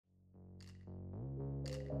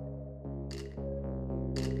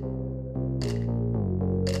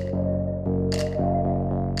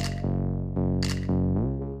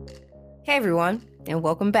Hey everyone, and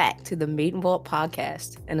welcome back to the Maiden Vault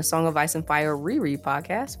podcast and a Song of Ice and Fire reread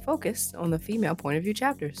podcast focused on the female point of view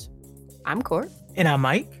chapters. I'm Court. And I'm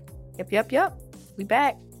Mike. Yep. We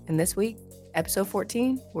back. And this week, episode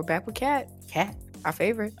 14, we're back with Cat. Cat. Our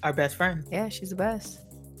favorite. Our best friend. Yeah, she's the best.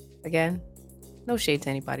 Again, no shade to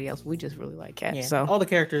anybody else. We just really like Cat. Yeah, so all the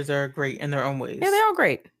characters are great in their own ways. Yeah, they're all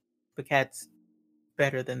great. But Cat's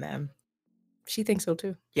better than them. She thinks so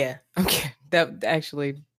too. Yeah. Okay. That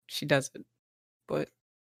actually, she doesn't. But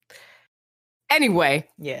anyway.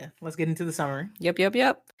 Yeah, let's get into the summary. Yep.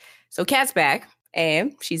 So Cat's back,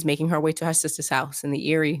 and she's making her way to her sister's house in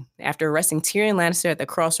the Eyrie after arresting Tyrion Lannister at the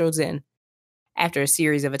Crossroads Inn. After a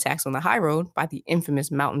series of attacks on the high road by the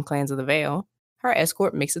infamous mountain clans of the Vale, her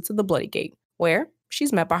escort makes it to the Bloody Gate, where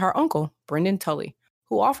she's met by her uncle, Brynden Tully,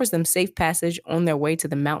 who offers them safe passage on their way to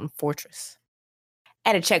the mountain fortress.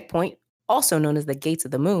 At a checkpoint, also known as the Gates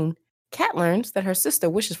of the Moon, Cat learns that her sister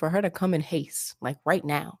wishes for her to come in haste, like right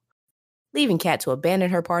now, leaving Cat to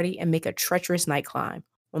abandon her party and make a treacherous night climb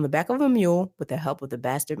on the back of a mule with the help of the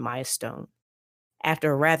bastard Maya Stone.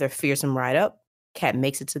 After a rather fearsome ride up, Cat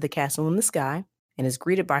makes it to the castle in the sky and is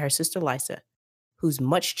greeted by her sister Lysa, who's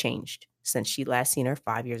much changed since she last seen her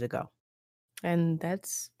 5 years ago. And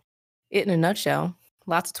that's it in a nutshell.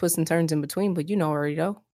 Lots of twists and turns in between, but you know already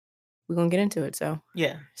though. We're going to get into it, so.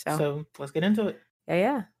 Yeah, so let's get into it.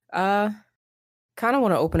 Yeah. Kind of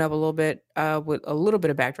want to open up a little bit with a little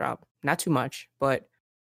bit of backdrop. Not too much, but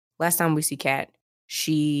last time we see Cat,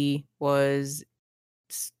 she was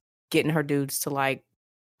getting her dudes to like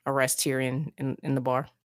arrest Tyrion in the bar.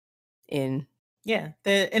 In the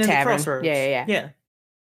Crossroads.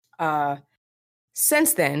 Yeah.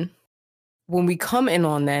 Since then, when we come in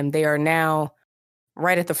on them, they are now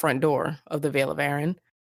right at the front door of the Vale of Arryn.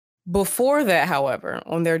 Before that, however,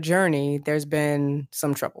 on their journey, there's been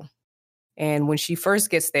some trouble. And when she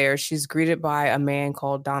first gets there, she's greeted by a man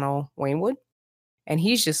called Donald Waynwood. And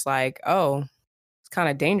he's just like, oh, it's kind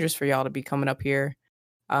of dangerous for y'all to be coming up here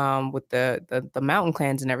with the mountain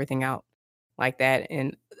clans and everything out like that.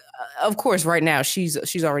 And of course, right now, she's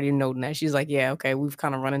already noting that. She's like, yeah, okay, we've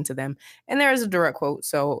kind of run into them. And there is a direct quote,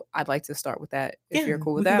 so I'd like to start with that if you're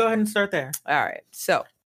cool with that. Go ahead and start there. All right. So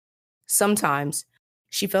sometimes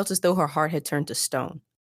she felt as though her heart had turned to stone.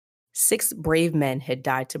 6 brave men had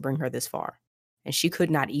died to bring her this far, and she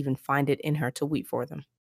could not even find it in her to weep for them.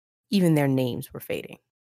 Even their names were fading.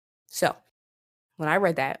 So, when I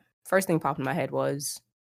read that, first thing popped in my head was,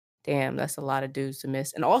 damn, that's a lot of dudes to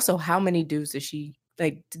miss. And also, how many dudes did she,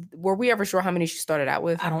 like, were we ever sure how many she started out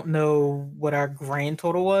with? I don't know what our grand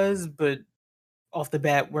total was, but off the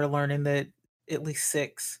bat, we're learning that at least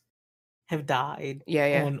 6 have died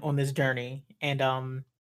on this journey. And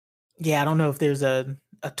I don't know if there's a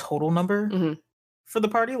total number for the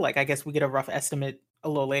party. Like, I guess we get a rough estimate a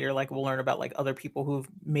little later. Like, we'll learn about like other people who've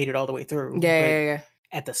made it all the way through. Yeah.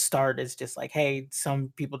 At the start, it's just like, hey,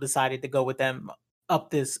 some people decided to go with them up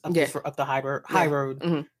the high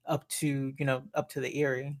road up to the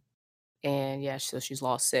Eyrie. And so she's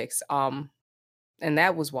lost 6. And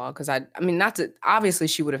that was wild because obviously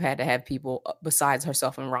she would have had to have people besides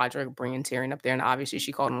herself and Roderick bringing Tyrion up there. And obviously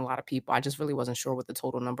she called in a lot of people. I just really wasn't sure what the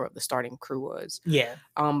total number of the starting crew was. Yeah.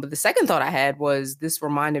 But the second thought I had was this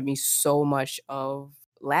reminded me so much of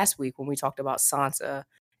last week when we talked about Sansa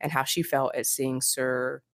and how she felt at seeing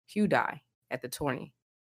Sir Hugh die at the tourney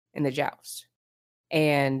in the joust.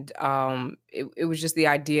 And it was just the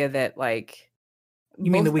idea that like...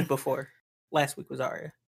 You mean the week before? Last week was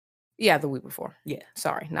Arya. Yeah, the week before. Yeah.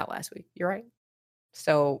 Sorry, not last week. You're right.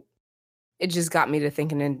 So it just got me to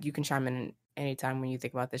thinking, and you can chime in anytime when you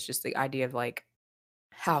think about this, just the idea of like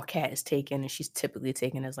how Cat is taken, and she's typically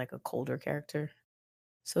taken as like a colder character,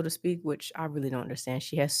 so to speak, which I really don't understand.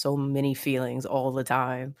 She has so many feelings all the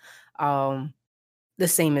time. The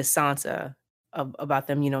same as Sansa about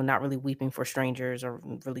them, not really weeping for strangers or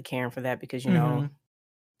really caring for that because,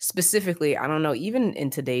 specifically, I don't know, even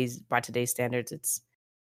by today's standards, it's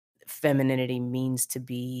femininity means to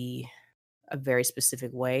be a very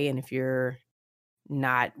specific way, and if you're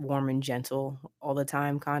not warm and gentle all the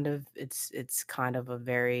time, kind of, it's kind of a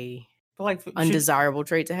very undesirable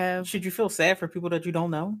trait to have. Should you feel sad for people that you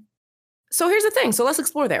don't know? So here's the thing. So let's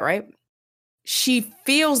explore that, right? She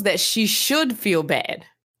feels that she should feel bad,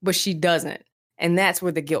 but she doesn't, and that's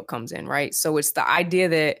where the guilt comes in, right? So it's the idea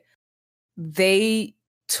that they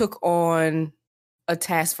took on a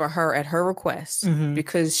task for her at her request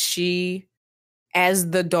because she,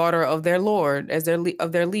 as the daughter of their lord,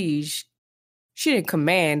 of their liege, she didn't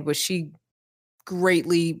command, but she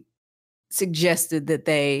greatly suggested that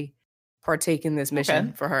they partake in this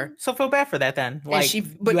mission for her. So feel bad for that then. Like,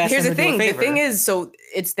 but here's the thing. The thing is, so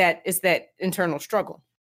it's that internal struggle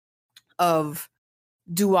of,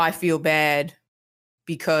 do I feel bad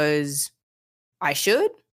because I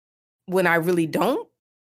should when I really don't?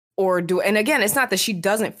 Or and again, it's not that she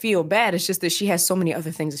doesn't feel bad. It's just that she has so many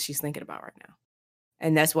other things that she's thinking about right now.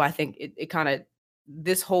 And that's why I think it kind of,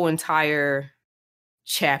 this whole entire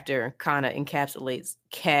chapter kind of encapsulates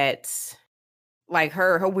Kat's, like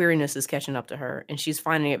her weariness is catching up to her, and she's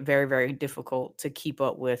finding it very, very difficult to keep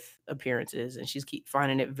up with appearances, and she's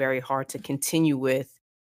finding it very hard to continue with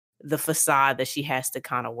the facade that she has to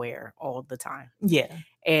kind of wear all the time. Yeah.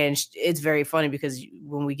 And it's very funny because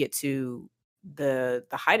when we get to the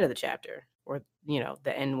height of the chapter, or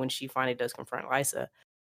the end, when she finally does confront Lysa,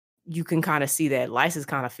 you can kind of see that Lysa's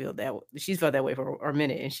kind of she's felt that way for a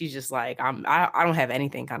minute, and she's just like, I don't have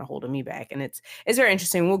anything kind of holding me back. And it's very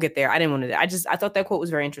interesting. We'll get there. I didn't want to. I thought that quote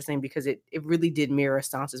was very interesting because it really did mirror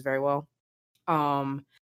Estance's very well.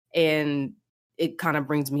 And it kind of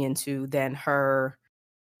brings me into then her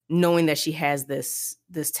knowing that she has this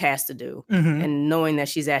task to do, and knowing that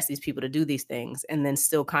she's asked these people to do these things, and then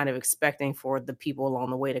still kind of expecting for the people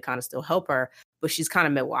along the way to kind of still help her. But she's kind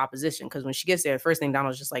of met with opposition, because when she gets there, the first thing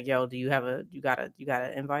Donald's just like, yo, do you have you got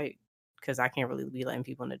an invite? Because I can't really be letting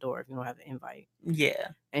people in the door if you don't have an invite. Yeah.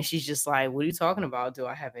 And she's just like, what are you talking about? Do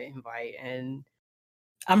I have an invite? And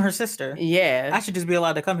I'm her sister. Yeah. I should just be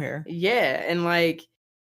allowed to come here. Yeah. And like,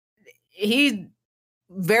 he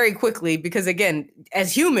very quickly, because again,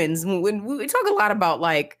 as humans, when we talk a lot about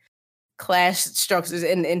like class structures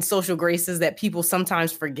and social graces that people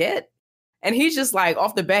sometimes forget. And he's just like,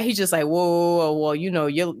 off the bat, he's just like, whoa,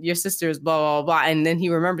 your sister is blah, blah, blah. And then he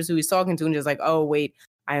remembers who he's talking to and just like, oh, wait,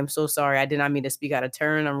 I am so sorry. I did not mean to speak out of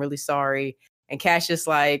turn. I'm really sorry. And Kat's just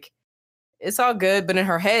like, it's all good. But in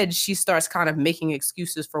her head, she starts kind of making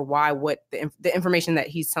excuses for why the information that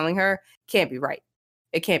he's telling her can't be right.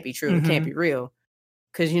 It can't be true. It can't be real.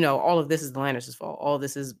 Because, all of this is the Lannisters' fault. All of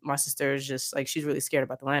this is my sister is just like, she's really scared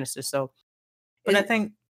about the Lannisters. So, but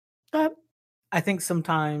I think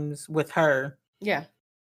sometimes with her,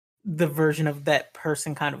 the version of that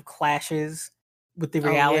person kind of clashes with the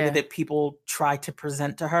reality that people try to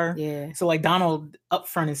present to her. Yeah. So like Donald up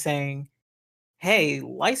front is saying, hey,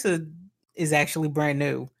 Lysa is actually brand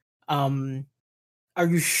new. Are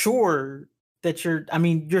you sure that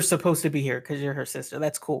you're supposed to be here because you're her sister.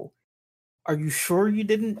 That's cool. Are you sure you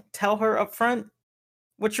didn't tell her up front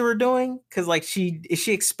what you were doing? Because like, is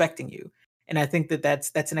she expecting you? And I think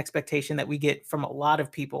that's an expectation that we get from a lot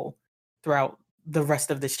of people throughout the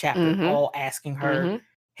rest of this chapter, all asking her,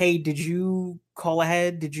 hey, did you call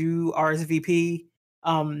ahead? Did you RSVP?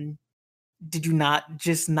 Did you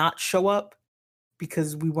not show up?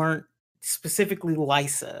 Because we weren't, specifically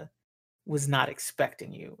Lysa was not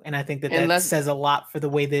expecting you. And I think that says a lot for the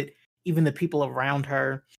way that even the people around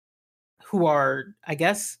her who are, I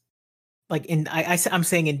guess, like I'm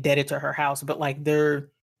saying indebted to her house, but like they're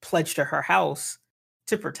pledged to her house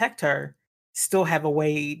to protect her, still have a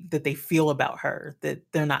way that they feel about her that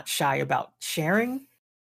they're not shy about sharing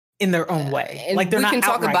in their own way. And like we can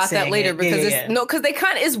talk about that later because because they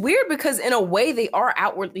kind of, it's weird because in a way they are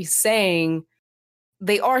outwardly saying,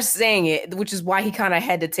 they are saying it, which is why he kind of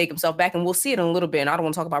had to take himself back. And we'll see it in a little bit. And I don't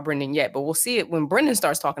want to talk about Brendan yet, but we'll see it when Brendan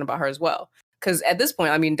starts talking about her as well. Because at this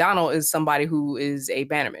point, I mean, Donald is somebody who is a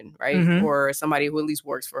bannerman, right? Or somebody who at least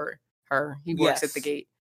works for her. He works at the gate.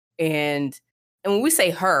 And when we say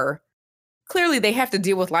her, clearly they have to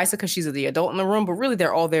deal with Lysa because she's the adult in the room, but really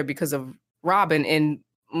they're all there because of Robin, and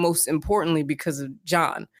most importantly because of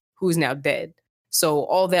John, who is now dead. So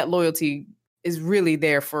all that loyalty is really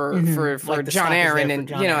there for like John Aaron, and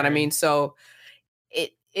John Aaron. What I mean? So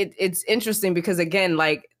it's interesting because again,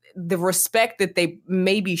 like the respect that they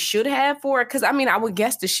maybe should have for it, because I mean, I would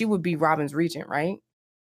guess that she would be Robin's regent, right?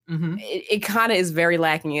 It kind of is very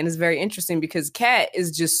lacking, and it's very interesting because Kat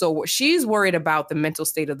is just she's worried about the mental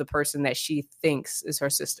state of the person that she thinks is her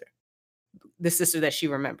sister, the sister that she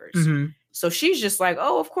remembers. So she's just like,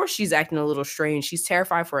 oh, of course she's acting a little strange. She's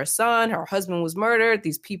terrified for her son. Her husband was murdered.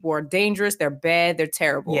 These people are dangerous. They're bad. They're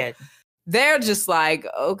terrible. Yeah. They're just like,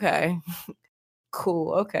 okay,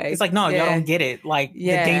 cool. Okay. It's like, no, y'all don't get it. Like the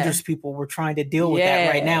dangerous people, we're trying to deal with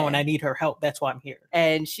that right now. And I need her help. That's why I'm here.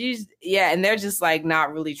 And and they're just like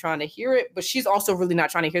not really trying to hear it, but she's also really not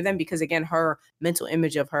trying to hear them because again, her mental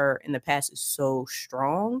image of her in the past is so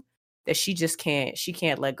strong that she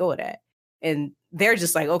can't let go of that. And they're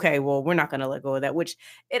just like, okay, well, we're not going to let go of that, which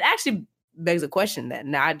it actually begs a question then.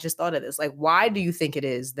 Now, I just thought of this. Like, why do you think it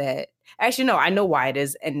is that... Actually, no, I know why it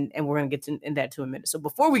is, and we're going to get in that to a minute. So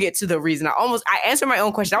before we get to the reason, I answered my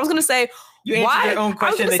own question. I was going to say... You answered your own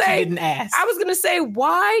question that you didn't ask. I was going to say,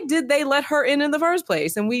 why did they let her in the first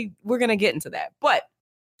place? And we're going to get into that. But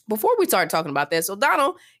before we start talking about that, so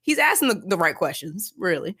Donald, he's asking the right questions,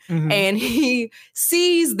 really. Mm-hmm. And he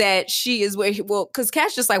sees that she is... Well, because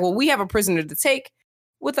Kat's just like, well, we have a prisoner to take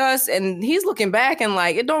with us, and he's looking back and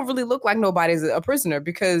like, it don't really look like nobody's a prisoner,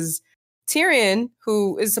 because Tyrion,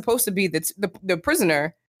 who is supposed to be the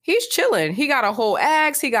prisoner, he's chilling. He got a whole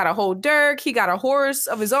axe, he got a whole dirk, he got a horse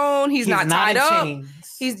of his own. He's not tied up.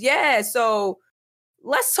 Chains. So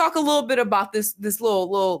let's talk a little bit about this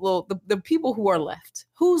little the people who are left.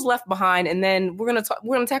 Who's left behind, and then we're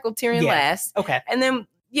gonna tackle Tyrion last. Okay. And then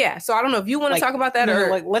so I don't know if you want to talk about that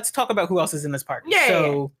or let's talk about who else is in this party.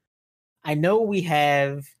 Yeah. I know we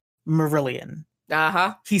have Marillion.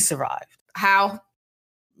 Uh-huh. He survived. How?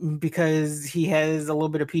 Because he has a little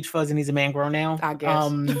bit of peach fuzz and he's a man grown now. I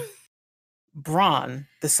guess. Bronn,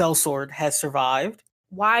 the sellsword, has survived.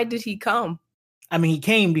 Why did he come? I mean, he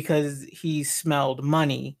came because he smelled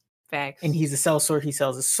money. Facts. And he's a sellsword. He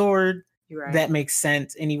sells a sword. You're right. That makes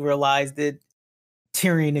sense. And he realized that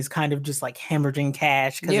Tyrion is kind of just like hemorrhaging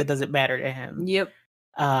cash because it doesn't matter to him. Yep.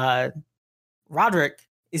 Roderick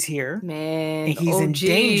is here. Man, and he's in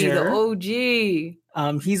danger. The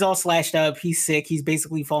OG. He's all slashed up. He's sick. He's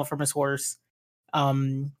basically fallen from his horse.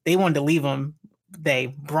 They wanted to leave him.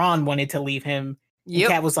 Bronn wanted to leave him. Yep.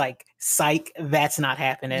 And Cat was like, psych, that's not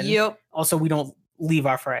happening. Yep. Also, we don't leave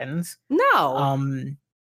our friends. No.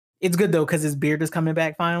 It's good though, because his beard is coming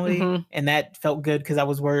back finally. Mm-hmm. And that felt good because I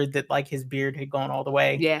was worried that like his beard had gone all the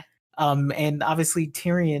way. Yeah. And obviously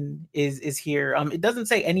Tyrion is here. It doesn't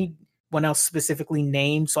say anyone else specifically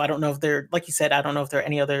named, so I don't know if they're, like you said, I don't know if there are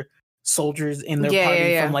any other soldiers in their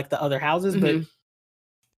party from like the other houses. Mm-hmm. But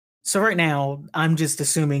so right now, I'm just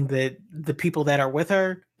assuming that the people that are with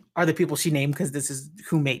her are the people she named because this is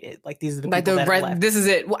who made it. Like these are the people that are left. This is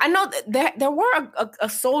it. Well, I know that there were a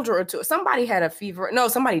soldier or two. Somebody had a fever. No,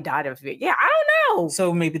 somebody died of it. Yeah, I don't know.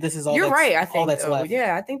 So maybe this is all. You're right. I think all that's left.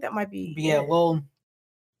 Yeah, I think that might be. But yeah, well,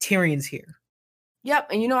 Tyrion's here. Yep,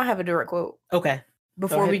 and you know I have a direct quote. Okay.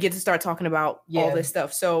 Before we get to start talking about all this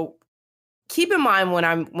stuff. So keep in mind when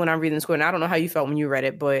I'm reading this quote, and I don't know how you felt when you read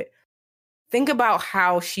it, but think about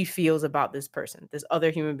how she feels about this person, this other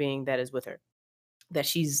human being that is with her, that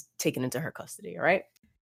she's taken into her custody, all right?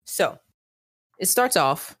 So it starts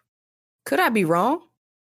off, could I be wrong?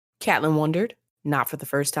 Catelyn wondered, not for the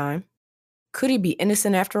first time. Could he be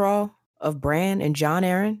innocent after all, of Bran and Jon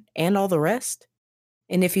Arryn and all the rest?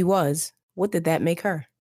 And if he was, what did that make her?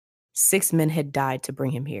 6 men had died to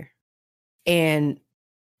bring him here. And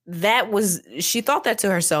she thought that to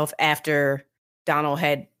herself after Donald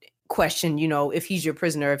had questioned, if he's your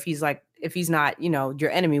prisoner, if he's not, your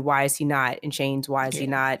enemy, why is he not in chains? Why is he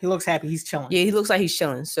not? He looks happy. He's chilling. Yeah, he looks like he's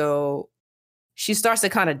chilling. So she starts to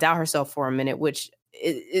kind of doubt herself for a minute, which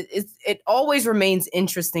it always remains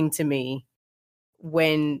interesting to me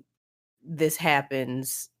when this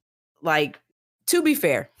happens. Like, to be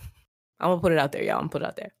fair, I'm going to put it out there, y'all. I'm going to put it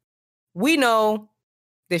out there. We know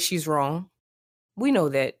that she's wrong. We know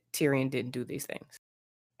that Tyrion didn't do these things.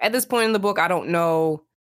 At this point in the book, I don't know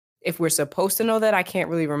if we're supposed to know that. I can't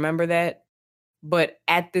really remember that. But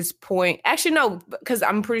at this point, actually, no, because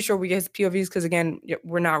I'm pretty sure we get his POVs, because again,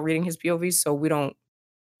 we're not reading his POVs, so we don't.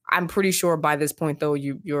 I'm pretty sure by this point, though,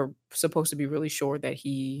 you're supposed to be really sure that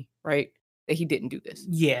he didn't do this.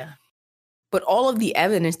 Yeah. But all of the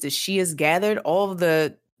evidence that she has gathered, all of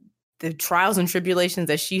the trials and tribulations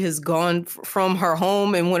that she has gone from her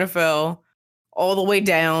home in Winterfell all the way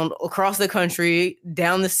down across the country,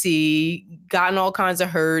 down the sea, gotten all kinds of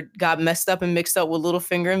hurt, got messed up and mixed up with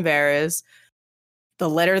Littlefinger and Varys. The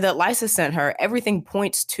letter that Lysa sent her, everything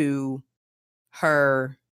points to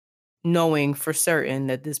her knowing for certain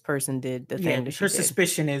that this person did the thing that she did. Her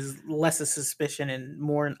suspicion is less a suspicion and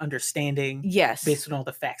more an understanding. Yes. Based on all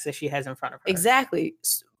the facts that she has in front of her. Exactly.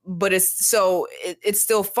 But it's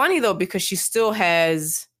still funny, though, because she still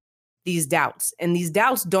has these doubts. And these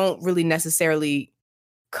doubts don't really necessarily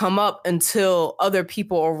come up until other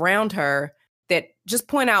people around her that just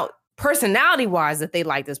point out personality-wise that they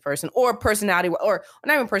like this person, or not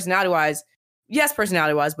even personality-wise. Yes,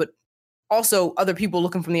 personality-wise, but also other people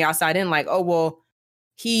looking from the outside in like, oh, well,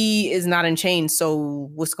 he is not in chains, so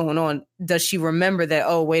what's going on? Does she remember that,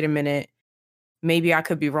 oh, wait a minute, maybe I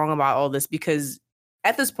could be wrong about all this? Because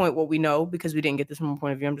at this point, what we know, because we didn't get this from a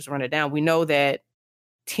point of view, I'm just running it down, we know that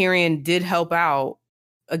Tyrion did help out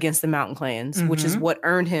against the mountain clans, which is what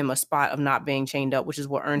earned him a spot of not being chained up, which is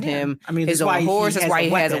what earned him his own horse. That's why he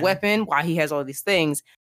has a weapon, why he has all these things.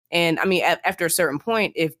 And I mean, after a certain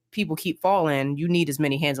point, if people keep falling, you need as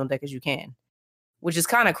many hands on deck as you can, which is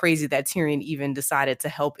kind of crazy that Tyrion even decided to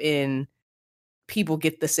help in people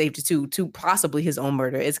get the safety to possibly his own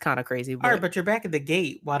murder. It's kind of crazy. All right, but you're back at the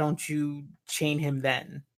gate. Why don't you chain him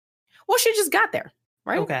then? Well, she just got there,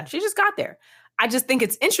 right? Okay. She just got there. I just think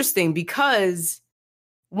it's interesting because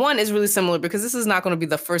one is really similar because this is not going to be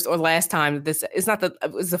the first or last time it's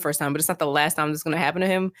the first time, but it's not the last time this is going to happen to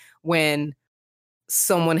him when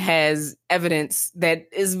someone has evidence that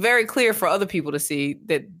is very clear for other people to see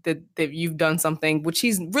that you've done something which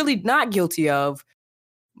he's really not guilty of.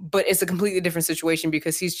 But it's a completely different situation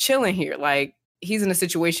because he's chilling here. Like, he's in a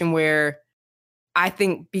situation where I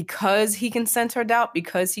think because he can sense her doubt,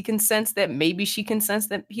 because he can sense that maybe she can sense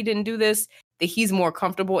that he didn't do this, that he's more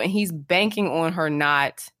comfortable and he's banking on her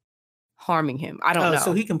not harming him. I don't know.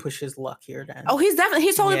 So he can push his luck here then. Oh, he's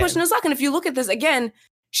totally pushing his luck. And if you look at this again,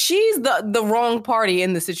 she's the wrong party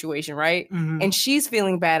in the situation, right? And she's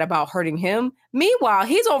feeling bad about hurting him. Meanwhile,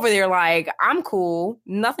 he's over there like, I'm cool.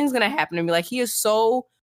 Nothing's going to happen to me. Like, he is so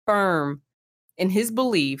firm in his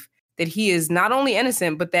belief that he is not only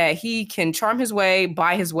innocent, but that he can charm his way,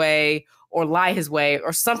 buy his way, or lie his way,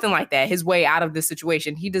 or something like that, his way out of this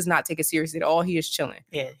situation. He does not take it seriously at all. He is chilling.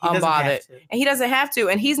 Yeah, he doesn't have to. And he doesn't have to.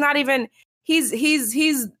 And he's not even, he's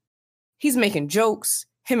making jokes.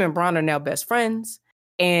 Him and Bronn are now best friends.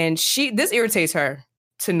 And this irritates her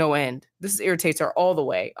to no end. This irritates her all the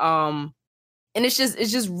way. And it's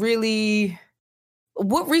just really,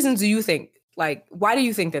 what reasons do you think? Like, why do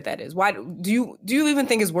you think that is? Why do you even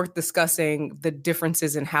think it's worth discussing the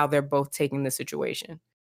differences in how they're both taking the situation?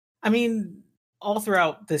 I mean, all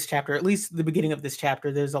throughout this chapter, at least the beginning of this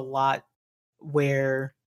chapter, there's a lot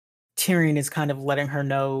where Tyrion is kind of letting her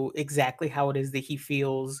know exactly how it is that he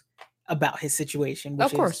feels about his situation. Which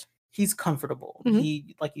of course, he's comfortable.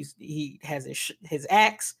 He has his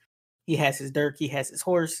axe, he has his dirk, he has his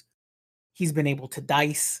horse. He's been able to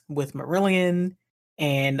dice with Marillion.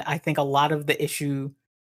 And I think a lot of the issue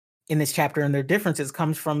in this chapter and their differences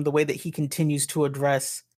comes from the way that he continues to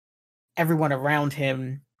address everyone around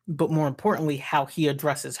him, but more importantly, how he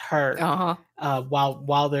addresses her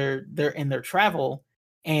while they're in their travel.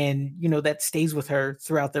 And, that stays with her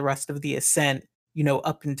throughout the rest of the ascent,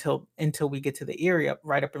 up until we get to the area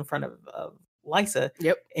right up in front of Lysa.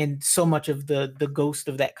 Yep. And so much of the ghost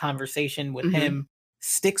of that conversation with him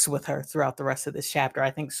sticks with her throughout the rest of this chapter. I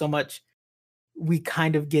think so much we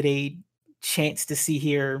kind of get a chance to see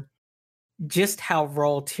here just how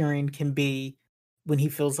raw Tyrion can be when he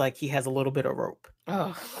feels like he has a little bit of rope.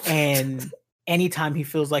 Oh. And anytime he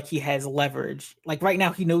feels like he has leverage, like right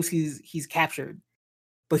now he knows he's captured,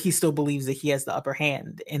 but he still believes that he has the upper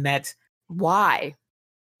hand. And that's why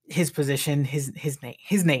his position, his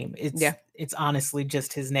name. It's honestly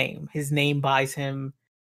just his name. His name buys him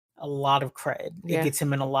a lot of cred. It gets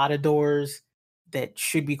him in a lot of doors that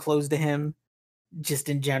should be closed to him. Just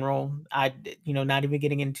in general, not even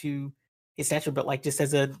getting into his stature, but like just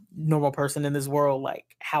as a normal person in this world, like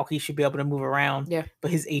how he should be able to move around. Yeah.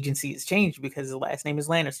 But his agency has changed because his last name is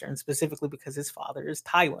Lannister, and specifically because his father is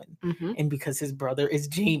Tywin, and because his brother is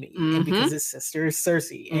Jaime, and because his sister is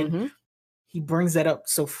Cersei. And he brings that up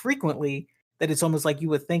so frequently that it's almost like you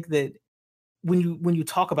would think that when you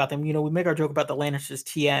talk about them, we make our joke about the Lannisters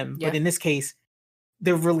TM, but in this case,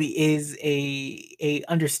 there really is a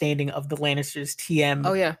understanding of the Lannisters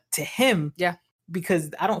TM to him. Yeah. Because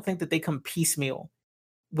I don't think that they come piecemeal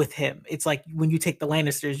with him. It's like when you take the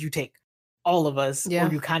Lannisters, you take all of us, or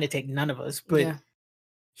you kind of take none of us. But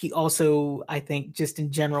he also, I think, just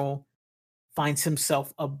in general, finds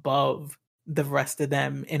himself above the rest of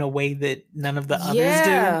them in a way that none of the others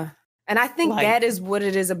do. And I think that is what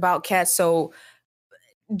it is about Cat. So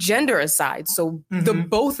gender aside, so the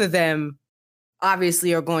both of them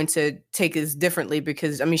obviously are going to take this differently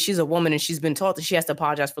because, I mean, she's a woman and she's been taught that she has to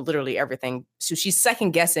apologize for literally everything. So she's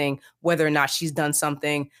second guessing whether or not she's done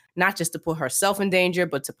something, not just to put herself in danger,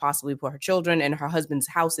 but to possibly put her children and her husband's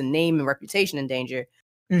house and name and reputation in danger.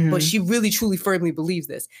 But she really, truly, firmly believes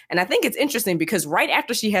this. And I think it's interesting because right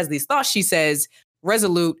after she has these thoughts, she says,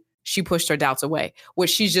 resolute, she pushed her doubts away, which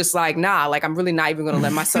she's just like, nah, like, I'm really not even going to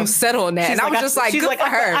let myself settle on that. And I was just like, good for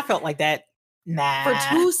her. I felt like that. Nah.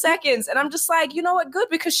 For 2 seconds. And I'm just like, you know what? Good.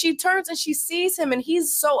 Because she turns and she sees him and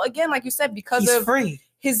he's so, again, like you said, because he's of free.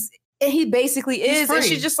 He basically is. Free. And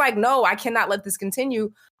she's just like, no, I cannot let this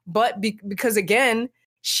continue. But because again,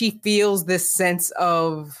 she feels this sense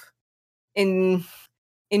of in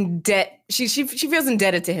debt. She feels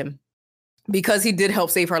indebted to him. because he did help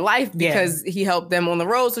save her life, because he helped them on the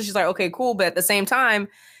road. So she's like, okay, cool. But at the same time,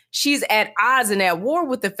 she's at odds and at war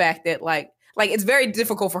with the fact that like it's very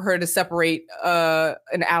difficult for her to separate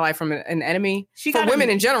an ally from an enemy for women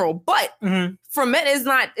in general. But for men, it's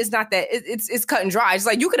not that. It's cut and dry. It's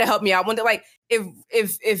like, you could have helped me out one day. Like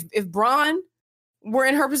if Bronn were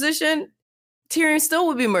in her position, Tyrion still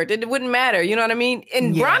would be murdered. It wouldn't matter. You know what I mean?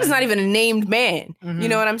 And Bronn is not even a named man. You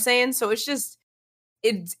know what I'm saying? So it's just,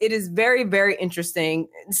 it is very, very interesting.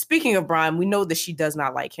 Speaking of Bronn, we know that she does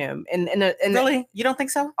not like him. And really? You don't think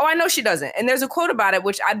so? Oh, I know she doesn't. And there's a quote about it,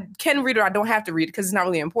 which I can read or I don't have to read because it's not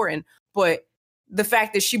really important. But the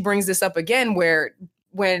fact that she brings this up again and we're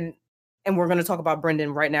going to talk about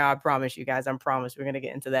Brendan right now. I promise you guys. I promise we're going to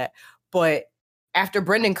get into that. But after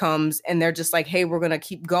Brendan comes and they're just like, hey, we're going to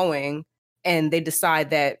keep going. And they decide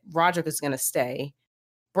that Roderick is going to stay.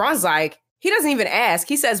 Bronn's like, he doesn't even ask.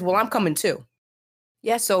 He says, well, I'm coming too.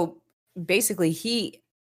 Yeah, so basically he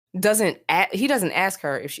doesn't ask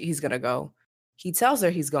her if he's going to go. He tells her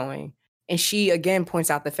he's going. And she, again, points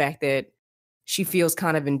out the fact that she feels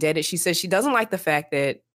kind of indebted. She says she doesn't like the fact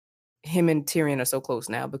that him and Tyrion are so close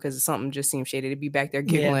now because something just seems shady to be back there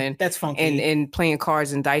giggling. Yeah, that's funky. And playing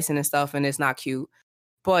cards and dicing and stuff, and it's not cute.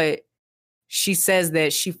 But she says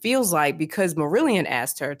that she feels like because Marillion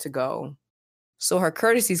asked her to go, so her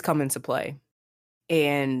courtesies come into play.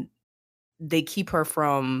 And they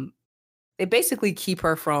basically keep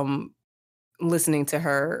her from listening to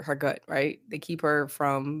her gut, right? They keep her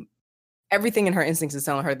from everything in her instincts is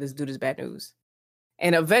telling her this dude is bad news.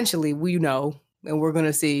 And eventually we know, and we're going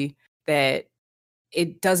to see that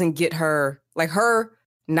it doesn't get her, like her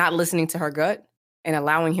not listening to her gut and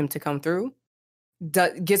allowing him to come through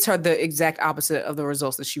gets her the exact opposite of the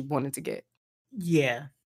results that she wanted to get. Yeah.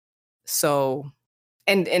 So,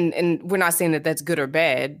 and we're not saying that that's good or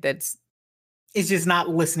bad. It's just not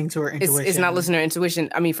listening to her intuition. It's not listening to her intuition.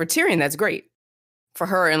 I mean, for Tyrion, that's great. For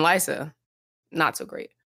her and Lysa, not so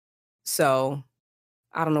great. So,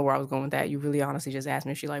 I don't know where I was going with that. You really honestly just asked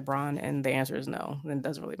me if she liked Bronn, and the answer is no. Then it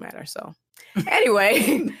doesn't really matter. So,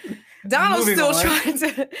 anyway, Donald's still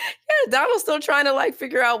trying to like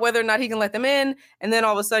figure out whether or not he can let them in. And then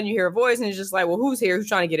all of a sudden you hear a voice and it's just like, well, who's here? Who's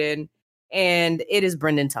trying to get in? And it is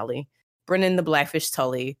Brendan Tully. Brendan the Blackfish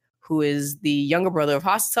Tully, who is the younger brother of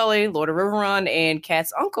Hoss Tully, Lord of Riverrun, and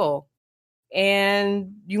Kat's uncle.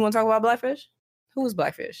 And you want to talk about Blackfish? Who is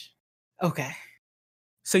Blackfish? Okay.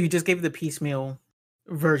 So you just gave the piecemeal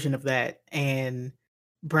version of that. And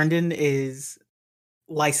Brendan is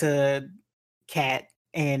Lysa, Kat,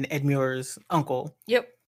 and Edmure's uncle. Yep.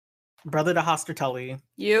 Brother to Hoster Tully.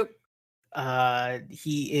 Yep.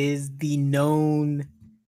 He is the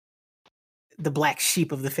black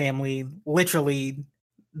sheep of the family, literally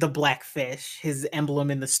the black fish. His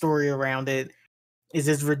emblem and the story around it is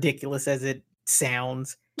as ridiculous as it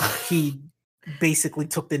sounds. He basically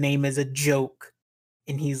took the name as a joke,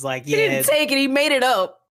 and he's like, yeah. He didn't take it, he made it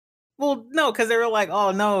up. Well, no, because they were like,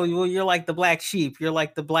 oh, no, well, you're like the black sheep. You're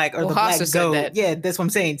like the black, or the black goat. That. Yeah, that's what I'm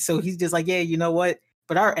saying. So he's just like, yeah, you know what?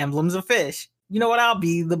 But our emblem's a fish. You know what? I'll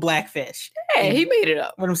be the black fish. Yeah, he made it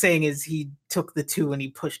up. What I'm saying is he took the two and he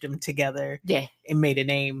pushed them together. Yeah. And made a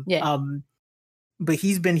name. Yeah. But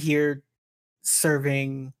he's been here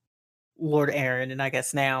serving Lord Aaron, and I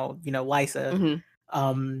guess now, Lysa,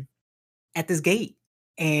 at this gate.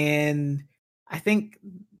 And I think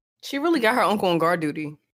she really got her uncle on guard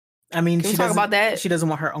duty. I mean, Can we talk about that? She doesn't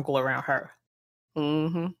want her uncle around her.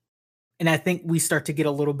 Mm-hmm. And I think we start to get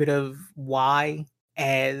a little bit of why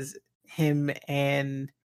as him and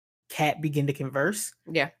Kat begin to converse.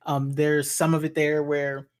 Yeah. There's some of it there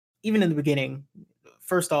where even in the beginning,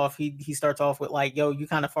 first off, he starts off with like, yo, you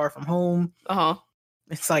kind of far from home. Uh-huh.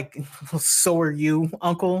 It's like, well, so are you,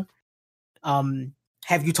 uncle.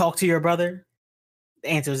 Have you talked to your brother? The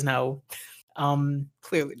answer is no.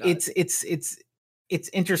 Clearly not. It's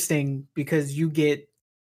interesting because you get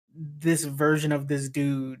this version of this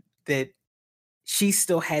dude that she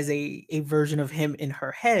still has a version of him in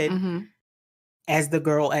her head as the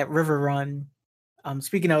girl at Riverrun.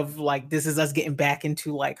 Speaking of, like, this is us getting back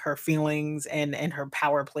into like her feelings and her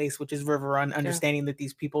power place, which is Riverrun, understanding that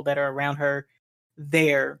these people that are around her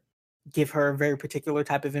there give her a very particular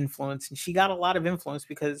type of influence. And she got a lot of influence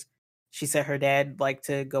because she said her dad liked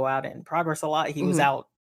to go out and progress a lot. He was out,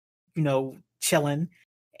 chilling,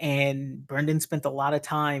 and Brendan spent a lot of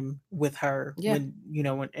time with her when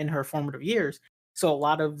in her formative years. So a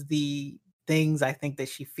lot of the things I think that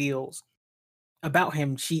she feels about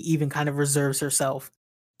him, she even kind of reserves herself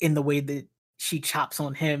in the way that she chops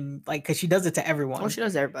on him, like, because she does it to everyone. Oh, she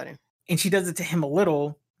does everybody. And she does it to him a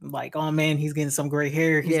little, like, oh man, he's getting some gray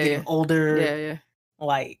hair, he's getting older. Yeah.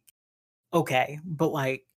 Like, okay, but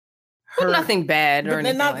like her, but nothing bad or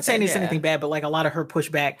anything. Not like saying that, it's anything bad, but like a lot of her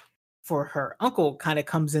pushback for her uncle kind of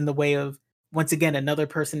comes in the way of, once again, another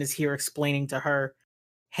person is here explaining to her,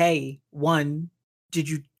 hey, one, did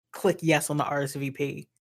you click yes on the RSVP?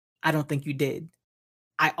 I don't think you did.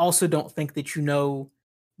 I also don't think that you know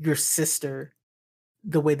your sister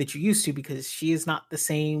the way that you used to, because she is not the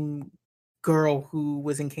same girl who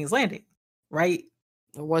was in King's Landing, right?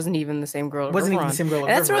 It wasn't even the same girl. Wasn't even the same girl. And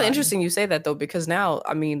that's really interesting you say that, though, because now,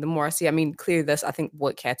 I mean, the more I see, I mean, clearly that's, I think,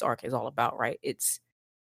 what Kat's arc is all about, right? It's,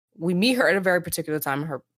 we meet her at a very particular time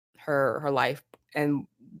in her life, and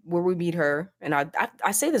where we meet her, and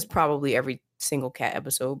I say this probably every single Cat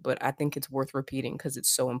episode, but I think it's worth repeating because it's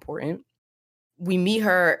so important. We meet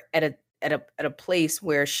her at a place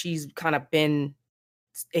where she's kind of been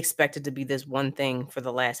expected to be this one thing for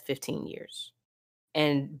the last 15 years.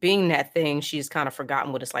 And being that thing, she's kind of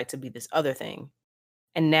forgotten what it's like to be this other thing.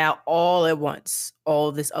 And now all at once,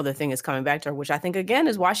 all this other thing is coming back to her, which I think, again,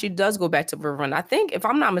 is why she does go back to Riverrun. I think, if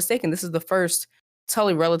I'm not mistaken, this is the first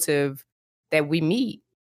Tully relative that we meet,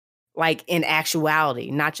 like, in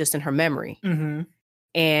actuality, not just in her memory. Mm-hmm.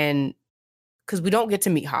 And because we don't get to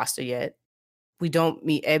meet Hoster yet. We don't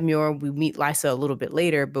meet Edmure. We meet Lysa a little bit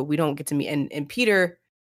later, but we don't get to meet, and Peter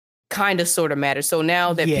kind of sort of matters. So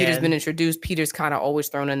now that Peter's been introduced, Peter's kind of always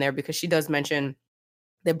thrown in there, because she does mention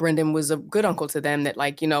that Brendan was a good uncle to them, that,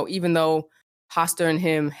 like, you know, even though Hoster and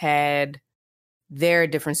him had their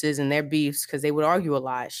differences and their beefs, because they would argue a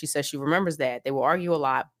lot. She says she remembers that. They would argue a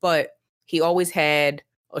lot, but he always had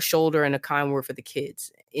a shoulder and a kind word for the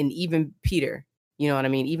kids. And even Peter, you know what I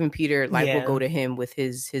mean? Even Peter, like, would go to him with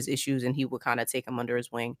his issues, and he would kind of take him under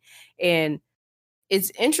his wing. And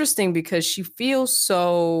it's interesting because she feels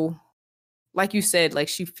so, like you said, like,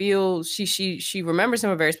 she feels, she remembers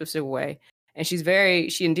him a very specific way. And she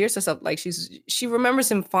endears herself, like, she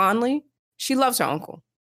remembers him fondly. She loves her uncle.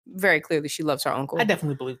 Very clearly, she loves her uncle. I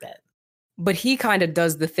definitely believe that. But he kind of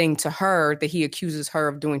does the thing to her that he accuses her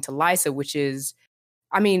of doing to Lysa, which is,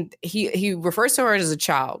 I mean, he refers to her as a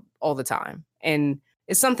child all the time. And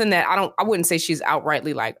it's something that I wouldn't say she's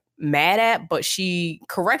outrightly, like, mad at, but she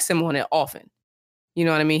corrects him on it often. You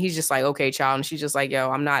know what I mean? He's just like, okay, child. And she's just like, yo,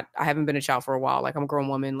 I haven't been a child for a while. Like, I'm a grown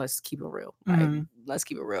woman. Let's keep it real. Mm-hmm. Like, let's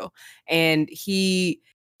keep it real. And he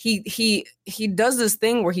does this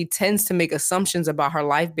thing where he tends to make assumptions about her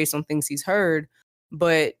life based on things he's heard.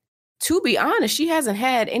 But to be honest, she hasn't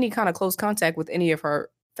had any kind of close contact with any of her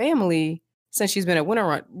family since she's been at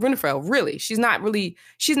Winterfell, really. She's not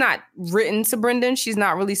written to Brendan. She's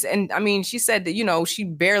not really, and I mean, she said that, you know, she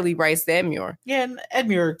barely writes to Edmure. Yeah, and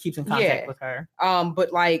Edmure keeps in contact with her.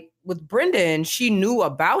 But like with Brendan, she knew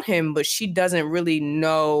about him, but she doesn't really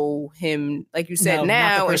know him, like you said,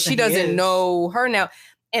 now, and she doesn't know her now.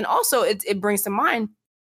 And also, it brings to mind,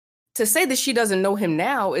 to say that she doesn't know him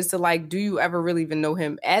now is to, like, do you ever really even know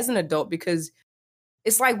him as an adult? Because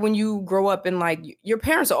it's like when you grow up and, like, your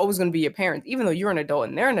parents are always going to be your parents, even though you're an adult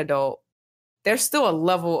and they're an adult. There's still a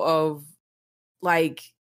level of, like,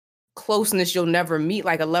 closeness you'll never meet,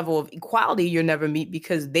 like a level of equality you'll never meet,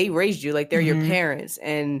 because they raised you, like, they're your parents,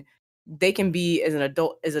 and they can be as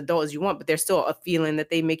adult as you want, but there's still a feeling that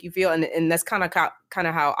they make you feel, and that's kind of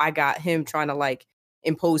how I got him trying to, like,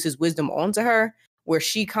 impose his wisdom onto her, where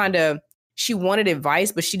she wanted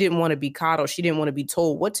advice, but she didn't want to be coddled. She didn't want to be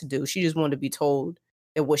told what to do. She just wanted to be told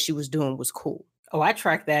that what she was doing was cool. Oh, I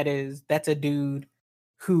track that as, that's a dude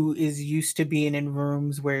who is used to being in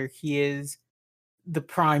rooms where he is the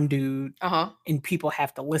prime dude, and people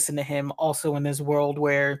have to listen to him. Also, in this world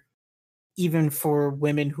where even for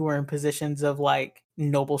women who are in positions of, like,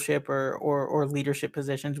 nobleship or leadership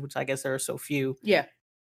positions, which I guess there are so few,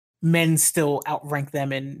 men still outrank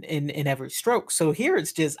them in every stroke. So here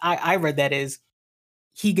it's just, I read that as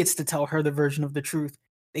he gets to tell her the version of the truth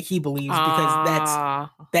that he believes, because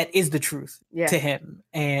that is the truth to him.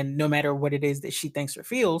 And no matter what it is that she thinks or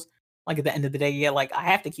feels, like, at the end of the day, like, I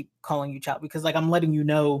have to keep calling you child, because, like, I'm letting you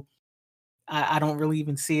know, I don't really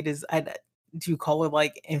even see it as, do you call it,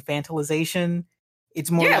 like, infantilization?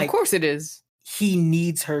 It's more like, of course it is. He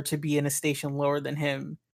needs her to be in a station lower than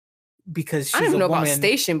him, because she's I don't even know woman. about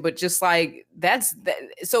station, but just like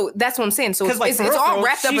so that's what I'm saying. So it's all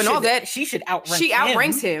wrapped up in all that. She should outrank. She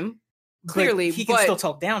outranks him clearly. He can still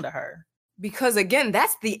talk down to her, because again,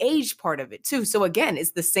 that's the age part of it too. So again,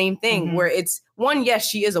 it's the same thing where it's one. Yes,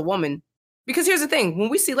 she is a woman. Because here's the thing: when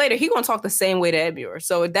we see later, he gonna talk the same way to Edmure.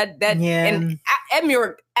 So and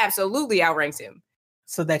Edmure absolutely outranks him.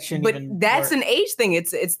 So that shouldn't. But that's an age thing.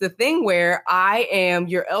 It's the thing where I am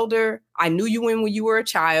your elder. I knew you when you were a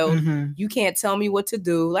child. You can't tell me what to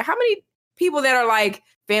do. Like, how many people that are like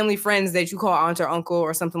family friends that you call aunt or uncle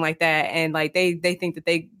or something like that, and like they think that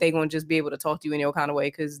they gonna just be able to talk to you in your kind of way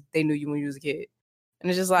because they knew you when you was a kid. And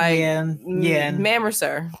it's just like, ma'am or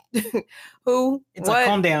sir, who? It's what? Like,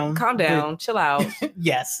 calm down, chill out.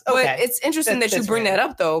 Yes, okay. But it's interesting that you bring that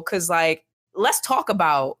up though, because like, let's talk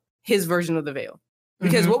about his version of the veil,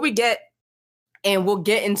 because what we get, and we'll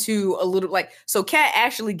get into a little like, so Kat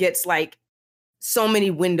actually gets like so many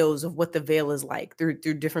windows of what the veil is like through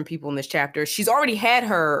different people in this chapter. She's already had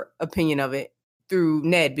her opinion of it through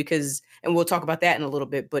Ned, because, and we'll talk about that in a little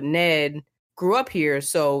bit, but Ned grew up here,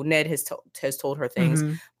 so Ned has told her things.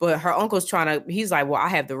 But her uncle's he's like, well, I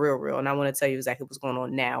have the real, and I want to tell you exactly what's going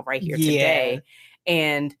on now, right here, today.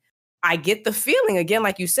 And I get the feeling, again,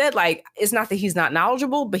 like you said, like, it's not that he's not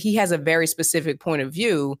knowledgeable, but he has a very specific point of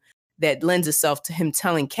view that lends itself to him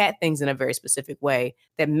telling Kat things in a very specific way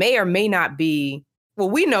that may or may not be, well,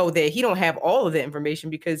 we know that he don't have all of the information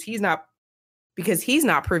because he's not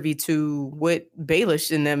privy to what Baelish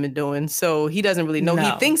and them are doing. So he doesn't really know. No.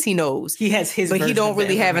 He thinks he knows. He has his, but he don't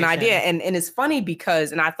really have an idea. And it's funny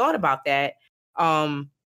because, and I thought about that. I'm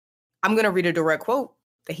going to read a direct quote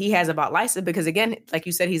that he has about Lysa, because again, like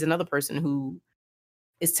you said, he's another person who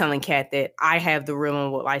is telling Kat that I have the real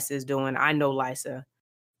on what Lysa is doing. I know Lysa.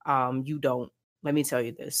 You don't. Let me tell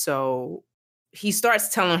you this. So he starts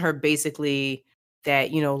telling her basically that,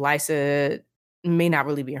 Lysa may not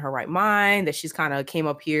really be in her right mind, that she's kind of came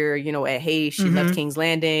up here, at Hayes. She left King's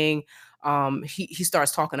Landing. He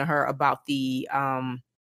starts talking to her about the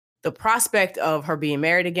prospect of her being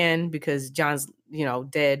married again, because John's,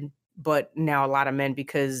 dead, but now a lot of men,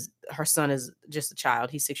 because her son is just a child.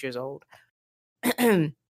 He's 6 years old.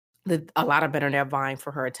 A lot of men are now vying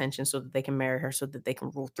for her attention so that they can marry her, so that they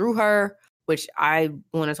can rule through her, which I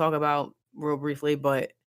want to talk about real briefly,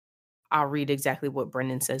 but I'll read exactly what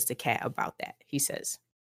Brendan says to Kat about that. He says,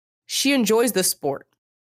 "She enjoys the sport,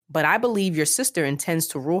 but I believe your sister intends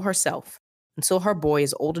to rule herself until her boy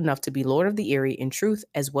is old enough to be Lord of the Eyrie in truth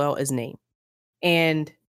as well as name."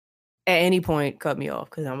 And at any point, cut me off,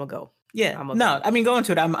 because I'm going to go. Yeah, I mean, go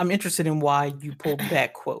into it. I'm interested in why you pulled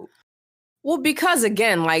that quote. Well, because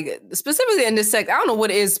again, like specifically in this sect, I don't know what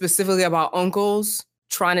it is specifically about uncles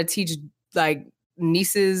trying to teach like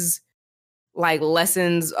nieces like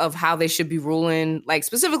lessons of how they should be ruling, like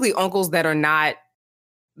specifically uncles that are not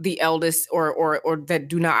the eldest or that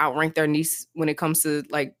do not outrank their niece when it comes to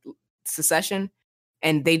like succession,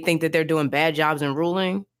 and they think that they're doing bad jobs in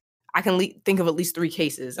ruling. I can think of at least 3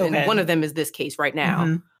 cases, and one of them is this case right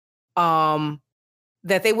now.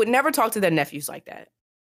 That they would never talk to their nephews like that.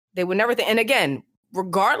 They would never think. And again,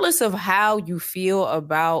 regardless of how you feel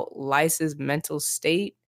about Lysa's mental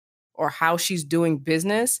state or how she's doing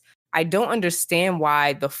business, I don't understand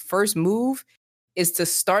why the first move is to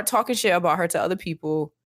start talking shit about her to other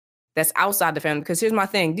people that's outside the family. Because here's my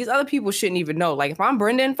thing. These other people shouldn't even know. Like, if I'm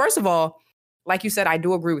Brendan, first of all, like you said, I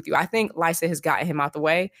do agree with you. I think Lysa has gotten him out the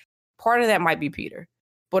way. Part of that might be Peter.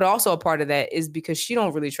 But also a part of that is because she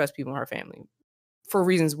don't really trust people in her family for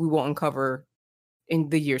reasons we won't uncover in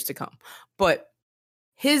the years to come. But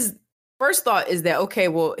his first thought is that, okay,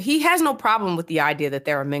 well, he has no problem with the idea that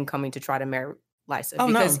there are men coming to try to marry Lysa. Oh,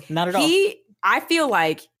 because no, not at all. I feel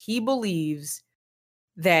like he believes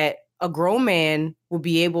that a grown man will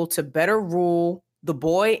be able to better rule the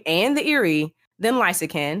boy and the Eyrie than Lysa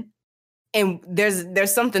can. And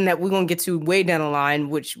there's something that we're going to get to way down the line,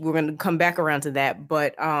 which we're going to come back around to that.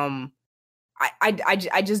 But I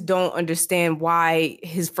just don't understand why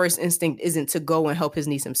his first instinct isn't to go and help his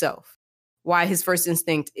niece himself. Why his first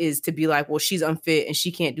instinct is to be like, well, she's unfit and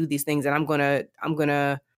she can't do these things, and I'm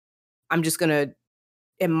just gonna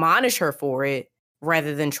admonish her for it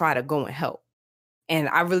rather than try to go and help. And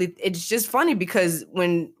it's just funny because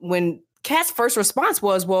when Kat's first response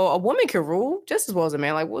was, well, a woman can rule just as well as a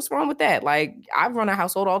man. Like, what's wrong with that? Like, I run a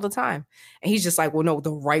household all the time. And he's just like, well, no,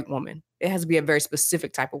 the right woman. It has to be a very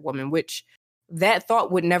specific type of woman, which that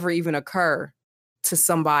thought would never even occur to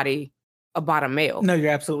somebody about a male. No,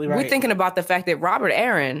 you're absolutely right. We're thinking about the fact that Robert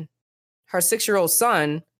Aaron, her 6-year-old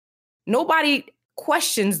son, nobody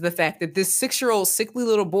questions the fact that this 6-year-old sickly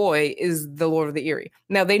little boy is the Lord of the Eyrie.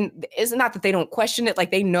 Now, it's not that they don't question it.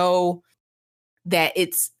 Like, they know that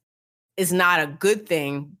it's not a good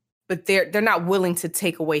thing, but they're not willing to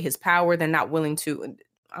take away his power. They're not willing to,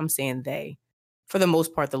 I'm saying they, for the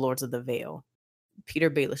most part, the Lords of the Vale,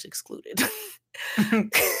 Peter Baelish excluded.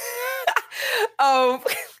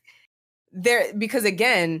 Because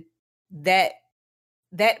again, that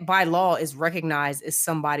by law is recognized as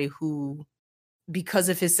somebody who, because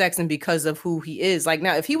of his sex and because of who he is, like,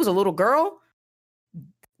 now, if he was a little girl,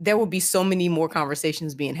 there would be so many more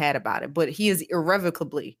conversations being had about it, but he is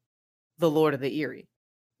irrevocably the Lord of the Eyrie.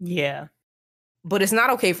 Yeah. But it's not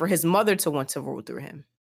okay for his mother to want to rule through him.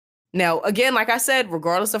 Now, again, like I said,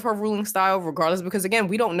 regardless of her ruling style, because again,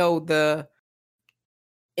 we don't know the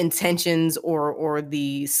intentions or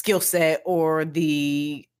the skill set or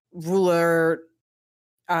the ruler,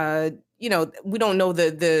 we don't know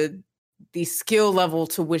the skill level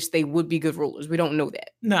to which they would be good rulers. We don't know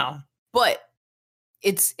that. No. But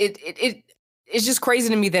it's just crazy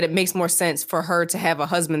to me that it makes more sense for her to have a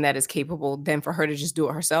husband that is capable than for her to just do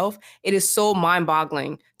it herself. It is so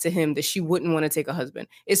mind-boggling to him that she wouldn't want to take a husband.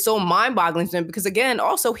 It's so mind-boggling to him because, again,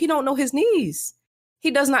 also, he don't know his knees.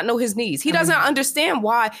 He does not know his knees. He doesn't understand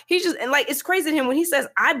why. It's crazy to him when he says,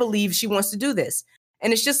 I believe she wants to do this.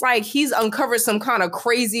 And it's just like he's uncovered some kind of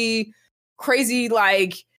crazy,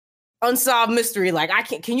 like, unsolved mystery. Like,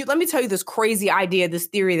 let me tell you this crazy idea, this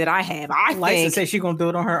theory that I have. Lysa says she's going to do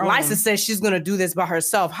it on her own. Lysa says she's going to do this by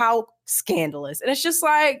herself. How scandalous. And it's just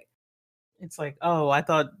like. It's like, oh, I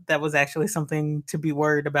thought that was actually something to be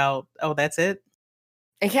worried about. Oh, that's it?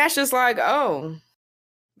 And Kat's just like, oh.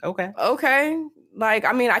 Okay. Like,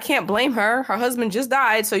 I mean, I can't blame her. Her husband just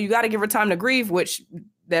died, so you got to give her time to grieve, which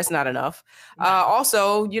that's not enough. No.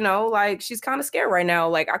 Also, like, she's kind of scared right now.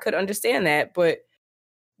 Like, I could understand that, but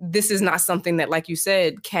this is not something that, like you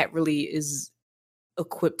said, Kat really is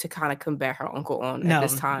equipped to kind of combat her uncle on at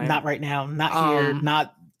this time. Not right now. Not here.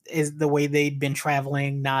 Not is the way they'd been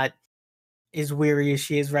traveling. Not as weary as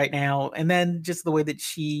she is right now. And then just the way that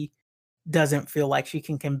she doesn't feel like she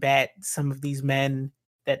can combat some of these men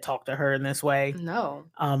that talk to her in this way. No.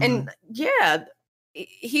 And yeah,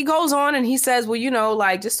 he goes on and he says, well,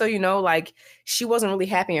 like, just so you know, like, she wasn't really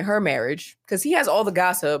happy in her marriage because he has all the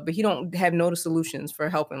gossip, but he don't have no solutions for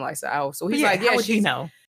helping Lysa out. So he's like, how would he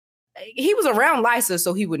know? He was around Lysa,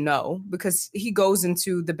 so he would know, because he goes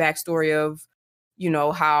into the backstory of,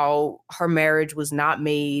 how her marriage was not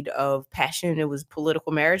made of passion. It was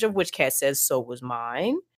political marriage, of which Kat says, so was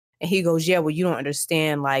mine. And he goes, yeah, well, you don't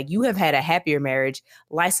understand. Like, you have had a happier marriage.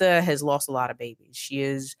 Lysa has lost a lot of babies. She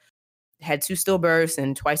has had 2 stillbirths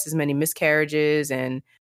and twice as many miscarriages. And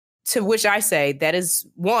to which I say, that is,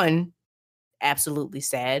 one, absolutely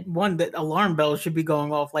sad. One, that alarm bells should be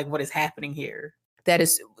going off, like, what is happening here? That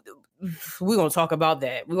is, we're going to talk about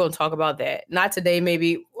that. Not today,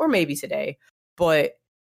 maybe, or maybe today. But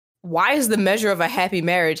why is the measure of a happy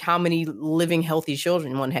marriage how many living, healthy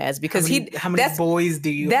children one has? Because how many boys do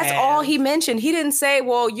you have? That's all he mentioned. He didn't say,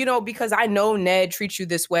 well, because I know Ned treats you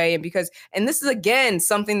this way. And this is, again,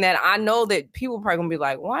 something that I know that people are probably going to be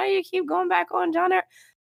like, why do you keep going back on John?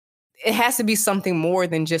 It has to be something more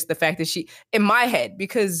than just the fact that in my head,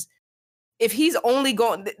 because if he's only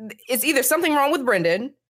going, it's either something wrong with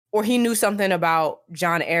Brendan or he knew something about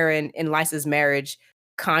Jon Arryn and Lysa's marriage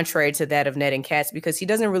contrary to that of Ned and Kat's, because he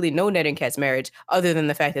doesn't really know Ned and Kat's marriage other than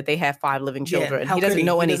the fact that they have 5 living children. Yeah, he doesn't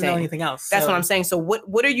know anything. He doesn't know anything else. That's what I'm saying. So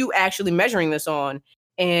what are you actually measuring this on?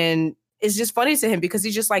 And it's just funny to him because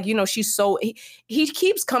he's just like, she's so, he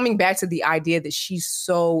keeps coming back to the idea that she's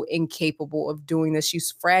so incapable of doing this.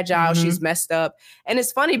 She's fragile. Mm-hmm. She's messed up. And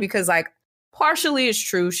it's funny because, like, partially it's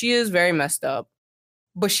true. She is very messed up,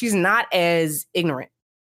 but she's not as ignorant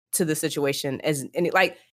to the situation and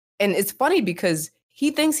it's funny because he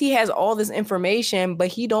thinks he has all this information, but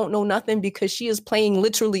he don't know nothing because she is playing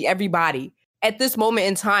literally everybody. At this moment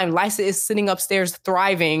in time, Lysa is sitting upstairs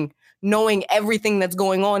thriving, knowing everything that's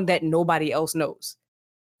going on that nobody else knows.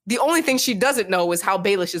 The only thing she doesn't know is how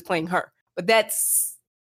Baelish is playing her. But that's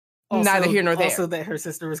neither here nor there. Also that her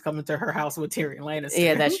sister was coming to her house with Tyrion Lannister.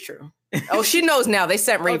 Yeah, that's true. Oh, she knows now. They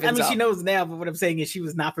sent ravens up. She knows now, but what I'm saying is she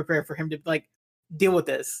was not prepared for him to, like, deal with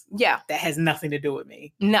this. Yeah. That has nothing to do with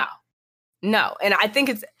me. No. And I think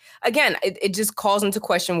it's, again, it just calls into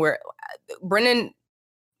question where Brendan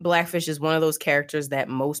Blackfish is one of those characters that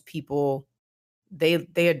most people, they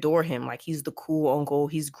adore him. Like, he's the cool uncle.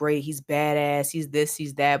 He's great. He's badass. He's this,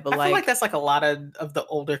 he's that. But I feel like that's like a lot of the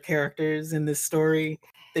older characters in this story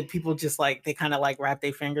that people just like, they kind of like wrap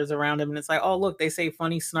their fingers around him. And it's like, oh, look, they say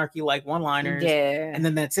funny, snarky, like one-liners. Yeah. And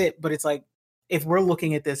then that's it. But it's like, if we're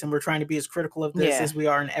looking at this and we're trying to be as critical of this as we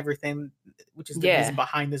are in everything, which is the reason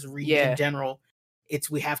behind this read in general,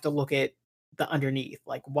 we have to look at the underneath.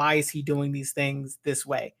 Like, why is he doing these things this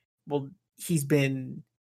way? Well, he's been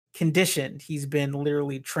conditioned. He's been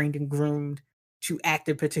literally trained and groomed to act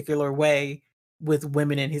a particular way with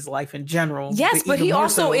women in his life in general. Yes, but he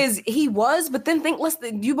also but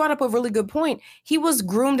then you brought up a really good point. He was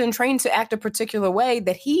groomed and trained to act a particular way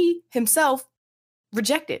that he himself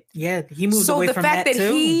rejected. Yeah, he moved away from that too. So the fact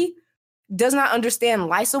that he does not understand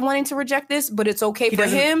Lysa wanting to reject this, but it's okay for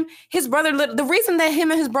him. His brother, the reason that him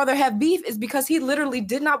and his brother have beef is because he literally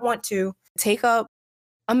did not want to take up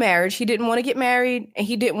a marriage. He didn't want to get married, and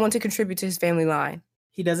he didn't want to contribute to his family line.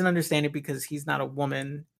 He doesn't understand it because he's not a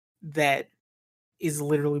woman that is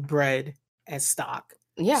literally bred as stock.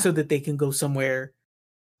 Yeah. So that they can go somewhere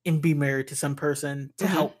and be married to some person to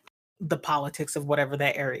help the politics of whatever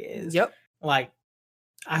that area is. Yep. Like,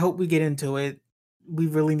 I hope we get into it. We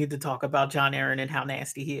really need to talk about Jon Arryn and how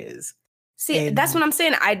nasty he is. See, and that's what I'm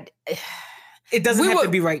saying. It doesn't have to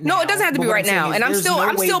be right now. No, it doesn't have to be right now. And I'm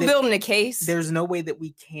still building a case. There's no way that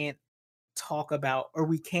we can't talk about, or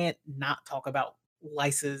we can't not talk about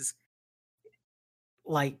Lysa's,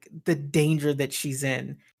 like, the danger that she's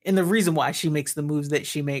in. And the reason why she makes the moves that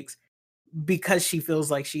she makes, because she feels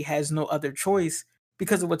like she has no other choice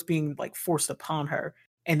because of what's being, like, forced upon her.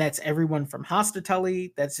 And that's everyone from Hoster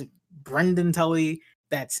Tully, that's Brendan Tully,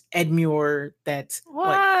 that's Edmure, that's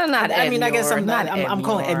not Edmure. I mean, I guess I'm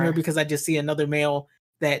calling Edmure because I just see another male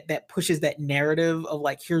that pushes that narrative of,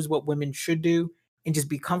 like, here's what women should do and just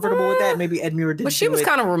be comfortable with that. Maybe Edmure didn't. But she was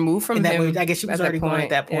kind of removed from him. I guess she was already going at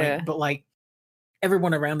that point. Yeah. But, like,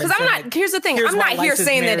 everyone around them. Because here's the thing. I'm not here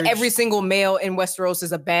saying that every single male in Westeros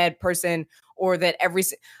is a bad person, or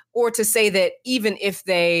to say that even if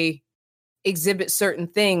they exhibit certain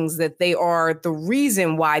things that they are the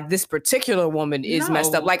reason why this particular woman is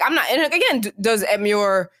messed up. Like, I'm not, and again, does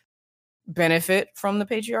Edmure benefit from the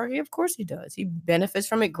patriarchy? Of course he does. He benefits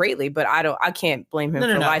from it greatly, but I can't blame him for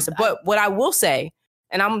Lysa. But what I will say,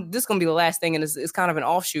 and this is going to be the last thing, and it's kind of an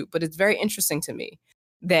offshoot, but it's very interesting to me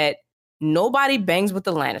that nobody bangs with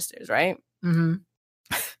the Lannisters, right? Mm-hmm.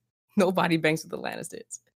 Nobody bangs with the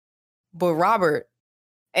Lannisters. But Robert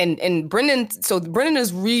and Brendan, so Brendan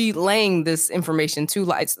is relaying this information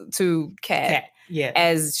to Cat. Yeah.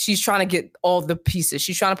 As she's trying to get all the pieces.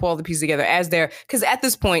 She's trying to pull all the pieces together because at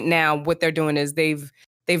this point now, what they're doing is they've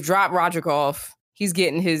dropped Roderick off. He's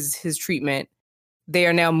getting his treatment. They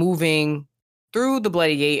are now moving through the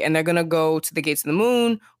Bloody Gate, and they're going to go to the Gates of the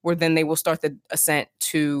Moon, where then they will start the ascent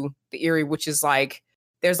to the Eyrie, which is like,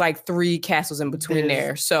 there's like 3 castles in between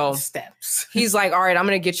there. So steps. He's like, all right, I'm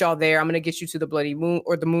going to get y'all there. I'm going to get you to the Bloody Moon,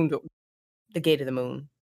 or the Gate of the Moon.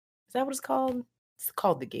 Is that what it's called? It's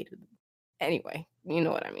called the Gate of the Moon. Anyway, you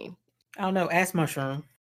know what I mean. I don't know. Ask Mushroom.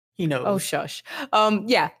 He knows. Oh, shush.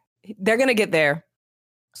 Yeah, they're going to get there.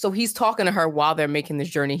 So he's talking to her while they're making this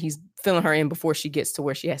journey. He's filling her in before she gets to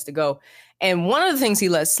where she has to go. And one of the things he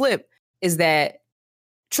lets slip is that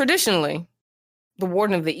traditionally, the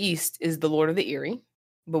Warden of the East is the Lord of the Eyrie.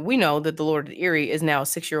 But we know that the Lord of the Eyrie is now a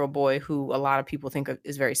 6-year-old boy who a lot of people think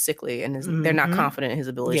is very sickly, and they're not confident in his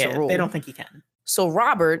ability to rule. They don't think he can. So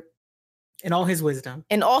Robert, in all his wisdom,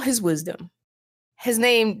 has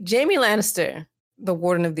named Jaime Lannister the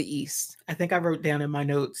Warden of the East. I think I wrote down in my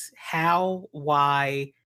notes, how,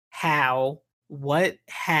 why, how, what,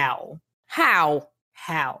 how.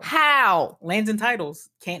 Lands and titles.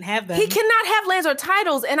 Can't have them. He cannot have lands or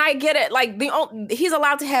titles, and I get it. Like, he's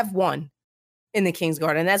allowed to have one in the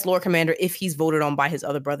Kingsguard, and that's Lord Commander if he's voted on by his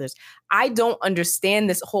other brothers. I don't understand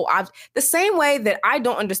this whole the same way that I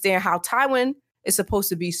don't understand how Tywin is supposed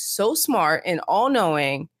to be so smart and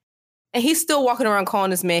all-knowing, and he's still walking around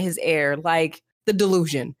calling this man his heir, like, the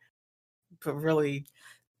delusion. But really,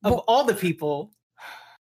 of all the people,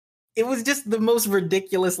 it was just the most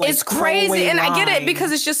ridiculous, like, it's crazy, and line. I get it,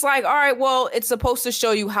 because it's just like, all right, well, it's supposed to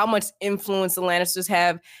show you how much influence the Lannisters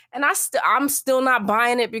have, and I'm still not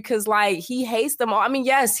buying it, because, like, he hates them all. I mean,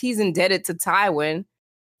 yes, he's indebted to Tywin,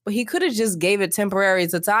 but he could have just gave it temporary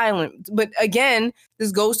to Tywin. But again,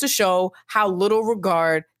 this goes to show how little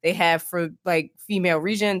regard they have for, like, female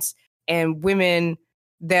regents and women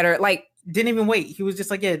that are, like... Didn't even wait. He was just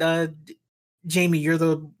like, yeah, Jaime, you're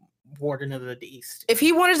the Warden of the East. If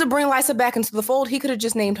he wanted to bring Lysa back into the fold, he could have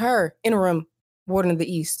just named her interim Warden of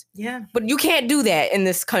the East. Yeah. But you can't do that in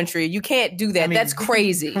this country. You can't do that. I mean, that's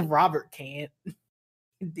crazy. Robert can't.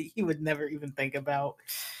 He would never even think about...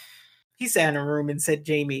 He sat in a room and said,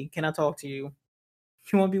 Jaime, can I talk to you?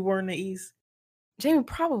 You want to be Warden of the East? Jaime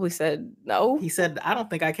probably said no. He said, I don't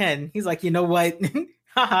think I can. He's like, you know what?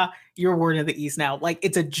 Haha, you're Warden of the East now. Like,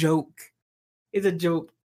 it's a joke. It's a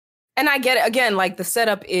joke. And I get it. Again, like, the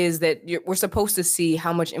setup is that we're supposed to see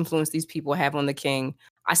how much influence these people have on the king.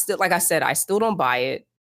 I still don't buy it.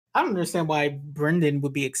 I don't understand why Brendan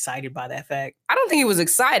would be excited by that fact. I don't think he was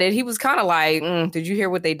excited. He was kind of like, did you hear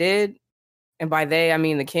what they did? And by they, I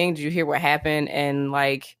mean the king. Did you hear what happened? And,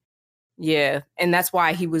 like, yeah. And that's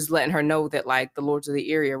why he was letting her know that, like, the Lords of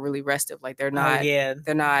the Eyrie are really restive. Like, they're not.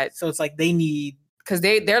 They're not. So it's like they need. Because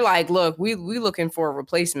they're like, look, we looking for a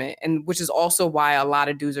replacement. And which is also why a lot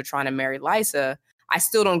of dudes are trying to marry Lysa. I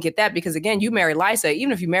still don't get that, because, again, you marry Lysa.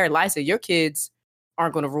 Even if you marry Lysa, your kids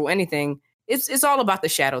aren't going to rule anything. it's all about the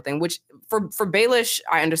shadow thing, which for Baelish,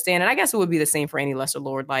 I understand. And I guess it would be the same for any lesser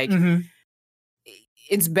lord. Like,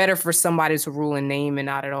 it's better for somebody to rule in name and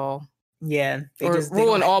not at all. Yeah.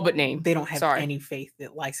 Rule in all but name. They don't have any faith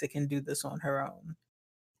that Lysa can do this on her own.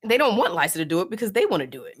 They don't want Lysa to do it because they want to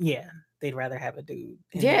do it. Yeah. They'd rather have a dude.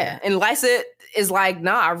 Yeah. And Lysa is like,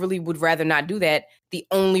 nah, I really would rather not do that. The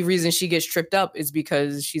only reason she gets tripped up is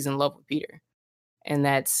because she's in love with Peter. And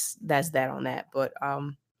that's that on that. But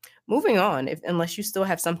moving on, unless you still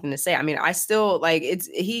have something to say. I mean, I still like it's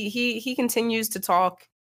he continues to talk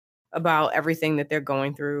about everything that they're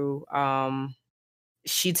going through.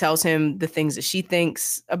 She tells him the things that she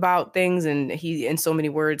thinks about things, and he, in so many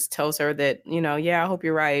words, tells her that, you know, yeah, I hope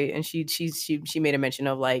you're right. And she made a mention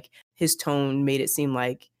of like his tone made it seem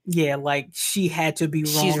like, yeah, like she had to be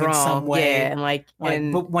wrong in some way. Yeah,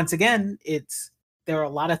 and but once again, there are a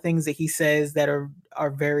lot of things that he says that are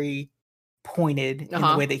very pointed in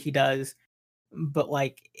the way that he does. But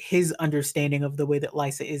like his understanding of the way that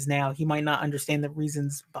Lysa is now, he might not understand the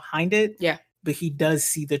reasons behind it. Yeah. But he does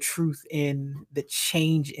see the truth in the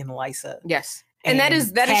change in Lysa. Yes. And that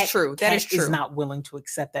is true. That is true. Is not willing to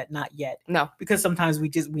accept that, not yet. No. Because sometimes we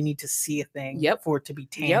need to see a thing for it to be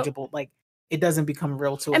tangible. Like it doesn't become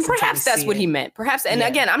real to us. And perhaps that's what he meant. Perhaps, and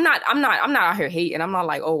again, I'm not out here hating. I'm not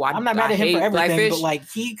like, I'm not mad at him for everything, Blackfish. But like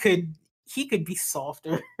he could be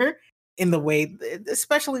softer in the way,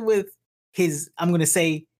 especially with his, I'm going to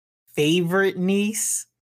say, favorite niece.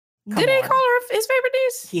 Did he call her his favorite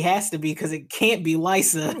niece? He has to be, because it can't be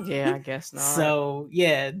Lysa. Yeah, I guess not. So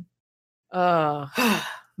yeah.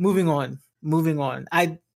 Moving on.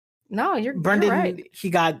 Brendan, you're right.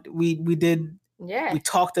 We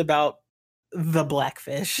talked about the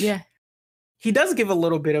Blackfish. Yeah. He does give a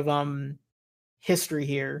little bit of history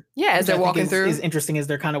here. Yeah, as they're walking through. Is interesting as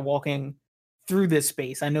they're kind of walking through this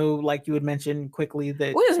space. I know, like you had mentioned quickly,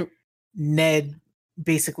 that Ned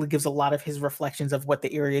basically gives a lot of his reflections of what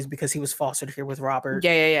the area is because he was fostered here with Robert.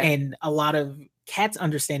 Yeah. And a lot of Kat's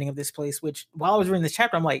understanding of this place, which while I was reading this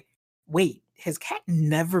chapter, I'm like, wait, has Kat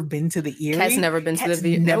never been to the Eyrie? Kat's never been to the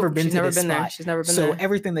She's never been there. She's never been there. So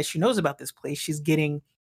everything that she knows about this place, she's getting,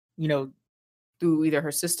 through either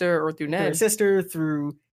her sister or through Ned. Her sister,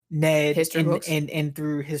 through Ned, history books. And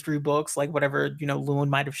through history books, like whatever, Lewin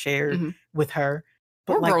might have shared with her.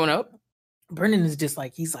 But we're growing up. Brendan is just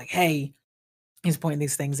like, he's like, hey, he's pointing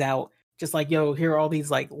these things out. Just like, yo, here are all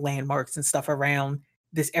these like landmarks and stuff around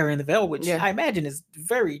this area in the Vale, which I imagine is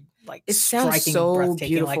very like it striking, sounds so breathtaking.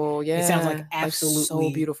 beautiful. Like, it sounds like absolutely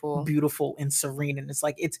so beautiful and serene. And it's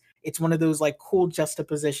like it's one of those like cool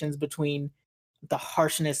juxtapositions between the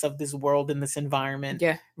harshness of this world and this environment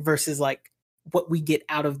versus like what we get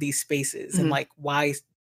out of these spaces. And like why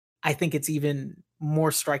I think it's even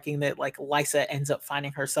more striking that like Lysa ends up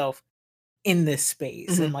finding herself in this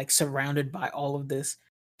space and like surrounded by all of this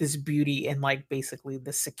beauty and like basically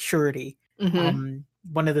the security.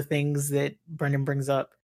 One of the things that Brendan brings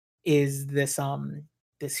up is this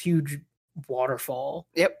huge waterfall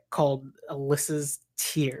called Alyssa's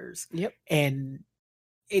Tears. And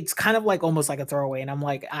it's kind of like almost like a throwaway. And I'm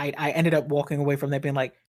like, I ended up walking away from that being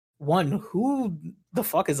like, one, who the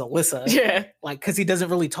fuck is Alyssa? Yeah. Like, because he doesn't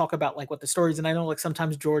really talk about like what the stories, and I know like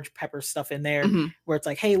sometimes George peppers stuff in there where it's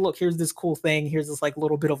like, hey, look, here's this cool thing, here's this like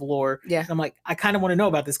little bit of lore. Yeah. And I'm like, I kind of want to know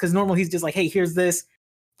about this, because normally he's just like, hey, here's this,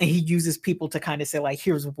 and he uses people to kind of say like,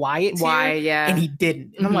 here's why it's here. Yeah. And he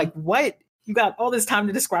didn't. And I'm like, what? You got all this time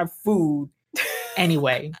to describe food.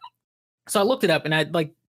 Anyway. So I looked it up, and I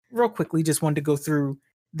like real quickly just wanted to go through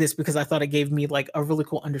this because I thought it gave me like a really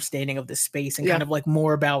cool understanding of this space and kind of like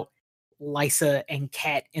more about Lysa and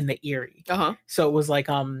Kat in the Eyrie. So it was like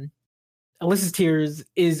Alyssa's Tears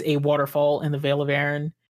is a waterfall in the Vale of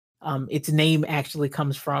Arryn. Its name actually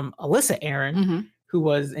comes from Alyssa Arryn, who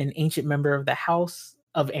was an ancient member of the House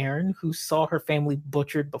of Arryn who saw her family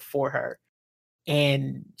butchered before her,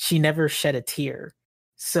 and she never shed a tear.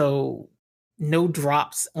 So no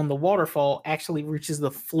drops on the waterfall actually reaches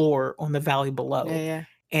the floor on the valley below.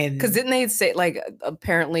 And because didn't they say like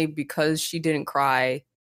apparently because she didn't cry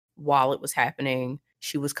while it was happening,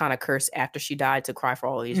 she was kind of cursed after she died to cry for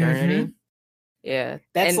all eternity. Yeah,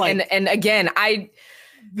 that's and again,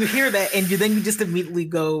 you hear that and then you just immediately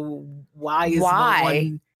go, why?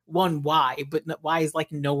 Why? But why is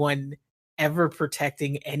like no one ever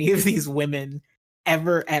protecting any of these women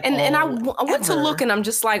ever at all? And I went to look, and I'm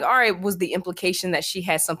just like, all right, was the implication that she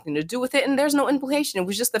had something to do with it? And there's no implication. It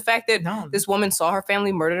was just the fact that this woman saw her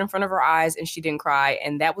family murdered in front of her eyes, and she didn't cry,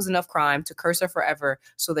 and that was enough crime to curse her forever,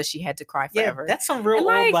 so that she had to cry forever. Yeah, that's some real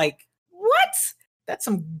old like what? That's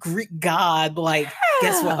some Greek god. Like,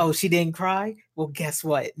 guess what? Oh, she didn't cry. Well, guess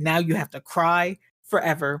what? Now you have to cry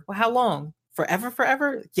forever. Well, how long?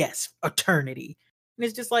 Forever? Yes, eternity. And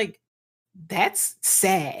it's just like, that's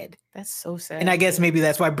sad. That's so sad. And I guess maybe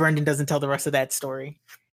that's why Brendan doesn't tell the rest of that story.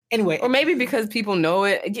 Anyway. Or maybe because people know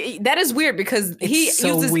it. That is weird because he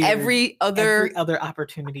uses every other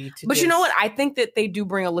opportunity to. But you know what? I think that they do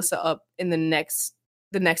bring Alyssa up in the next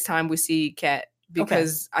time we see Kat,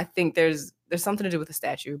 because I think there's something to do with the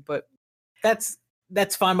statue, but that's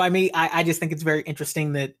fine by me. I just think it's very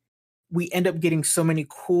interesting that we end up getting so many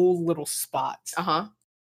cool little spots.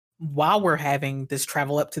 While we're having this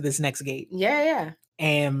travel up to this next gate. Yeah.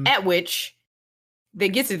 And at which they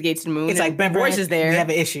get to the gates of the moon. It's like, Voice is there. We have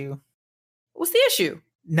an issue. What's the issue?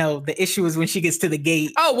 No, the issue is when she gets to the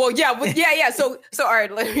gate. Oh, well, yeah. So all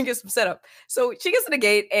right, let me get some setup. So she gets to the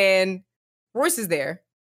gate and Royce is there.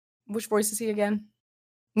 Which Royce is he again?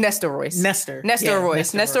 Nestor Royce. Nestor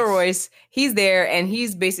Royce. He's there, and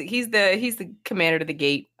he's the commander of the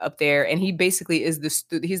gate up there, and he basically is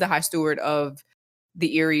he's the high steward of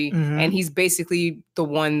the Eyrie, and he's basically the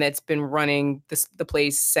one that's been running the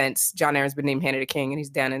place since Jon Arryn's been named Hand of the King, and he's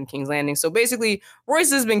down in King's Landing. So basically,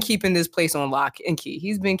 Royce has been keeping this place on lock and key.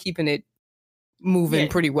 He's been keeping it moving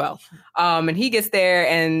pretty well. And he gets there,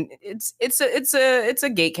 and it's a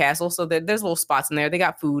gate castle, so there's little spots in there. They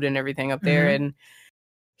got food and everything up there, and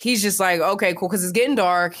he's just like, okay, cool, because it's getting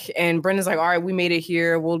dark, and Brendan's like, all right, we made it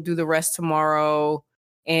here. We'll do the rest tomorrow.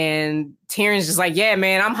 And Tyrion's just like, yeah,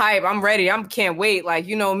 man, I'm hype. I'm ready. I can't wait. Like,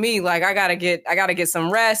 you know me, like I gotta get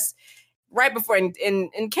some rest right before, and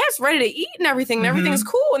Kat's ready to eat and everything, and everything's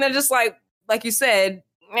cool. And they're just like you said,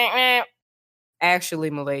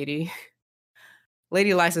 actually, milady,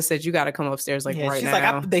 Lady Lysa said you gotta come upstairs right she's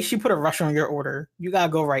now. Like, she put a rush on your order. You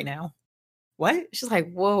gotta go right now. What? She's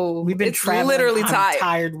like, whoa, we've been traveling. Literally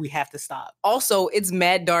tired. We have to stop. Also, it's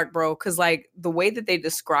mad dark, bro, because like the way that they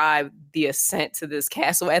describe the ascent to this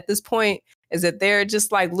castle at this point is that they're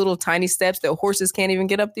just like little tiny steps that horses can't even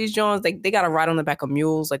get up these joints. They got to ride on the back of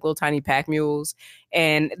mules, like little tiny pack mules.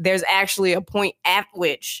 And there's actually a point at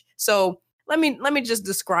which, so let me just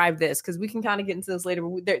describe this, because we can kind of get into this later, but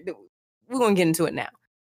we're going to get into it now.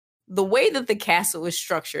 The way that the castle is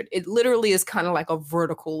structured, it literally is kind of like a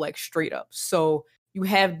vertical, like straight up. So you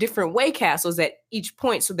have different way castles at each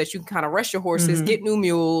point so that you can kind of rest your horses, get new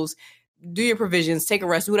mules, do your provisions, take a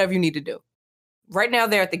rest, do whatever you need to do. Right now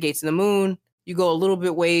they're at the gates of the moon. You go a little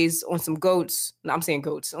bit ways on some goats. No, I'm saying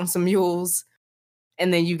goats, on some mules.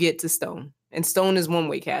 And then you get to Stone. And Stone is one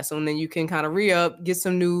way castle. And then you can kind of re-up, get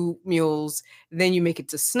some new mules. Then you make it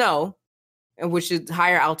to Snow, and which is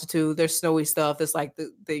higher altitude. There's snowy stuff. That's like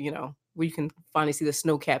the where you can finally see the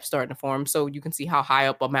snow cap starting to form, so you can see how high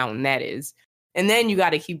up a mountain that is. And then you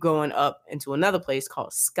got to keep going up into another place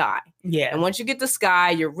called Sky. Yeah. And once you get to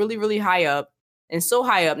Sky, you're really, really high up, and so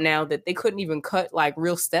high up now that they couldn't even cut like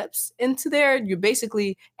real steps into there. You're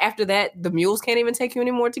basically, after that, the mules can't even take you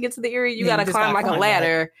anymore to get to the Eyrie. You got to climb like a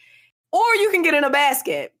ladder, or you can get in a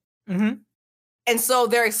basket. And so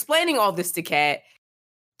they're explaining all this to Kat.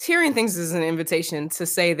 Tyrion thinks this is an invitation to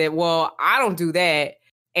say that, well, I don't do that,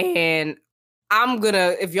 and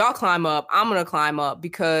if y'all climb up, I'm gonna climb up,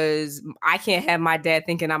 because I can't have my dad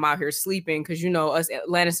thinking I'm out here sleeping, because, you know, us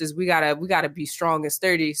Lannisters, we gotta be strong and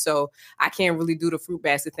sturdy, so I can't really do the fruit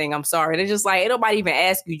basket thing. I'm sorry. And it's just like, ain't nobody even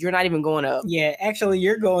ask you. You're not even going up. Yeah, actually,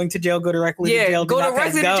 you're going to jail. Go directly to jail. Go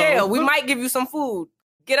directly to jail. We might give you some food.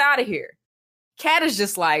 Get out of here. Kat is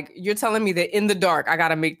just like, you're telling me that in the dark, I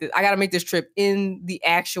gotta make this trip in the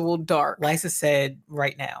actual dark. Lysa said,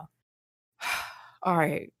 right now. All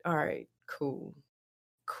right, cool.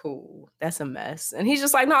 That's a mess. And he's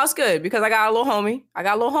just like, no, it's good, because I got a little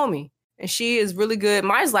homie. And she is really good.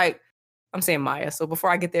 Maya's like, I'm saying Maya. So before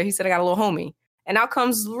I get there, he said, I got a little homie. And out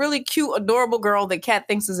comes really cute, adorable girl that Kat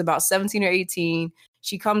thinks is about 17 or 18.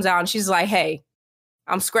 She comes out and she's like, hey,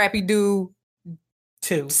 I'm Scrappy Doo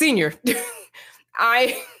 2 Senior.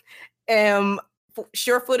 I am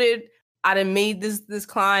sure-footed. I done made this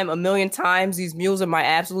climb a million times. These mules are my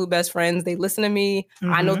absolute best friends. They listen to me.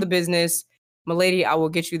 I know the business. Milady, I will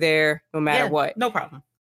get you there no matter what. No problem.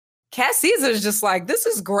 Kat Caesar is just like, this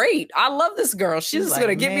is great. I love this girl. She's just like,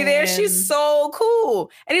 going to get me there. She's so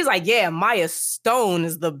cool. And he's like, yeah, Maya Stone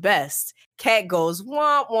is the best. Kat goes,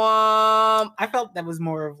 womp womp. I felt that was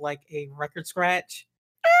more of like a record scratch.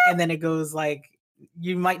 And then it goes like,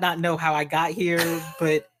 you might not know how I got here,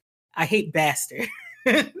 but I hate bastards.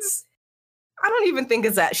 I don't even think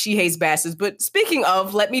it's that she hates bastards. But speaking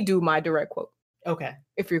of, let me do my direct quote. Okay.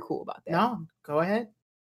 If you're cool about that. No, go ahead.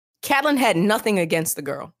 Catelyn had nothing against the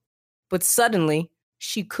girl, but suddenly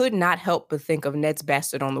she could not help but think of Ned's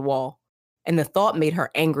bastard on the wall, and the thought made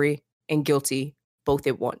her angry and guilty both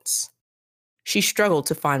at once. She struggled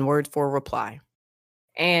to find words for a reply.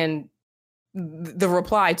 And the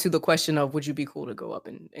reply to the question of, would you be cool to go up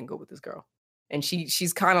and go with this girl? And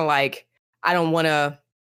she's kind of like, I don't want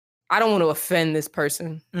to offend this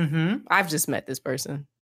person. Mm-hmm. I've just met this person.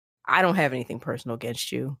 I don't have anything personal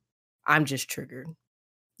against you. I'm just triggered.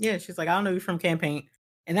 Yeah, she's like, I don't know you from campaign.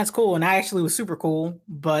 And that's cool. And I actually was super cool,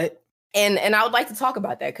 but... And I would like to talk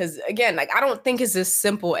about that because, again, like, I don't think it's as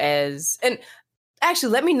simple as... And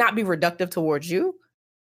actually, let me not be reductive towards you.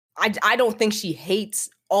 I don't think she hates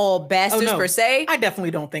all bastards per se. I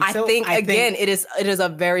definitely don't think so. I think it is a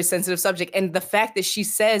very sensitive subject. And the fact that she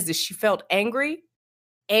says that she felt angry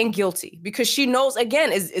and guilty because she knows,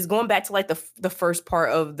 again, is going back to like the first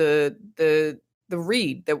part of the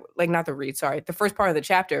first part of the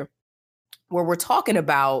chapter where we're talking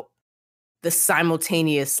about the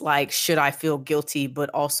simultaneous, like, should I feel guilty, but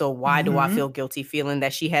also why do I feel guilty, feeling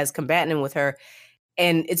that she has combatant with her.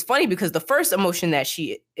 And it's funny because the first emotion that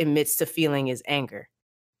she admits to feeling is anger.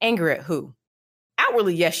 Anger at who?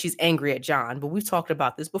 Outwardly, yes, she's angry at John, but we've talked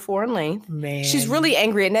about this before in length. Man, she's really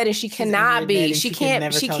angry at Ned, and she cannot be. She can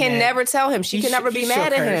never tell him. She can never be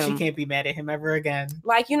mad at him. She can't be mad at him ever again.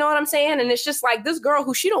 Like, you know what I'm saying? And it's just like this girl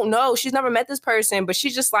who she don't know. She's never met this person, but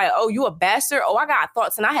she's just like, oh, you a bastard? Oh, I got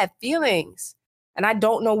thoughts and I have feelings. And I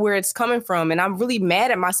don't know where it's coming from. And I'm really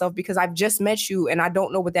mad at myself because I've just met you and I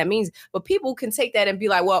don't know what that means. But people can take that and be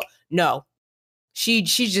like, well, no. She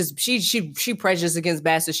prejudiced against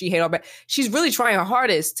bastards. She hate all bad. She's really trying her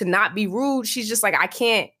hardest to not be rude. She's just like, I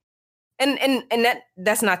can't. And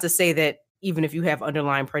that's not to say that even if you have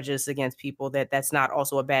underlying prejudice against people, that's not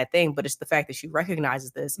also a bad thing. But it's the fact that she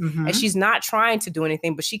recognizes this and she's not trying to do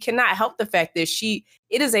anything, but she cannot help the fact that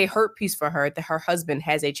it is a hurt piece for her that her husband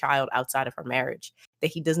has a child outside of her marriage that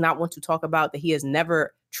he does not want to talk about, that he has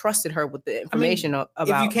never trusted her with the information about.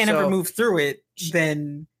 If you can't ever move through it,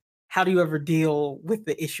 then how do you ever deal with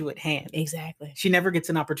the issue at hand? Exactly. She never gets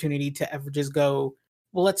an opportunity to ever just go,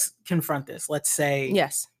 well, let's confront this. Let's say,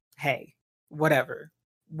 yes, hey, whatever.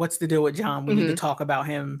 What's the deal with John? We need to talk about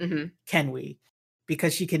him. Can we?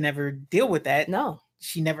 Because she can never deal with that. No.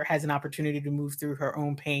 She never has an opportunity to move through her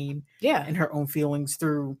own pain and her own feelings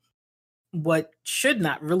through what should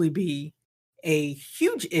not really be a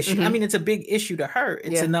huge issue. I mean, it's a big issue to her.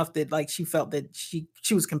 It's enough that, like, she felt that she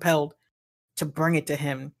was compelled to bring it to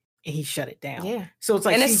him and he shut it down. Yeah. So it's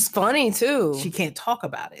like, and it's funny too. She can't talk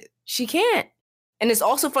about it. She can't. And it's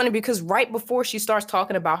also funny because right before she starts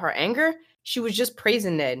talking about her anger, she was just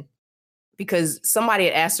praising Ned because somebody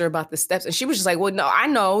had asked her about the steps. And she was just like, well, no, I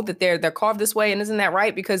know that they're carved this way. And isn't that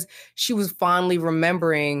right? Because she was fondly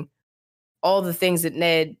remembering all the things that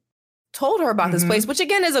Ned told her about this place, which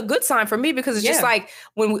again is a good sign for me because it's just like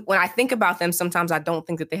when I think about them, sometimes I don't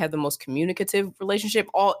think that they have the most communicative relationship.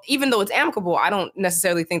 Even though it's amicable, I don't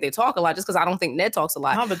necessarily think they talk a lot just because I don't think Ned talks a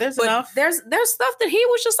lot. No, but there's enough. There's stuff that he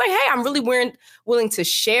was just like, hey, I'm really willing to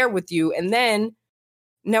share with you. And then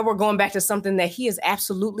now we're going back to something that he is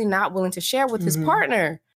absolutely not willing to share with his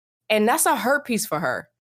partner. And that's a hurt piece for her.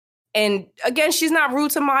 And again, she's not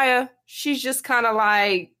rude to Maya. She's just kind of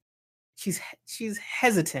like, she's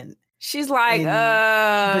hesitant. She's like,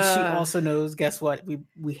 but she also knows, guess what? We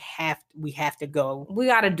have to go. We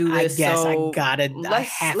got to do this. I guess I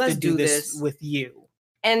have to do this with you.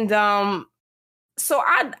 And so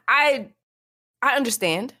I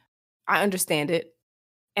understand. I understand it.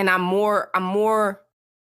 And I'm more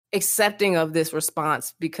accepting of this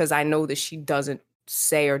response because I know that she doesn't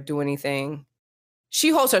say or do anything. She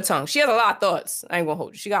holds her tongue. She has a lot of thoughts. I ain't gonna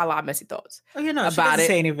hold you. She got a lot of messy thoughts. Oh, you know, about she doesn't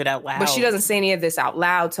say any of it out loud. But she doesn't say any of this out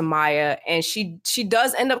loud to Maya. And she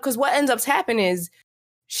does end up, because what ends up happening is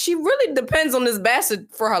she really depends on this bastard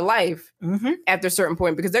for her life after a certain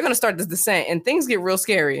point, because they're gonna start this descent and things get real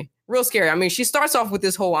scary. Real scary. I mean, she starts off with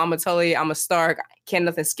this whole, I'm gonna tell you, I'm a Stark. Can't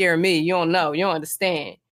nothing scare me. You don't know. You don't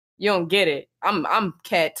understand. You don't get it. I'm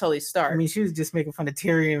Cat Tully Stark. I mean, she was just making fun of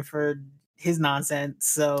Tyrion for his nonsense,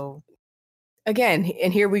 so... Again,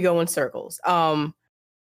 and here we go in circles.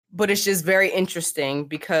 But it's just very interesting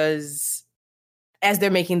because as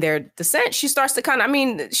they're making their descent, she starts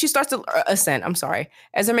to ascent. I'm sorry.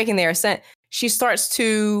 As they're making their ascent, she starts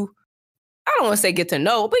to, I don't want to say get to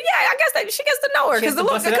know, but yeah, I guess that she gets to know her.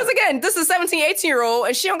 Because again, this is a 17, 18-year-old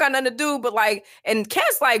and she don't got nothing to do, but like, and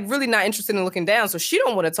Kat's like really not interested in looking down, so she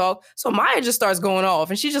don't want to talk. So Maya just starts going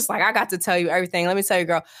off and she's just like, I got to tell you everything. Let me tell you,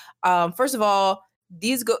 girl. First of all,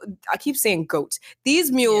 I keep saying goats.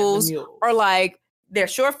 These mules are like, they're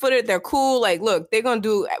short-footed. They're cool. Like, look, they're going to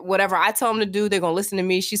do whatever I tell them to do. They're going to listen to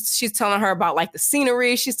me. She's telling her about like the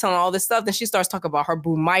scenery. She's telling all this stuff. Then she starts talking about her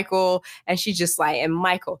boo, Michael. And she's just like, and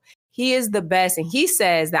Michael, He is the best. And he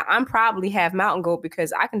says that I'm probably half mountain goat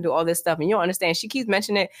because I can do all this stuff. And you don't understand. She keeps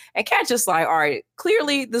mentioning it. And Kat just like, all right,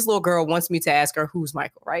 clearly this little girl wants me to ask her, who's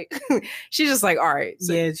Michael, right? She's just like, all right.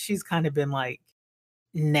 So, yeah, she's kind of been like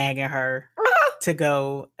nagging her to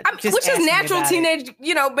go. Which is natural teenage,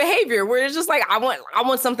 behavior where it's just like, I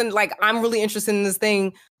want something like, I'm really interested in this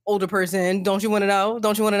thing. Older person, don't you want to know?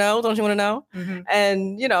 Don't you want to know? Don't you want to know? Mm-hmm.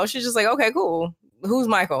 And, she's just like, okay, cool. Who's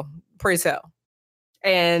Michael? Pray tell.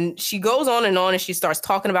 And she goes on and she starts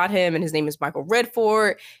talking about him, and his name is Michael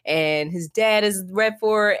Redford, and his dad is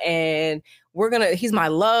Redford, and he's my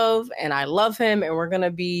love, and I love him, and we're going to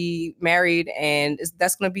be married, and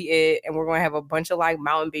that's going to be it, and we're going to have a bunch of, like,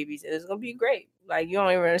 mountain babies, and it's going to be great. Like, you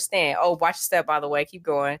don't even understand. Oh, watch your step, by the way. Keep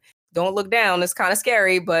going. Don't look down. It's kind of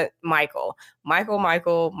scary, but Michael. Yep.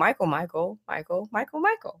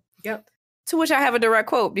 To which I have a direct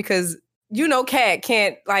quote because, Kat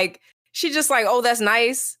can't, like... She just like, oh, that's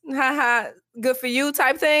nice. Haha, good for you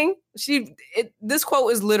type thing. This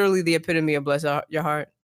quote is literally the epitome of bless your heart.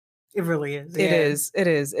 It really is. It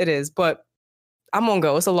is. But I'm going to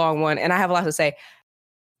go. It's a long one. And I have a lot to say.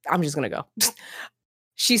 I'm just going to go.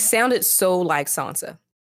 She sounded so like Sansa.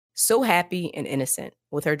 So happy and innocent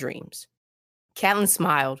with her dreams. Catelyn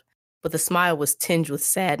smiled, but the smile was tinged with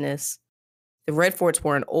sadness. The Redfords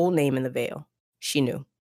were an old name in the Vale. She knew.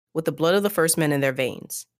 With the blood of the first men in their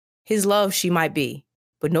veins. His love she might be,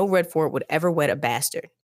 but no Redford would ever wed a bastard.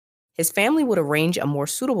 His family would arrange a more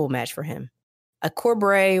suitable match for him. A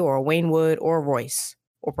Corbray or a Waynwood or a Royce,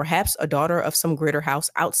 or perhaps a daughter of some greater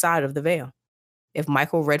house outside of the Vale. If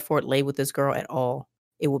Michael Redford lay with this girl at all,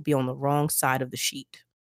 it would be on the wrong side of the sheet.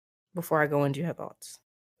 Before I go into your thoughts.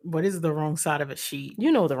 What is the wrong side of a sheet?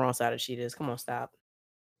 You know what the wrong side of the sheet is. Come on, stop.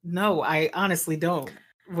 No, I honestly don't.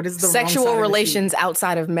 What is the sexual wrong side relations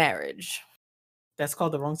outside of marriage? That's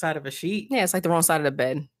called the wrong side of a sheet? Yeah, it's like the wrong side of the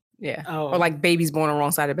bed. Yeah. Oh. Or like babies born on the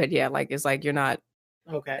wrong side of the bed. Yeah, like it's like you're not...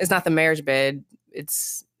 Okay. It's not the marriage bed.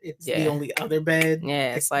 It's the only other bed.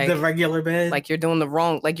 Yeah, it's like... the regular bed. Like you're doing the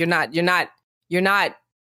wrong... Like you're not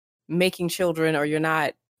making children or you're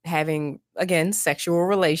not having, again, sexual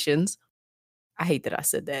relations. I hate that I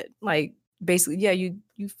said that. Like, basically, yeah, you...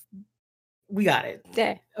 We got it.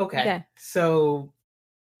 Yeah. Okay. Yeah. So...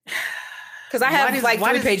 Because I have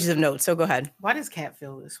 3 pages of notes, so go ahead. Why does Kat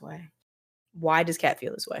feel this way? Why does Kat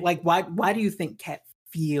feel this way? Like, why do you think Kat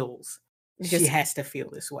feels because she has to feel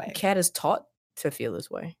this way? Kat is taught to feel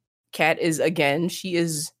this way. Kat is, again, she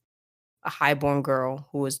is a highborn girl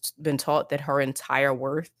who has been taught that her entire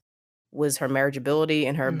worth was her marriageability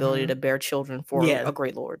and her ability to bear children for a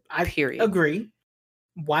great lord. Period. I agree.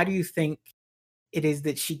 Why do you think it is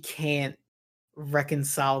that she can't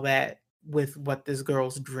reconcile that with what this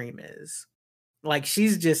girl's dream is? Like,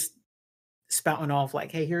 she's just spouting off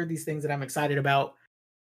like, hey, here are these things that I'm excited about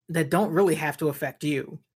that don't really have to affect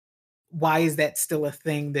you. Why is that still a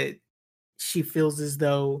thing that she feels as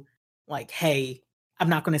though, like, hey, I'm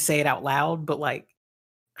not going to say it out loud, but like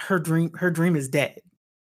her dream is dead.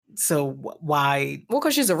 So why? Well,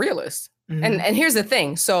 because she's a realist. Mm-hmm. And here's the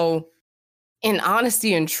thing. So in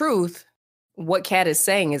honesty and truth, what Kat is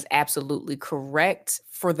saying is absolutely correct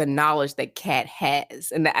for the knowledge that Kat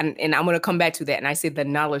has. And I'm going to come back to that. And I say the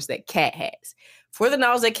knowledge that Kat has. For the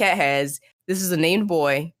knowledge that Kat has, this is a named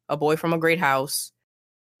boy, a boy from a great house.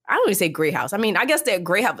 I don't even say great house. I mean, I guess that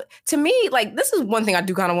great house. To me, like, this is one thing I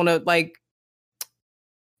do kind of want to, like,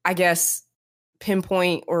 I guess,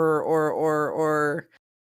 pinpoint or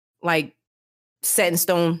like, set in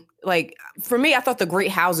stone. Like, for me, I thought the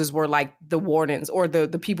great houses were like the wardens or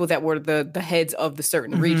the people that were the heads of the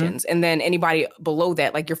certain regions. And then anybody below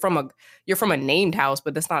that, like you're from a named house,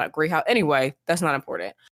 but that's not a great house. Anyway, that's not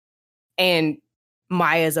important. And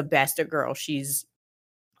Maya's a bastard girl. She's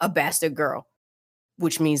a bastard girl,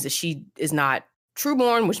 which means that she is not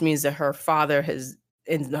trueborn, which means that her father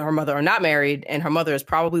and her mother are not married, and her mother is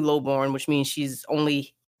probably lowborn, which means she's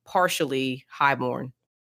only partially highborn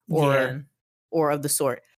or of the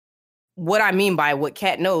sort. What I mean by what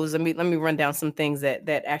Kat knows, let me run down some things that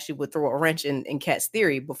actually would throw a wrench in Kat's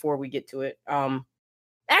theory before we get to it.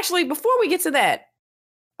 Actually, before we get to that,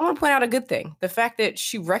 I want to point out a good thing. The fact that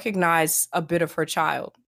she recognized a bit of her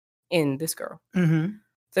child in this girl. Mm-hmm.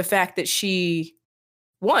 The fact that she,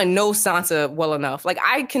 one, knows Sansa well enough. Like,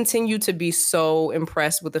 I continue to be so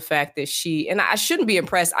impressed with the fact that and I shouldn't be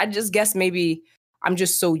impressed. I just guess maybe I'm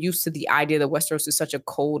just so used to the idea that Westeros is such a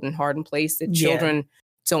cold and hardened place that children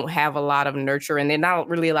don't have a lot of nurture and they're not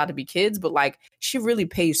really allowed to be kids, but like she really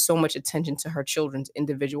pays so much attention to her children's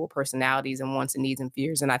individual personalities and wants and needs and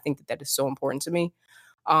fears. And I think that is so important to me.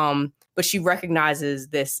 But she recognizes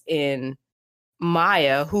this in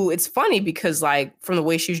Maya, who it's funny because like from the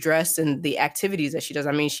way she's dressed and the activities that she does,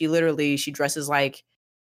 I mean, she dresses like,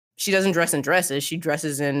 she doesn't dress in dresses. She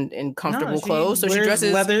dresses in comfortable clothes. So she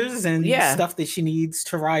dresses leathers and stuff that she needs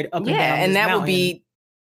to ride up and down. Yeah, and that mountain would be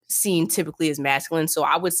seen typically as masculine. So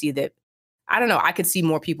I would see that. I don't know. I could see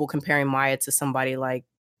more people comparing Maya to somebody like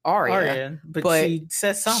Arya, but she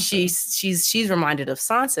says Sansa. She's reminded of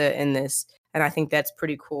Sansa in this, and I think that's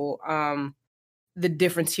pretty cool. The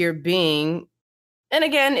difference here being, and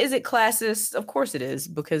again, is it classist? Of course it is,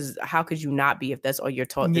 because how could you not be if that's all you're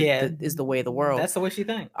taught that is the way of the world? That's the way she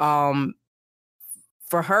thinks.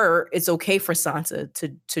 For her, it's okay for Sansa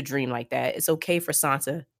to dream like that. It's okay for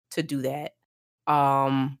Sansa to do that.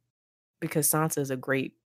 Because Sansa is a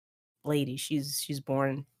great lady. She's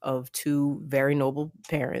born of two very noble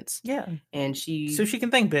parents. Yeah. And so she can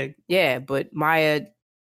think big. Yeah, but Maya,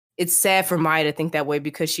 it's sad for Maya to think that way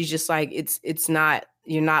because she's just like, it's not,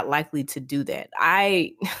 you're not likely to do that.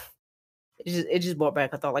 It just brought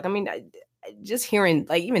back a thought. Like, I mean, just hearing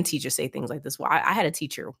like even teachers say things like this. Well, I had a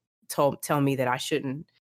teacher tell me that I shouldn't,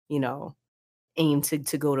 aim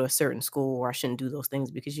to go to a certain school, or I shouldn't do those things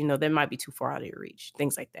because, that might be too far out of your reach,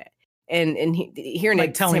 things like that. And hearing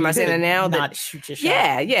like telling I saying it now, not shoot your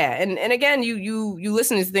shot. Yeah. And again, you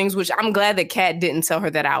listen to things, which I'm glad that Kat didn't tell her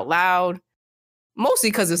that out loud, mostly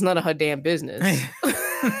because it's none of her damn business.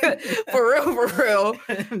 For real.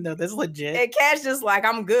 No, that's legit. And Kat's just like,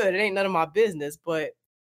 I'm good. It ain't none of my business. But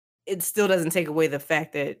it still doesn't take away the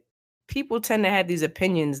fact that people tend to have these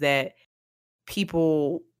opinions that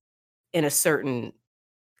people in a certain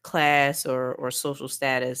class or social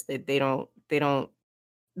status, that they don't,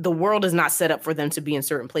 the world is not set up for them to be in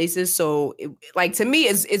certain places. So like, to me,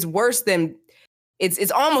 it's worse than,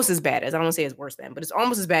 it's almost as bad as, I don't want to say it's worse than, but it's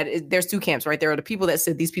almost as bad. There's two camps, right? There are the people that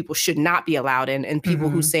said these people should not be allowed in, and people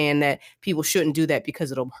who saying that people shouldn't do that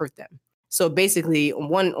because it'll hurt them. So basically on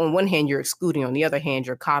one hand, you're excluding, on the other hand,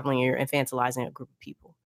 you're coddling, you're infantilizing a group of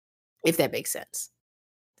people. If that makes sense.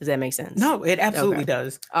 Does that make sense? No, it absolutely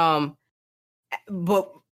does.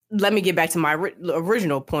 But let me get back to my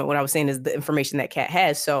original point. What I was saying is the information that Kat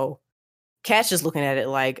has. So Kat's just looking at it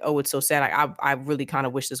like, oh, it's so sad. Like, I really kind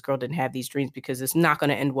of wish this girl didn't have these dreams because it's not going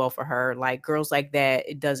to end well for her. Like, girls like that,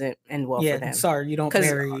 it doesn't end well for them. Sorry, you don't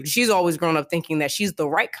marry. Because she's always grown up thinking that she's the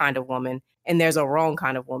right kind of woman and there's a wrong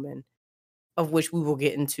kind of woman, of which we will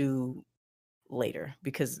get into later.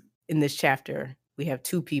 Because in this chapter, we have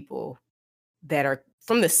two people that are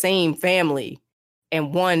from the same family,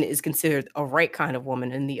 and one is considered a right kind of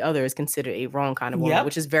woman and the other is considered a wrong kind of woman,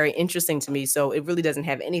 which is very interesting to me. So it really doesn't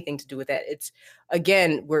have anything to do with that. It's,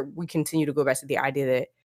 again, where we continue to go back to the idea that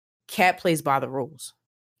Kat plays by the rules.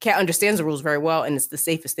 Kat understands the rules very well, and it's the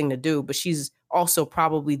safest thing to do, but she's also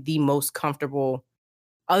probably the most comfortable,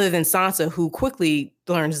 other than Sansa, who quickly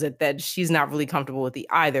learns that she's not really comfortable with it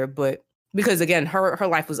either. But because, again, her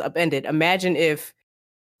life was upended. Imagine if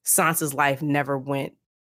Sansa's life never went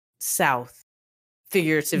south,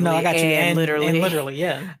 figuratively, no, I got you. And literally,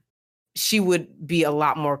 yeah. She would be a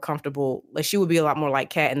lot more comfortable. Like, she would be a lot more like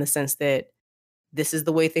Kat in the sense that this is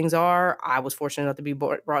the way things are. I was fortunate enough to be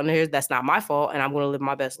brought in here. That's not my fault, and I'm going to live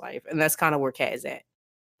my best life. And that's kind of where Kat is at.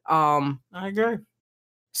 I agree.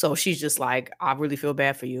 So she's just like, I really feel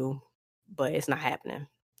bad for you, but it's not happening.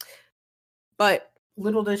 But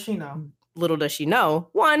little does she know.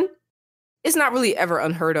 One, it's not really ever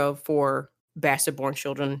unheard of for bastard-born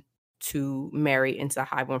children to marry into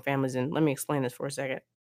highborn families. And let me explain this for a second.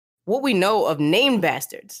 What we know of named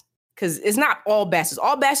bastards, because it's not all bastards.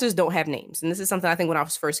 All bastards don't have names. And this is something I think when I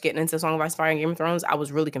was first getting into Song of Ice, Fire, and Game of Thrones, I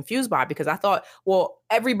was really confused by, because I thought, well,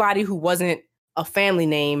 everybody who wasn't a family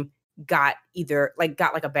name got like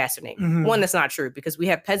a bastard name. Mm-hmm. One, that's not true, because we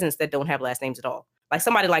have peasants that don't have last names at all. Like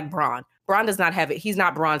somebody like Bronn. Bronn does not have it. He's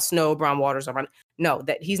not Bronn Snow, Bronn Waters, or Bronn. No,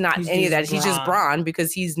 that he's not any of that. He's just Bronn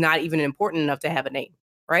because he's not even important enough to have a name,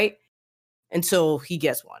 right? Until he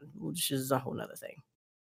gets one, which is a whole nother thing.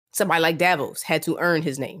 Somebody like Davos had to earn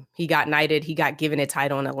his name. He got knighted. He got given a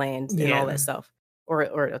title and a land and all that stuff. Or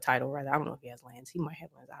a title, rather. I don't know if he has lands. He might have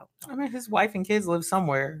lands. I mean, his wife and kids live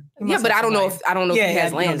somewhere. Yeah, but I don't know if he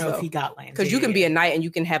has lands. I don't know if he got lands. Because you can be a knight and you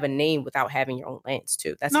can have a name without having your own lands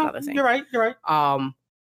too. That's another thing. You're right.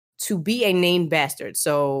 To be a named bastard.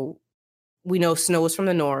 So we know Snow is from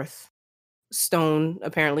the north. Stone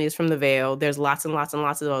apparently is from the Vale. There's lots and lots and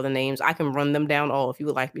lots of other names. I can run them down all if you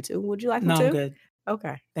would like me to. Would you like me to? No, I'm good.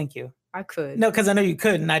 Okay. Thank you. I could. No, because I know you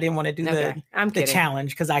could, and I didn't want to do the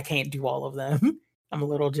challenge because I can't do all of them. I'm a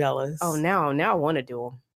little jealous. Oh, now I want to do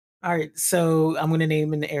them. All right, so I'm going to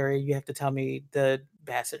name an area. You have to tell me the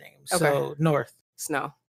bastard names. Okay. So North.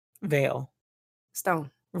 Snow. Vale.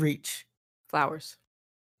 Stone. Reach. Flowers.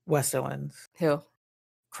 Westerlands. Hill.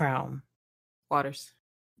 Crown. Waters.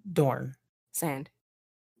 Dorne. Sand.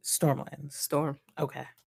 Stormlands. Storm. Okay.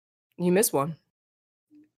 You missed one.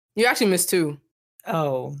 You actually missed two.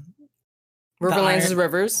 Oh. Riverlands is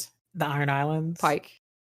rivers. The Iron Islands? Pike.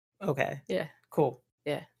 Okay. Yeah. Cool.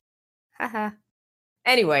 Yeah. Haha.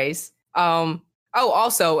 Anyways,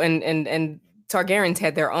 also, and Targaryens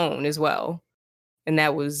had their own as well. And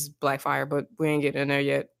that was Blackfire, but we ain't getting in there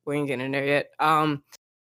yet.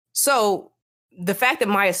 So the fact that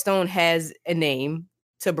Maya Stone has a name,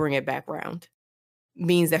 to bring it back around,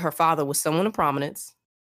 means that her father was someone of prominence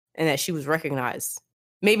and that she was recognized.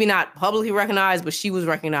 Maybe not publicly recognized, but she was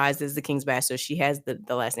recognized as the king's bastard. She has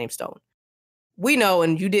the last name Stone. We know,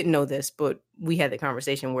 and you didn't know this, but we had the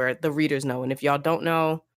conversation where the readers know. And if y'all don't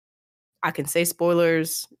know, I can say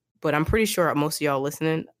spoilers, but I'm pretty sure most of y'all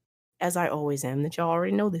listening, as I always am, that y'all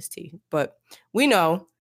already know this tea. But we know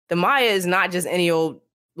the Maya is not just any old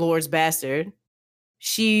lord's bastard.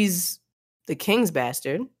 She's the king's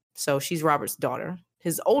bastard. So she's Robert's daughter,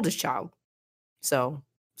 his oldest child. So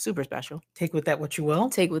super special. Take with that what you will.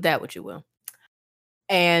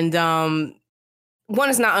 And one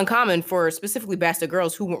is not uncommon for specifically bastard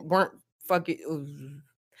girls who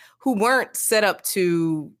weren't set up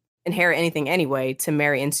to inherit anything anyway to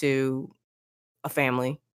marry into a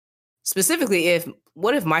family. Specifically,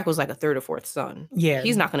 what if Michael's like a third or fourth son? Yeah.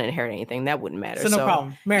 He's not going to inherit anything. That wouldn't matter. So no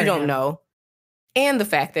problem. Marry you don't know. And the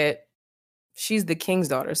fact that she's the king's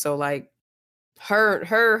daughter. So like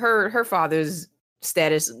her father's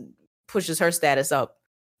status pushes her status up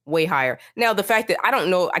way higher. Now, the fact that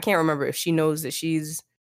I can't remember if she knows that she's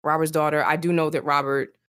Robert's daughter. I do know that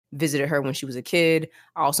Robert visited her when she was a kid.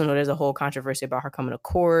 I also know there's a whole controversy about her coming to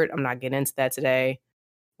court. I'm not getting into that today.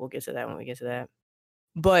 We'll get to that when we get to that.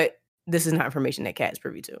 But this is not information that Kat's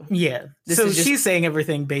privy to. Yeah. She's saying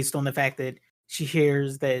everything based on the fact that she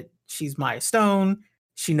hears that she's Maya Stone.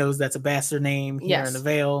 She knows that's a bastard name here in the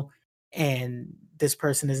Vale. And this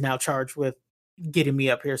person is now charged with getting me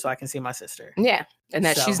up here so I can see my sister. Yeah. And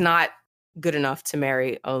that she's not good enough to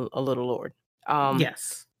marry a little lord.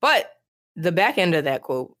 Yes. But the back end of that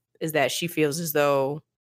quote is that she feels as though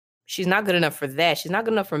she's not good enough for that. She's not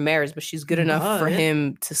good enough for marriage, but she's good enough for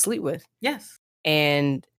him to sleep with. Yes.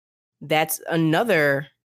 And that's another,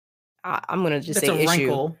 I'm going to just say issue.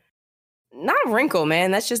 Wrinkle. Not a wrinkle,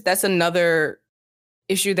 man. That's another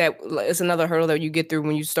issue it's another hurdle that you get through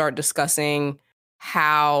when you start discussing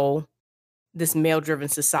how this male-driven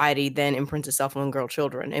society then imprints itself on girl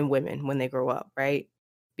children and women when they grow up, right?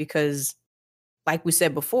 Because like we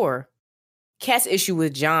said before, Kat's issue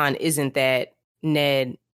with Jon isn't that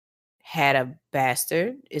Ned had a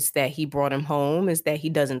bastard. It's that he brought him home. It's that he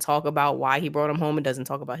doesn't talk about why he brought him home and doesn't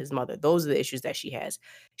talk about his mother. Those are the issues that she has.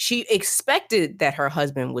 She expected that her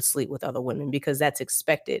husband would sleep with other women because that's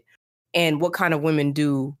expected. And what kind of women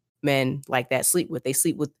do men like that sleep with? They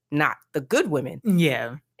sleep with not the good women.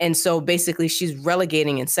 Yeah. And so basically she's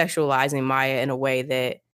relegating and sexualizing Maya in a way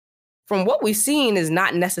that from what we've seen is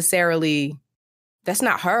not necessarily, that's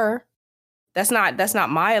not her. That's not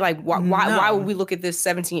Maya. Like, why would we look at this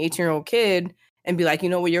 17, 18-year-old kid and be like, you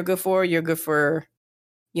know what you're good for? You're good for,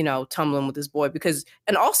 tumbling with this boy.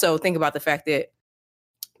 And also think about the fact that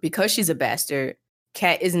because she's a bastard,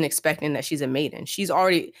 Kat isn't expecting that she's a maiden. She's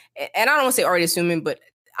already, and I don't want to say already assuming, but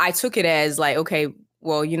I took it as like, okay,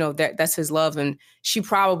 well, that's his love. And she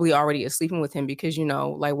probably already is sleeping with him because,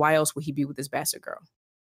 like, why else would he be with this bastard girl?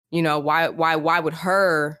 Why would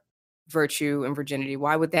her virtue and virginity,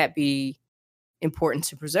 why would that be important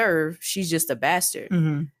to preserve? She's just a bastard.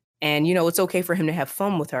 Mm-hmm. And, it's okay for him to have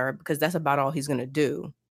fun with her because that's about all he's going to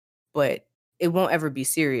do. But it won't ever be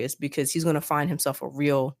serious because he's going to find himself a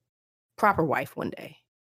real proper wife one day.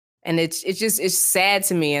 And it's sad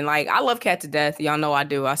to me. And like, I love Kat to death. Y'all know I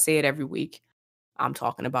do. I say it every week. I'm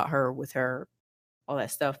talking about her with her, all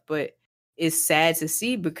that stuff. But it's sad to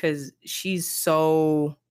see because she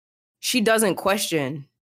doesn't question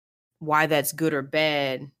why that's good or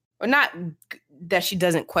bad. Or not that she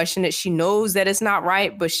doesn't question it. She knows that it's not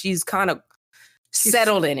right, but she's kind of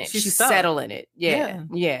settled in it. She's settled in it.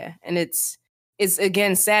 Yeah. And it's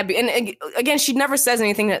again sad. And again, she never says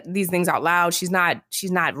these things out loud. She's not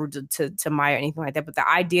rude to Maya or anything like that. But the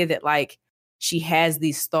idea that like she has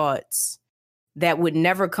these thoughts that would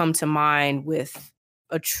never come to mind with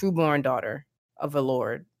a true-born daughter of a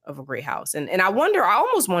lord of a great house. And I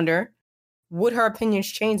almost wonder, would her opinions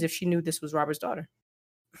change if she knew this was Robert's daughter?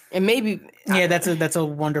 And maybe that's a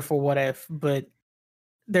wonderful what if, but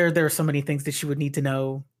there are so many things that she would need to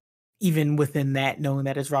know, even within that, knowing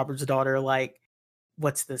that it's Robert's daughter. Like,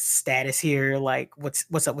 what's the status here? Like,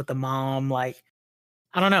 what's up with the mom? Like,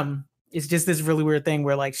 I don't know. It's just this really weird thing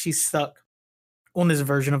where like she's stuck on this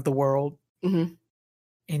version of the world, and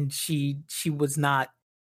she was not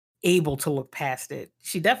able to look past it.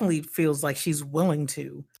 She definitely feels like she's willing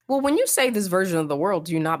to. Well, when you say this version of the world,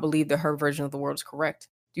 do you not believe that her version of the world is correct?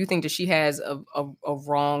 Do you think that she has a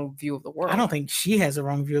wrong view of the world? I don't think she has a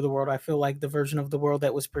wrong view of the world. I feel like the version of the world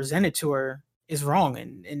that was presented to her is wrong,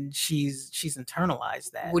 and she's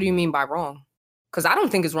internalized that. What do you mean by wrong? Because I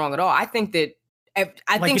don't think it's wrong at all. I think that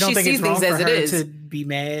think she sees things as it is. To be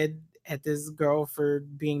mad at this girl for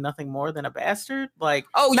being nothing more than a bastard? Like,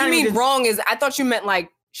 oh, you mean wrong is? I thought you meant like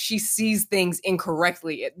she sees things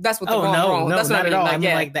incorrectly. That's what the wrong. No, that's not at all. I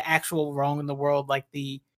mean, like the actual wrong in the world, like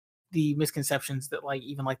the misconceptions that like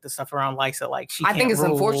even like the stuff around Lysa, like she. I think it's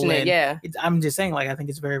unfortunate. Yeah, I'm just saying, like I think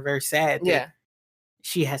it's very, very sad. That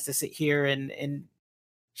she has to sit here and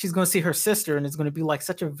she's going to see her sister, and it's going to be like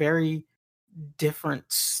such a very different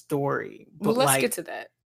story. But well, let's get to that.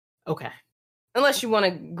 Okay. Unless you want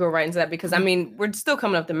to go right into that, because I mean we're still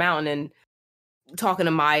coming up the mountain and talking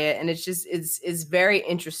to Maya, and it's just it's very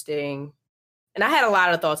interesting. And I had a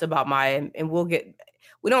lot of thoughts about Maya, and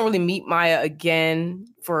we don't really meet Maya again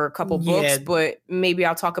for a couple books, but maybe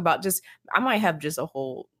I'll talk about I might have just a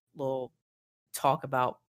whole little talk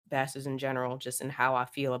about bastards in general, just in how I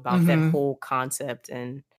feel about that whole concept.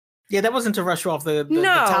 And that wasn't to rush you off the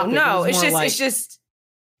topic. No, it's just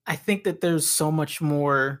I think that there's so much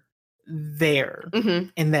more there,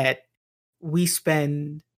 in that we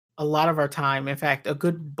spend a lot of our time, in fact, a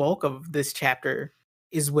good bulk of this chapter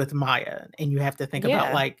is with Maya, and you have to think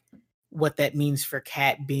about like what that means for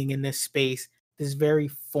Cat being in this space, this very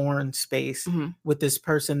foreign space with this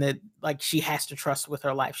person that like she has to trust with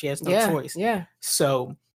her life. She has no choice. Yeah.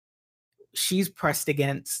 So she's pressed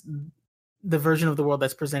against the version of the world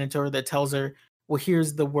that's presented to her that tells her, well,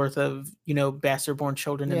 here's the worth of, bastard born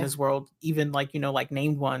children in this world, even like, like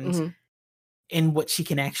named ones, and what she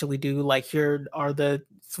can actually do. Like, here are the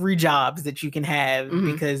 3 jobs that you can have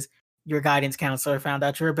because your guidance counselor found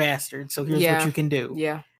out you're a bastard. So here's what you can do.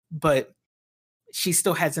 Yeah. But she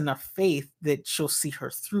still has enough faith that she'll see her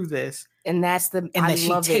through this. And that's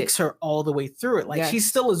she takes her all the way through it. Like she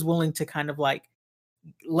still is willing to kind of like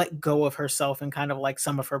let go of herself and kind of like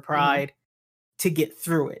some of her pride to get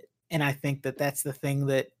through it. And I think that that's the thing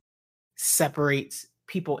that separates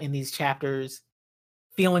people in these chapters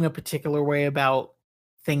feeling a particular way about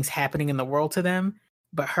things happening in the world to them,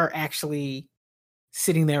 but her actually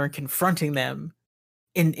sitting there and confronting them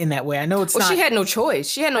in that way. I know it's not... she had no choice.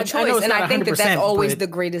 She had no choice. And I think that that's always the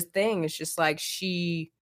greatest thing. It's just like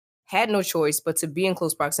she had no choice but to be in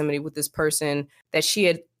close proximity with this person that she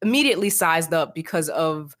had immediately sized up because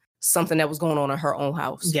of something that was going on in her own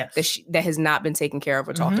house. Yes. That has not been taken care of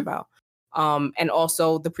or talked about. And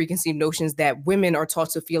also the preconceived notions that women are taught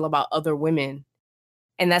to feel about other women.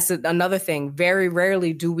 And that's another thing. Very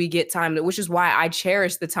rarely do we get time, which is why I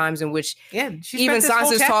cherish the times in which even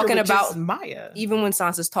Sansa's talking about Maya. Even when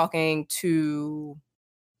Sansa's talking to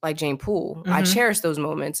like Jane Poole, I cherish those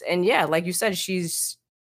moments. And yeah, like you said,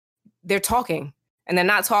 they're talking, and they're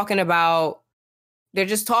not talking about, they're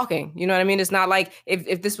just talking. You know what I mean? It's not like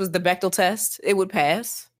if this was the Bechdel test, it would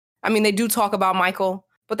pass. I mean, they do talk about Michael,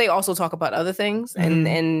 but they also talk about other things.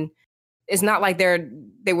 And it's not like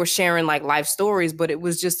they were sharing like life stories, but it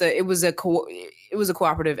was just it was a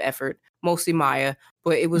cooperative effort, mostly Maya,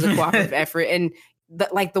 but it was a cooperative effort. And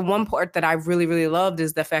the one part that I really, really loved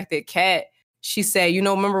is the fact that Kat, she said,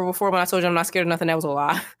 remember before when I told you I'm not scared of nothing, that was a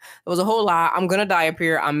lie. It was a whole lie. I'm going to die up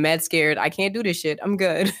here. I'm mad scared. I can't do this shit. I'm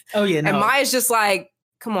good. Oh yeah. No. And Maya's just like,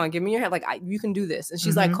 come on, give me your head. Like, you can do this. And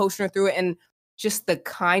she's like coaching her through it. And just the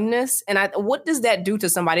kindness. And what does that do to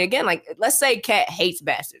somebody? Again, like, let's say Kat hates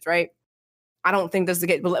bastards, right? I don't think that's the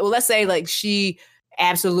case. But let's say like she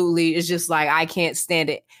absolutely is just like, I can't stand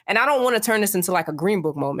it. And I don't want to turn this into like a Green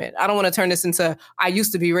Book moment. I don't want to turn this into, I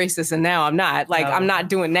used to be racist and now I'm not. Like, I'm not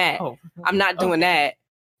doing that. I'm not doing that.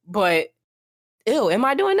 But, ew, am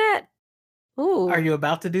I doing that? Ooh. Are you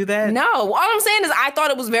about to do that? No. All I'm saying is I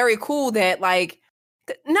thought it was very cool that like,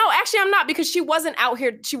 no, actually I'm not, because she wasn't out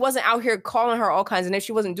here calling her all kinds of names.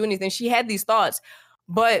 She wasn't doing anything. She had these thoughts,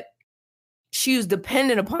 but she was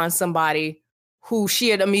dependent upon somebody who she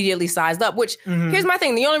had immediately sized up, which here's my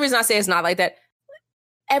thing. The only reason I say it's not like that,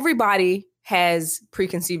 everybody has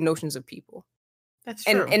preconceived notions of people. That's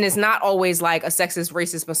true. And it's not always like a sexist,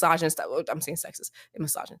 racist, misogynist. I'm saying sexist and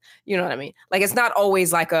misogynist. You know what I mean? Like, it's not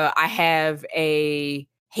always like I have a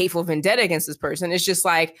hateful vendetta against this person. It's just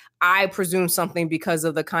like, I presume something because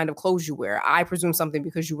of the kind of clothes you wear. I presume something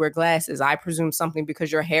because you wear glasses. I presume something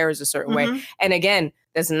because your hair is a certain way. And again,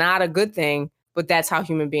 that's not a good thing, but that's how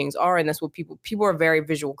human beings are. And that's what people are very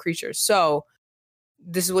visual creatures. So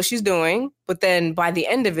this is what she's doing. But then by the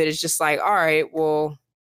end of it, it's just like, all right, well,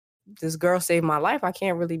 this girl saved my life. I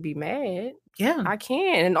can't really be mad. Yeah. I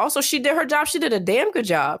can't. And also she did her job. She did a damn good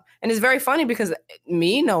job. And it's very funny because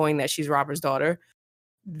me knowing that she's Robert's daughter,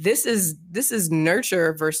 this is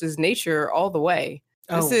nurture versus nature all the way.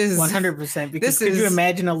 This is 100%. Because could you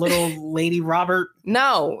imagine a little lady Robert?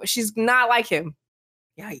 No, she's not like him.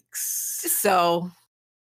 Yikes. So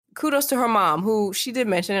kudos to her mom, who she did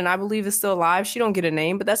mention, and I believe is still alive. She don't get a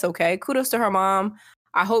name, but that's okay. Kudos to her mom.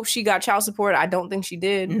 I hope she got child support. I don't think she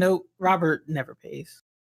did. Nope. Robert never pays.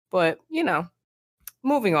 But,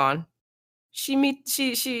 moving on. She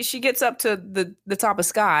gets up to the top of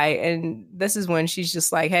Sky, and this is when she's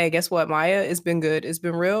just like, hey, guess what, Maya? It's been good. It's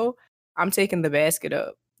been real. I'm taking the basket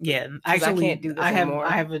up. Yeah, actually, I can't do this anymore.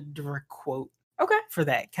 I have a direct quote. Okay. For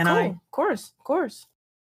that. Can I? Of course.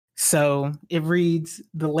 So it reads,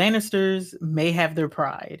 the Lannisters may have their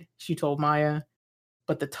pride, she told Maya,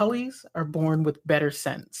 but the Tullys are born with better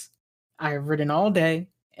sense. I have ridden all day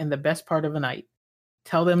and the best part of a night.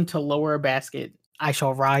 Tell them to lower a basket. I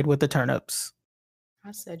shall ride with the turnips.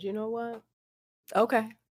 I said, you know what? Okay.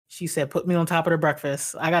 She said, put me on top of the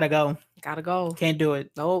breakfast. I gotta go. Can't do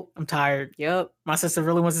it. Nope. I'm tired. Yep. My sister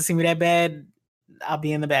really wants to see me that bad. I'll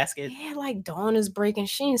be in the basket. Yeah, like dawn is breaking.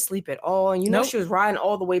 She didn't sleep at all. And she was riding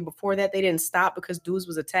all the way before that. They didn't stop because dudes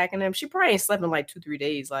was attacking them. She probably ain't slept in like 2-3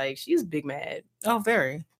 days. Like, she's big mad. Oh,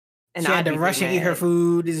 very. And she had to rush and eat her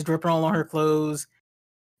food. It's dripping all on her clothes.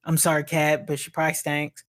 I'm sorry, Kat, but she probably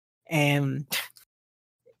stinks. And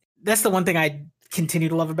that's the one thing I continue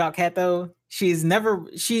to love about Kat, though. She is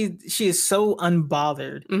so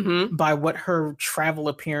unbothered by what her travel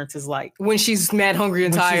appearance is like. When she's mad, hungry,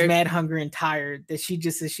 and tired. She's mad, hungry, and tired. That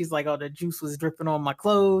she's like, oh, the juice was dripping on my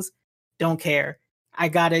clothes. Don't care. I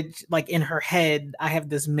got it, like, in her head, I have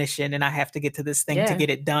this mission and I have to get to this thing to get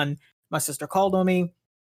it done. My sister called on me.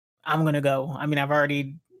 I'm going to go. I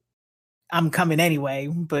mean, I'm coming anyway,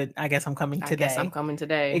 but I guess I'm coming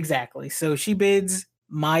today. Exactly. So she bids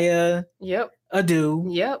Maya adieu.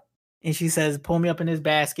 Yep. And she says, pull me up in this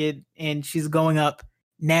basket. And she's going up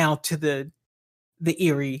now to the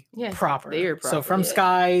Eyrie proper. The Eyrie proper. So from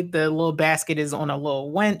Sky, the little basket is on a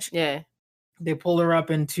little wench. Yeah. They pull her up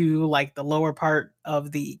into like the lower part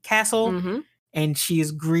of the castle. And she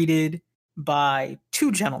is greeted by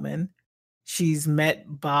two gentlemen. She's met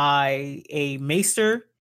by a maester.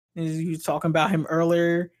 You were talking about him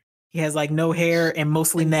earlier. He has like no hair and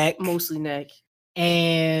mostly neck.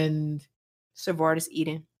 And Ser Vardis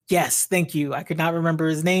Eden. Yes, thank you. I could not remember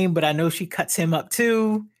his name, but I know she cuts him up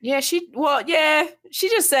too. Yeah, she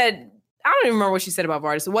just said, I don't even remember what she said about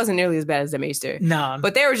Vardis. It wasn't nearly as bad as the maester. No.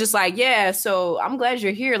 But they were just like, yeah, so I'm glad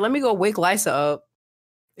you're here. Let me go wake Lysa up.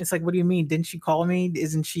 It's like, what do you mean? Didn't she call me?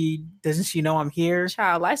 Doesn't she know I'm here?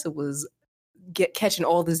 Child, Lysa was catching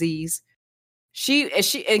all disease.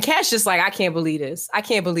 And Kat's just like, I can't believe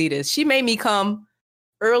this. She made me come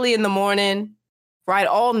early in the morning, ride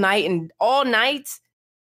all night.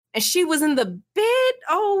 And she was in the bed.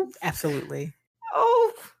 Oh, absolutely.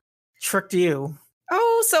 Oh, tricked you.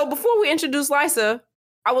 Oh, so before we introduce Lysa,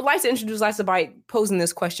 I would like to introduce Lysa by posing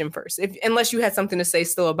this question first. Unless you had something to say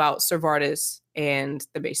still about Ser Vardis and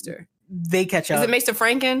the Maester. They catch up. Is it Maester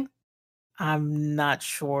Franken? I'm not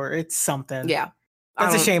sure. It's something. Yeah.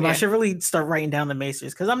 That's a shame. Yeah. I should really start writing down the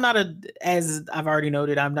Maesters because I'm not as I've already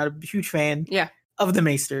noted, I'm not a huge fan of the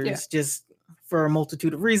Maesters, just for a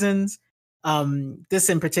multitude of reasons. This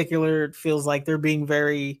in particular feels like they're being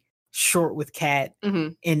very short with Kat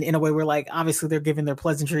in a way where, like, obviously they're giving their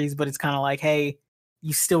pleasantries, but it's kind of like, hey,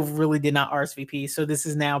 you still really did not RSVP. So this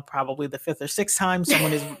is now probably the 5th or 6th time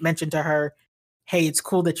someone has mentioned to her, hey, it's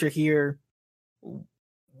cool that you're here.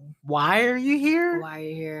 Why are you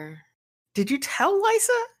here? Did you tell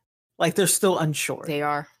Lysa? Like, they're still unsure. They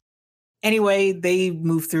are. Anyway, they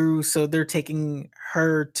move through, so they're taking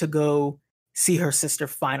her to go see her sister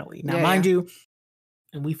finally. Now, mind you,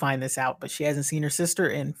 and we find this out, but she hasn't seen her sister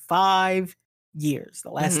in 5 years.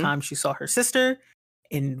 The last time she saw her sister,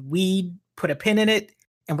 and we put a pin in it,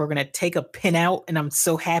 and we're going to take a pin out, and I'm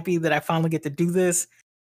so happy that I finally get to do this.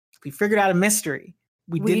 We figured out a mystery.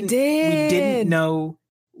 We didn't know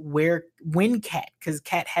when Kat, because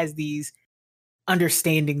Kat has these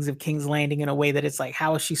understandings of King's Landing in a way that it's like,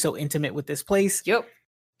 how is she so intimate with this place? Yep.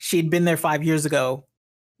 She'd been there 5 years ago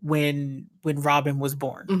when Robin was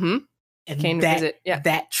born. And came to visit. Yeah.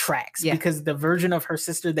 That tracks because the version of her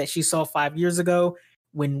sister that she saw 5 years ago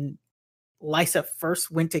when Lysa first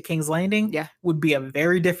went to King's Landing would be a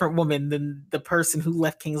very different woman than the person who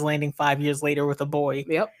left King's Landing 5 years later with a boy.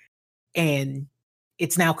 Yep. And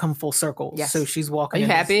it's now come full circle. Yes. So she's walking. Are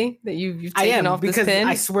you happy that you've taken off this pin? Because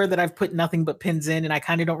I swear that I've put nothing but pins in, and I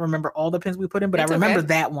kind of don't remember all the pins we put in, but I remember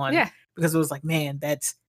that one. Yeah. Because it was like, man,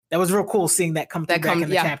 that was real cool seeing that come through back in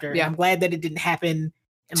the chapter. Yeah. And I'm glad that it didn't happen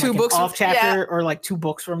in two books off chapter or like 2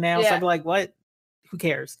 books from now. Yeah. So I'm like, what? Who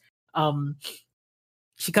cares?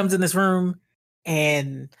 She comes in this room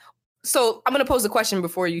and so I'm gonna pose a question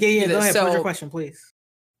before you do this. Go ahead, pose your question, please.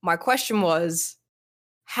 My question was,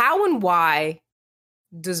 how and why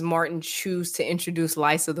does Martin choose to introduce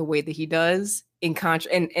Lysa the way that he does and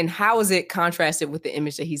how is it contrasted with the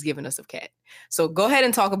image that he's given us of Cat? So go ahead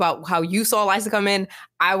and talk about how you saw Lysa come in.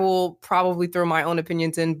 I will probably throw my own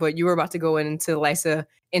opinions in, but you were about to go into Lysa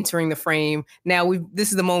entering the frame. Now this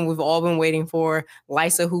is the moment we've all been waiting for.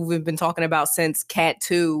 Lysa, who we've been talking about since Cat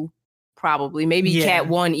 2, probably. Maybe Cat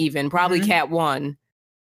 1 even. Probably Cat 1.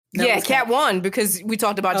 No, Cat 1, because we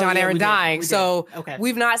talked about John Aaron dying. So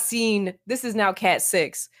we've not seen, this is now Cat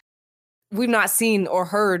 6. We've not seen or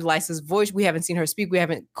heard Lysa's voice. We haven't seen her speak. We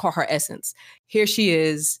haven't caught her essence. Here she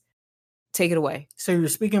is. Take it away. So you're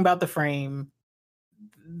speaking about the frame.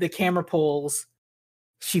 The camera pulls.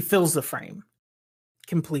 She fills the frame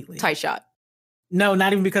completely. Tight shot. No,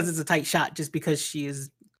 not even because it's a tight shot, just because she is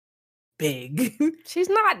big. She's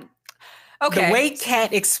not... Okay. The way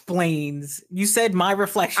Cat explains, you said my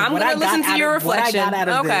reflection. I'm going to listen to your reflection. What I got out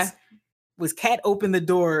of this was Cat opened the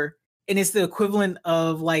door, and it's the equivalent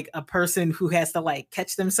of like a person who has to like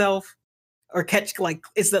catch themselves or catch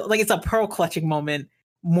it's a pearl clutching moment.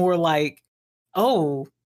 More like, oh,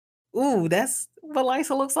 ooh, that's what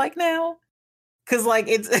Lysa looks like now. Because like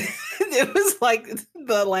it was like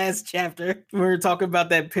the last chapter we were talking about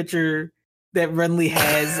that picture that Renly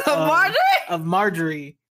has of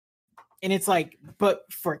Marjorie. And it's like, but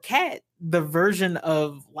for Cat, the version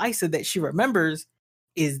of Lysa that she remembers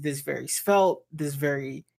is this very svelte, this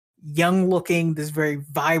very young looking, this very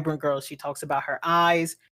vibrant girl. She talks about her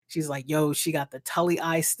eyes. She's like, yo, she got the Tully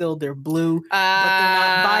eyes still. They're blue, but they're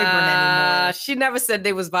not vibrant anymore. She never said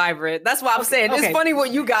they was vibrant. That's what I'm saying. Okay. It's funny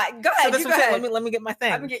what you got. Go ahead. So let me get my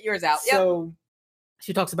thing. Let me get yours out. So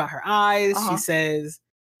she talks about her eyes. She says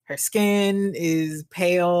her skin is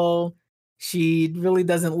pale. She really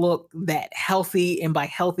doesn't look that healthy. And by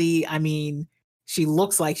healthy, I mean, she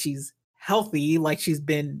looks like she's healthy, like she's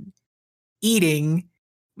been eating,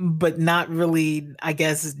 but not really, I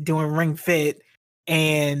guess, doing ring fit.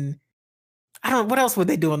 And I don't know, what else would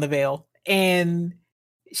they do in the Vale? And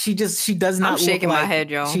she does not I'm shaking my head,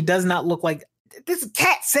 y'all. She does not look like, this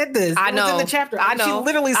Cat said this. I know. In the chapter. I know. She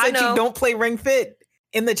literally said she don't play ring fit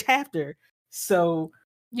in the chapter. So.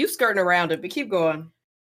 You skirting around it, but keep going.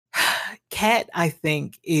 Cat, I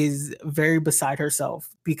think, is very beside herself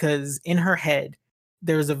because in her head,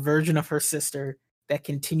 there's a version of her sister that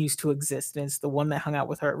continues to exist. And it's the one that hung out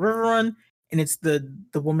with her at Riverrun. And it's the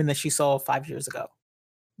woman that she saw 5 years ago.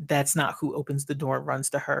 That's not who opens the door, runs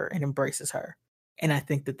to her, and embraces her. And I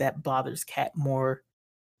think that bothers Cat more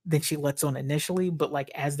than she lets on initially. But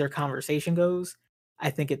like as their conversation goes, I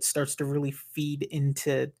think it starts to really feed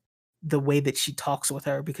into the way that she talks with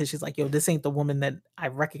her because she's like, yo, this ain't the woman that I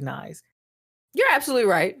recognize. You're absolutely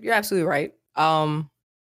right.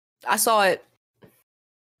 I saw it,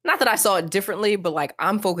 not that I saw it differently, but like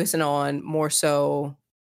I'm focusing on more so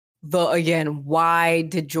why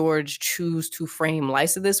did George choose to frame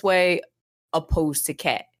Lysa this way opposed to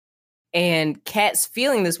Cat? And Cat's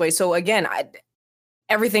feeling this way. So again,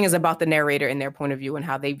 everything is about the narrator and their point of view and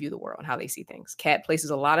how they view the world and how they see things. Cat places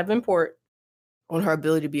a lot of import on her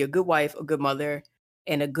ability to be a good wife, a good mother,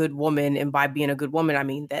 and a good woman. And by being a good woman, I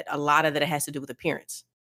mean that a lot of that has to do with appearance.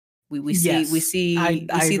 We see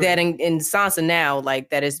that in Sansa now, like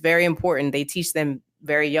that is very important. They teach them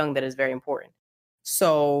very young that is very important.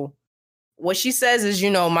 So what she says is,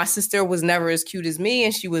 my sister was never as cute as me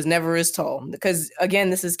and she was never as tall. Because again,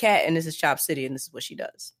 this is Cat and this is Chop City and this is what she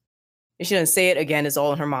does. And she doesn't say it, again, it's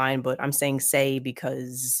all in her mind, but I'm saying say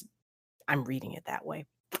because I'm reading it that way.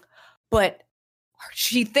 But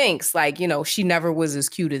she thinks like, she never was as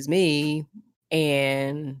cute as me.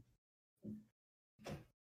 And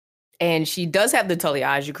she does have the Tully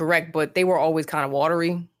eyes, you're correct, but they were always kind of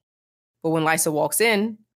watery. But when Lysa walks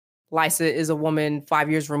in, Lysa is a woman 5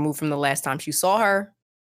 years removed from the last time she saw her.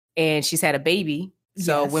 And she's had a baby.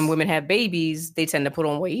 So when women have babies, they tend to put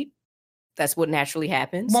on weight. That's what naturally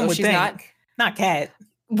happens. One would she's think. Not Cat.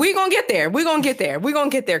 We're going to get there. We're going to get there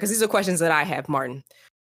because these are questions that I have, Martin.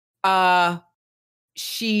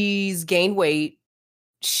 She's gained weight.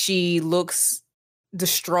 She looks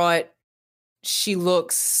distraught. She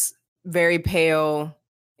looks very pale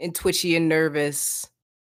and twitchy and nervous.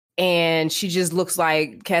 And she just looks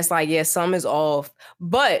like, Cat's like, yeah, something is off.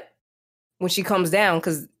 But when she comes down,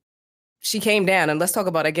 because she came down, and let's talk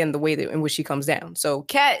about, again, the way that in which she comes down. So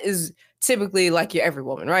Cat is typically like your every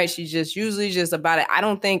woman, right? She's just usually just about it. I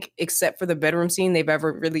don't think, except for the bedroom scene, they've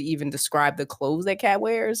ever really even described the clothes that Cat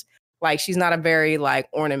wears. Like, she's not a very, like,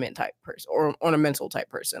 ornamental type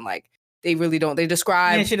person. Like, they really don't. They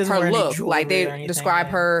describe her look. Like, they describe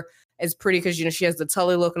her as pretty because, you know, she has the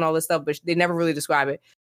Tully look and all this stuff, but they never really describe it.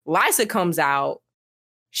 Lysa comes out.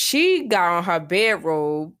 She got on her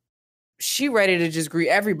bedrobe. She ready to just greet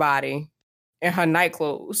everybody in her night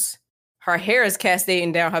clothes. Her hair is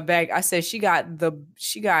cascading down her back. I said she got the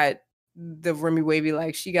Remy Wavy,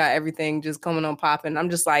 like, she got everything just coming on popping.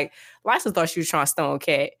 I'm just like, Lysa thought she was trying to stone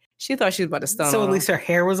Cat. She thought she was about to stone. So at least her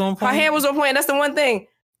hair was on point. Her hair was on point. That's the one thing.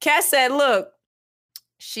 Cat said, "Look,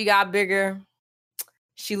 she got bigger.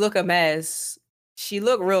 She look a mess. She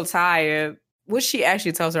look real tired," which she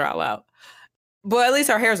actually tells her out loud. But at least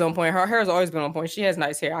her hair's on point. Her hair's always been on point. She has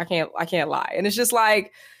nice hair. I can't lie. And it's just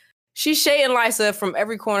like, she's shading Lysa from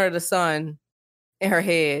every corner of the sun in her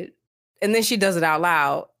head. And then she does it out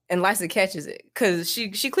loud. And Lysa catches it. Because she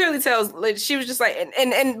clearly tells, like, she was just like,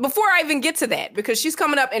 and before I even get to that, because she's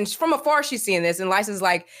coming up and from afar she's seeing this. And Lysa's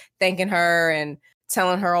like thanking her and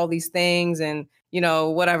telling her all these things and, you know,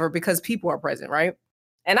 whatever, because people are present, right?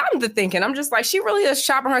 And I'm just like, she really is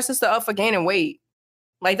shopping her sister up for gaining weight.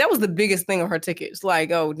 Like, that was the biggest thing on her tickets.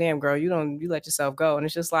 Like, oh, damn, girl, you let yourself go. And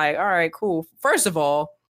it's just like, all right, cool. First of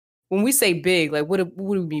all, when we say big, like, what do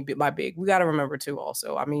we mean by big? We got to remember, too,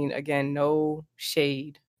 also. I mean, again, no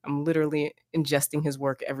shade. I'm literally ingesting his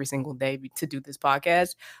work every single day to do this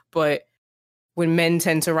podcast. But when men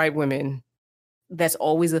tend to write women, that's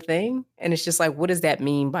always a thing. And it's just like, what does that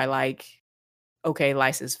mean by, like, okay,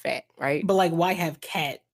 Lysa's fat, right? But, like, why have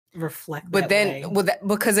Cat reflect but then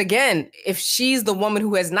because, again, if she's the woman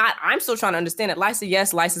who has not, I'm still trying to understand it.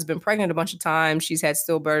 Lysa's been pregnant a bunch of times. She's had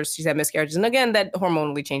stillbirths. She's had miscarriages. And again, that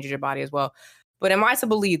hormonally changes your body as well. But am I to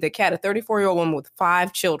believe that Cat, a 34-year-old woman with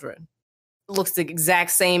 5 children, looks the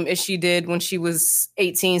exact same as she did when she was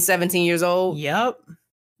 18, 17 years old? Yep.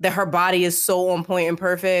 That her body is so on point and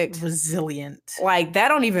perfect. Resilient. Like, that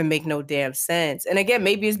don't even make no damn sense. And again,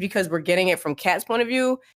 maybe it's because we're getting it from Cat's point of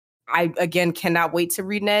view. I, again, cannot wait to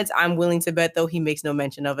read Ned's. I'm willing to bet, though he makes no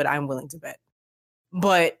mention of it. I'm willing to bet.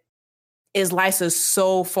 But is Lysa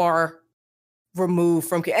so far removed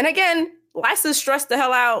from... And again, Lysa's stressed the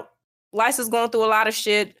hell out. Lysa's going through a lot of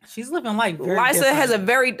shit. She's living life very Lysa different. has a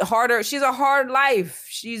very she's a hard life.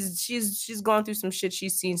 She's gone through some shit.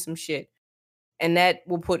 She's seen some shit. And that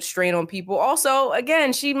will put strain on people. Also,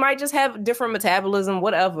 again, she might just have different metabolism,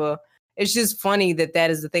 whatever. It's just funny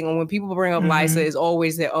that is the thing. When people bring up Lysa, it's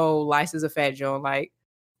always that, oh, Lysa's a fat Joan. Like,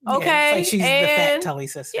 okay. Yeah, it's like she's the fat Tully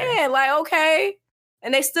sister. Yeah, like, okay.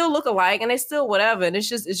 And they still look alike and they still whatever. And it's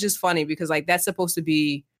just funny because, like, that's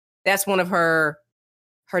one of her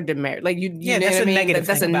demerit. Like, you know what I mean?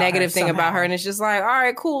 That's a negative thing about her. And it's just like, all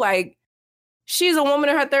right, cool. Like, she's a woman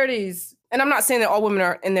in her 30s. And I'm not saying that all women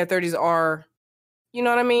are in their 30s are, you know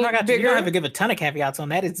what I mean? You don't have to give a ton of caveats on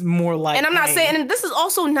that. It's more like... And I'm not saying... And this is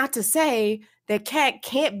also not to say that Cat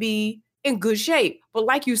can't be in good shape. But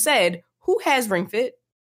like you said, who has Ring Fit?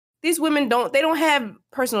 These women don't have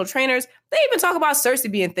personal trainers. They even talk about Cersei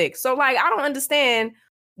being thick. So, like, I don't understand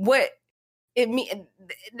what it means.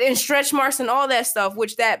 And stretch marks and all that stuff,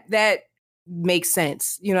 which that makes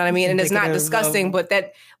sense. You know what I mean? And it's not disgusting, but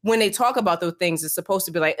that when they talk about those things, it's supposed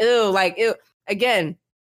to be like, ew, like, ew. Again...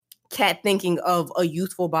 Cat thinking of a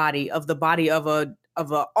youthful body, of the body of a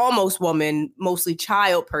almost woman, mostly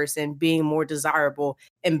child person being more desirable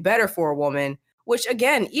and better for a woman, which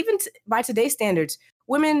again, even by today's standards,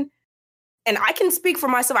 women, and I can speak for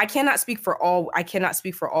myself. I cannot speak for all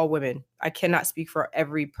women. I cannot speak for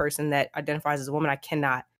every person that identifies as a woman. I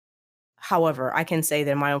cannot. However, I can say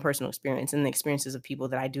that in my own personal experience and the experiences of people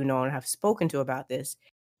that I do know and have spoken to about this,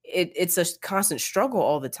 it's a constant struggle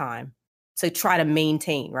all the time. To try to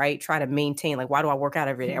maintain, right? Like, why do I work out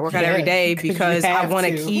every day? I work out every day because I want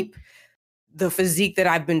to keep the physique that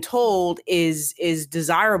I've been told is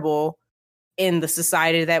desirable in the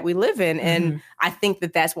society that we live in. And I think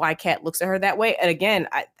that's why Cat looks at her that way. And again,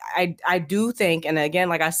 I do think, and again,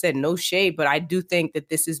 like I said, no shade, but I do think that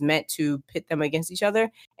this is meant to pit them against each other.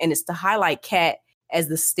 And it's to highlight Cat as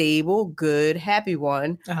the stable, good, happy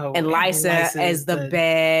one, and Lysa as the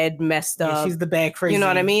bad, messed up. She's the bad, crazy. You know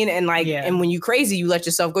what I mean? And like, and when you crazy, you let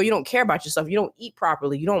yourself go. You don't care about yourself. You don't eat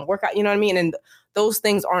properly. You don't work out. You know what I mean? And those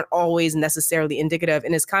things aren't always necessarily indicative.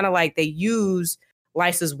 And it's kind of like they use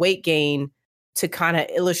Lysa's weight gain to kind of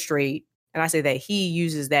illustrate. And I say that he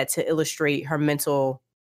uses that to illustrate her mental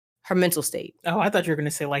state. Oh, I thought you were going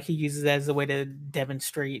to say like he uses that as a way to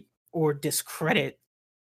demonstrate or discredit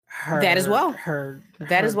that as well. Her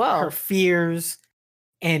fears.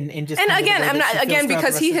 And just again, I'm not again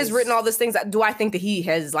because he has written all these things. Do I think that he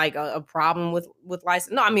has like a problem with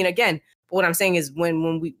Lysa? No, I mean again, but what I'm saying is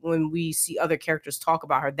when we see other characters talk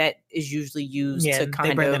about her, that is usually used to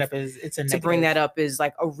kind bring of that up as it's a negative. To bring that up is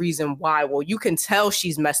like a reason why. Well, you can tell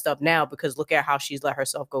she's messed up now because look at how she's let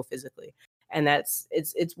herself go physically, and it's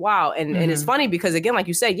wild and it's funny because again, like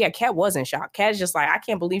you said, yeah, Kat was in shock. Kat's just like I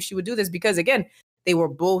can't believe she would do this because again, they were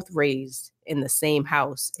both raised in the same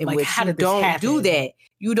house in which you don't do that.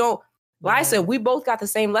 You don't. Lysa, we both got the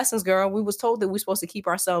same lessons, girl. We was told that we're supposed to keep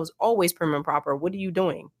ourselves always prim and proper. What are you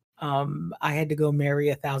doing? I had to go marry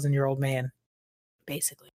a 1,000-year-old man.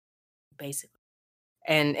 Basically.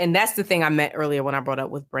 And that's the thing I meant earlier when I brought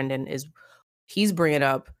up with Brendan is he's bringing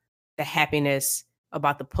up the happiness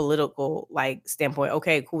about the political like standpoint.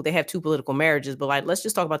 Okay, cool. They have 2 political marriages, but like, let's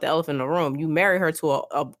just talk about the elephant in the room. You marry her to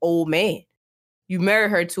a old man. You marry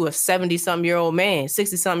her to a 70-something-year-old man,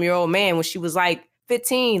 60-something-year-old man when she was like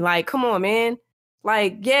 15. Like, come on, man.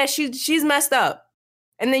 Like, yeah, she's messed up.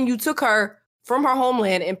 And then you took her from her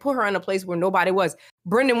homeland and put her in a place where nobody was.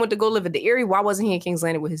 Brendan went to go live at the Eyrie. Why wasn't he in King's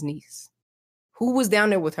Landing with his niece? Who was down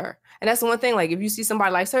there with her? And that's the one thing. Like, if you see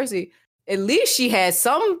somebody like Cersei, at least she had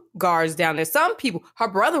some guards down there. Some people. Her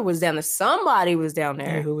brother was down there. Somebody was down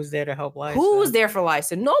there. Yeah, who was there to help Lysa? Who was there for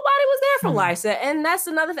Lysa? Nobody was there for Lysa. And that's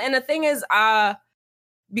another thing. And the thing is,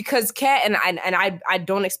 because Kat, and I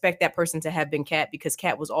don't expect that person to have been Kat because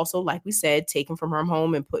Kat was also, like we said, taken from her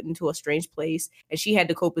home and put into a strange place. And she had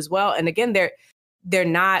to cope as well. And again, they're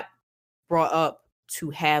not brought up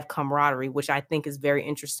to have camaraderie, which I think is very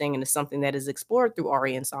interesting and is something that is explored through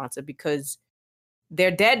Arya and Sansa because their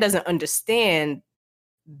dad doesn't understand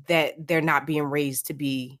that they're not being raised to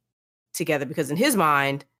be together because in his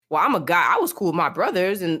mind, well, I'm a guy. I was cool with my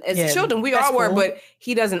brothers and as children, we all were, cool. But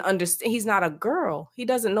he doesn't understand. He's not a girl. He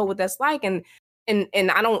doesn't know what that's like. And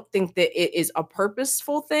I don't think that it is a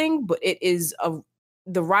purposeful thing, but it is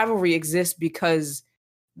the rivalry exists because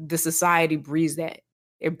the society breeds that.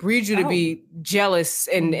 It breeds you to be jealous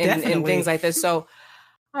and things like this. So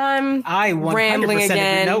I 100% rambling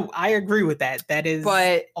again. No, I agree with that. That is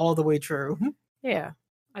all the way true. Yeah.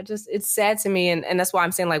 It's sad to me. And that's why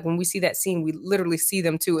I'm saying, like, when we see that scene, we literally see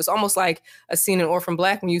them too. It's almost like a scene in Orphan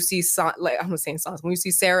Black when you see, when you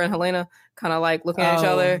see Sarah and Helena kind of like looking at each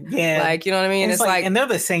other. Yeah. Like, you know what I mean? It's like, and they're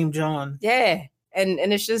the same John. Yeah. And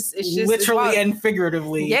it's just literally and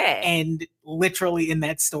figuratively. Yeah. And literally in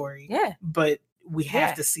that story. Yeah. But we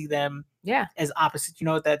have to see them as opposite. You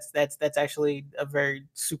know, that's actually a very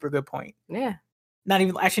super good point. Yeah.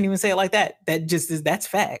 I shouldn't even say it like that. That's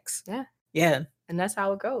facts. Yeah. Yeah. And that's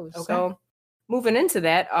how it goes. Okay. So moving into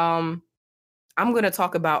that, I'm going to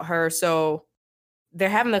talk about her. So they're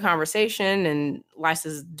having the conversation and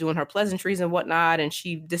Lysa's doing her pleasantries and whatnot. And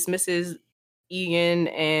she dismisses Egan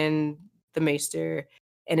and the Maester.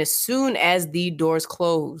 And as soon as the doors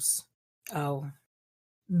close. The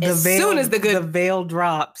veil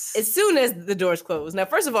drops. As soon as the doors close. Now,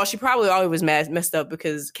 first of all, she probably always was messed up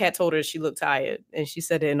because Kat told her she looked tired. And she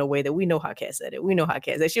said it in a way that we know how Kat said it. We know how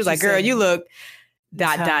Kat said it. She was like, girl, you look ...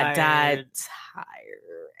 tired.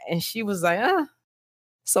 And she was like,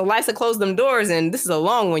 So Lysa closed them doors and this is a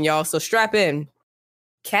long one, y'all. So strap in.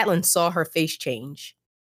 Catelyn saw her face change.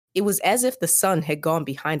 It was as if the sun had gone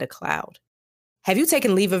behind a cloud. Have you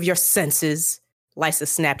taken leave of your senses? Lysa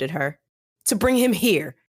snapped at her. To bring him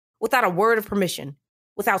here, without a word of permission,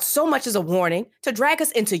 without so much as a warning, to drag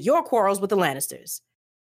us into your quarrels with the Lannisters.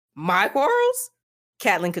 My quarrels?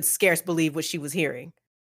 Catelyn could scarce believe what she was hearing.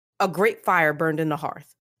 A great fire burned in the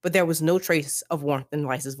hearth, but there was no trace of warmth in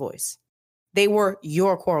Lysa's voice. They were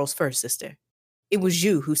your quarrels first, sister. It was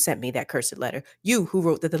you who sent me that cursed letter. You who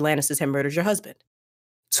wrote that the Lannisters had murdered your husband.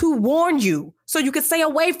 To warn you, so you could stay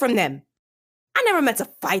away from them. I never meant to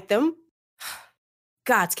fight them.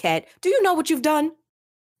 God's cat, do you know what you've done?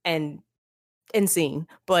 And scene,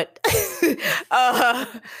 but the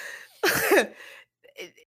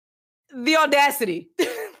audacity.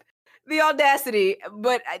 The audacity.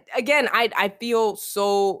 But again, I feel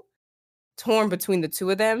so torn between the two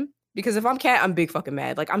of them because if I'm Kat, I'm big fucking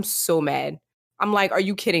mad. Like, I'm so mad. I'm like, are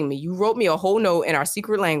you kidding me? You wrote me a whole note in our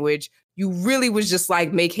secret language. You really was just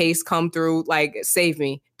like, make haste, come through, like, save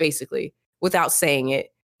me, basically, without saying it.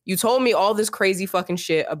 You told me all this crazy fucking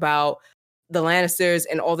shit about the Lannisters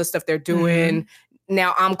and all the stuff they're doing. Mm-hmm.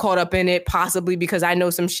 Now I'm caught up in it, possibly because I know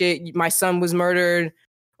some shit. My son was murdered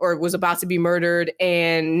or was about to be murdered.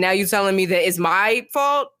 And now you're telling me that it's my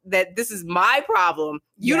fault, that this is my problem.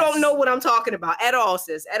 You don't know what I'm talking about at all,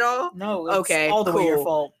 sis. At all? No, it's all the way your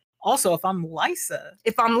fault. Also, if I'm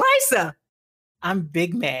Lysa. I'm I'm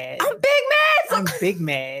big mad. I'm big mad I'm big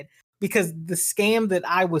mad because the scam that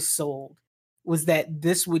I was sold was that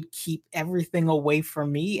this would keep everything away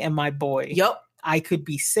from me and my boy. Yep. I could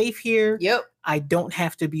be safe here. Yep. I don't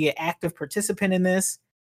have to be an active participant in this.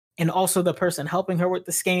 And also the person helping her with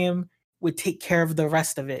the scam would take care of the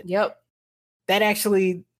rest of it. Yep. That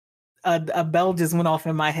actually, a bell just went off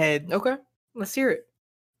in my head. Okay. Let's hear it.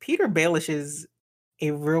 Peter Baelish is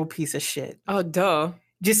a real piece of shit. Oh, duh.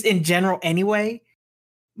 Just in general anyway.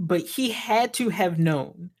 But he had to have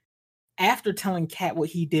known, after telling Kat what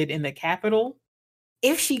he did in the Capitol,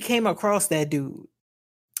 if she came across that dude,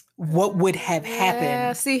 what would have happened?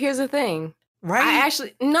 Yeah, see, here's the thing. Right?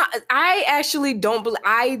 I actually don't believe,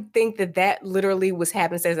 I think that literally was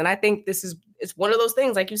happenstance. And I think it's one of those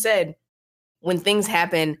things, like you said, when things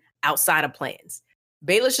happen outside of plans.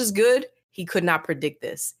 Baelish is good. He could not predict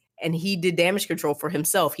this. And he did damage control for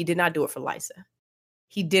himself. He did not do it for Lysa.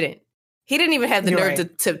 He didn't. He didn't even have the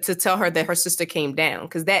nerve to tell her that her sister came down.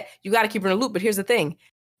 Because that, you got to keep her in the loop. But here's the thing.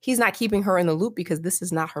 He's not keeping her in the loop because this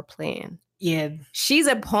is not her plan. Yeah. She's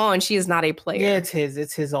a pawn. She is not a player. Yeah, it's his.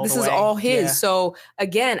 It's his all the way. This is all his. Yeah. So,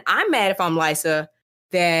 again, I'm mad if I'm Lysa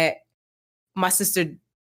that my sister...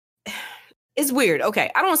 It's weird. Okay,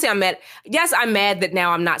 I don't want to say I'm mad. Yes, I'm mad that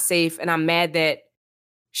now I'm not safe. And I'm mad that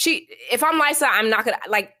if I'm Lysa, I'm not going to...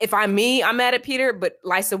 Like, if I'm me, I'm mad at Peter. But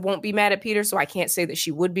Lysa won't be mad at Peter. So I can't say that she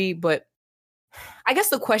would be. But I guess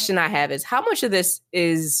the question I have is, how much of this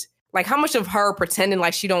is... Like, how much of her pretending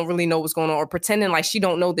like she don't really know what's going on, or pretending like she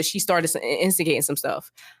don't know that she started instigating some stuff?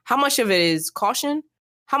 How much of it is caution?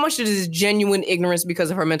 How much of it is genuine ignorance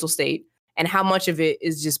because of her mental state? And how much of it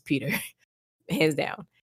is just Peter? Hands down.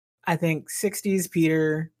 I think 60 is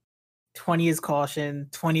Peter, 20 is caution,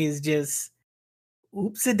 20 is just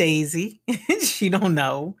oops-a-daisy. She don't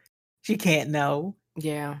know. She can't know.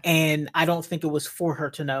 Yeah. And I don't think it was for her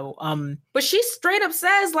to know. But she straight up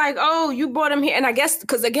says, like, oh, you brought him here. And I guess,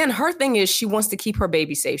 because again, her thing is she wants to keep her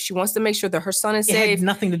baby safe. She wants to make sure that her son is safe. It had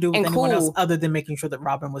nothing to do with anyone else other than making sure that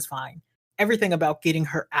Robin was fine. Everything about getting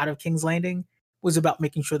her out of King's Landing was about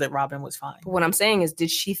making sure that Robin was fine. But what I'm saying is, did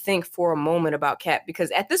she think for a moment about Kat? Because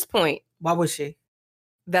at this point... Why was she?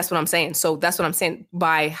 That's what I'm saying. So that's what I'm saying.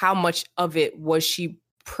 By how much of it was she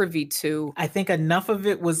privy to? I think enough of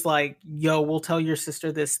it was like, yo, we'll tell your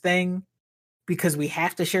sister this thing because we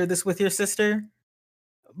have to share this with your sister,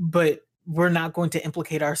 but we're not going to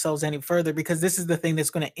implicate ourselves any further because this is the thing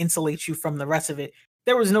that's going to insulate you from the rest of it.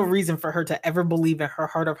 There was no reason for her to ever believe in her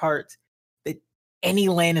heart of hearts that any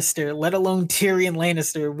Lannister, let alone Tyrion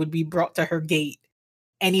Lannister, would be brought to her gate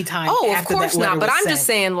anytime. Oh, of course not. But I'm just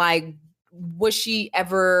saying, like, was she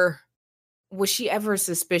ever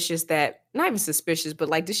suspicious that, not even suspicious, but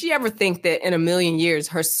like, did she ever think that in a million years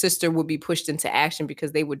her sister would be pushed into action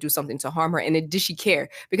because they would do something to harm her? And did she care?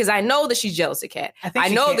 Because I know that she's jealous of Kat. I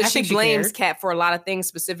know that she blames Kat for a lot of things,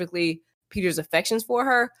 specifically Peter's affections for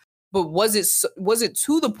her. But was it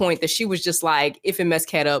to the point that she was just like, if it messed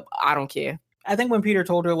Kat up, I don't care? I think when Peter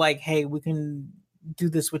told her, like, hey, we can do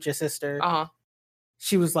this with your sister,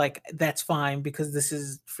 she was like, that's fine because this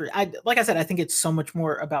is for... like I said, I think it's so much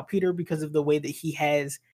more about Peter because of the way that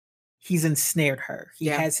he's ensnared her. He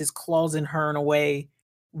has his claws in her in a way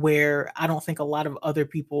where I don't think a lot of other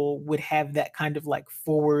people would have that kind of like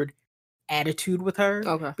forward attitude with her.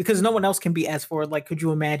 Okay. Because no one else can be as forward. Like, could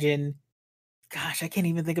you imagine... Gosh, I can't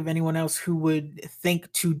even think of anyone else who would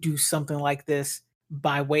think to do something like this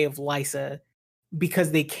by way of Lysa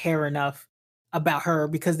because they care enough about her,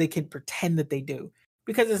 because they can pretend that they do.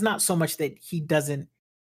 Because it's not so much that he doesn't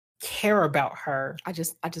care about her. I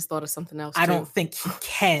just thought of something else. I don't think he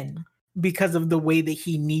can because of the way that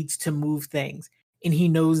he needs to move things. And he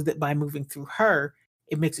knows that by moving through her,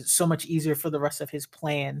 it makes it so much easier for the rest of his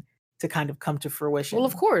plan to kind of come to fruition. Well,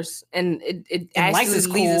 of course. And it actually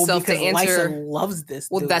leads itself to answer... Lysa loves this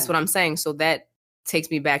dude. That's what I'm saying. So that takes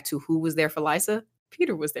me back to who was there for Lysa.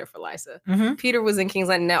 Peter was there for Lysa. Mm-hmm. Peter was in King's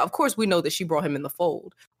Landing. Now, of course, we know that she brought him in the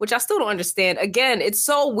fold, which I still don't understand. Again, it's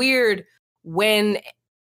so weird when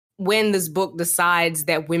this book decides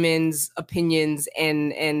that women's opinions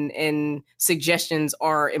and suggestions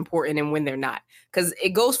are important and when they're not. Because it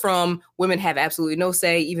goes from women have absolutely no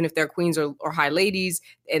say, even if they're queens or high ladies,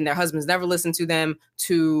 and their husbands never listen to them,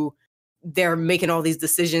 to they're making all these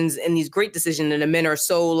decisions and these great decisions, and the men are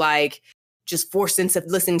so like just forced into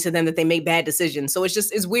listening to them that they make bad decisions. So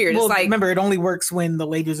it's weird. Well, it's like, remember, it only works when the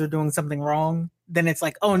ladies are doing something wrong. Then it's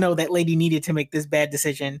like, oh no, that lady needed to make this bad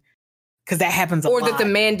decision. Because that happens a lot. Or that the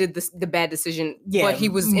man did the bad decision, but he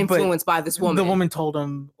was influenced by this woman. The woman told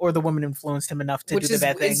him, or the woman influenced him enough to do the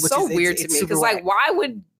bad thing. It's so weird to me. Because like, why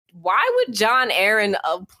would John Aaron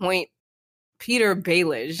appoint Peter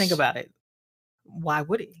Baelish? Think about it. Why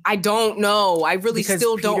would he? I don't know. I really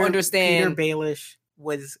still don't understand. Peter Baelish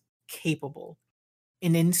was capable.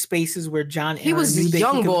 And in spaces where Jon Aaron was a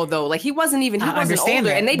young bull, though. Like, he wasn't older.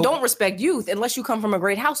 That, and they don't respect youth unless you come from a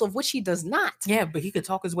great house, of which he does not. Yeah, but he could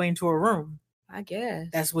talk his way into a room. I guess.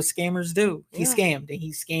 That's what scammers do. He scammed, and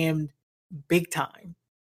he scammed big time.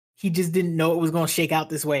 He just didn't know it was going to shake out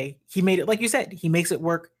this way. He made it, like you said, he makes it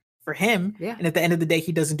work for him. Yeah. And at the end of the day,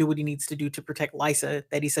 he doesn't do what he needs to do to protect Lysa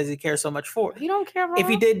that he says he cares so much for. He don't care, bro. If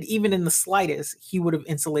he did, even in the slightest, he would have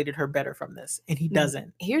insulated her better from this. And he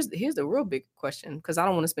doesn't. Here's the real big question, because I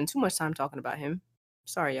don't want to spend too much time talking about him.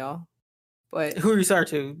 Sorry, y'all. But who are you sorry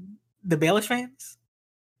to? The Baelish fans?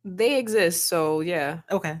 They exist, so yeah.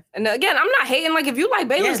 Okay. And again, I'm not hating. Like, if you like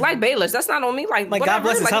Baelish, like Baelish. That's not on me. Like God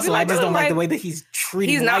bless his hustle. I just don't like the way that he's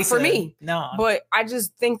treating. He's not Lysa. For me. No. But I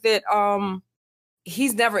just think that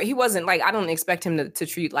he wasn't like, I don't expect him to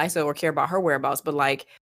treat Lysa or care about her whereabouts. But like,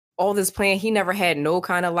 all this plan, he never had no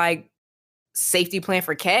kind of like safety plan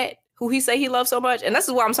for Cat, who he say he loves so much. And this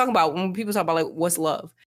is what I'm talking about when people talk about like, what's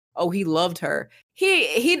love? Oh, he loved her.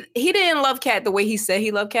 He didn't love Cat the way he said he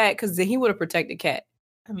loved Cat, because then he would have protected Cat.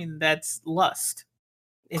 I mean, that's lust.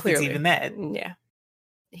 If Clearly. It's even that. Yeah.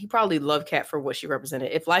 He probably loved Cat for what she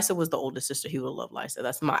represented. If Lysa was the older sister, he would love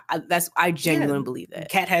Lysa. I genuinely believe that.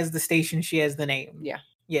 Cat has the station, she has the name. Yeah.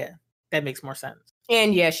 Yeah. That makes more sense.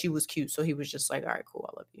 And yeah, she was cute. So he was just like, all right, cool,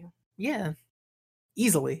 I love you. Yeah.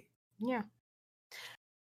 Easily. Yeah.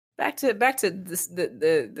 Back to this,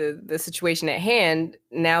 the situation at hand.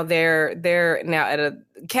 Now they're now at a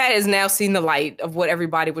Cat has now seen the light of what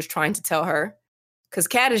everybody was trying to tell her. Cause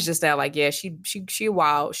Cat is just that, like, yeah, she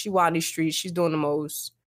wild. She wild in these streets. She's doing the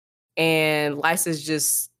most. And Lysa's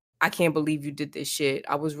just, I can't believe you did this shit.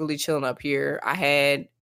 I was really chilling up here. I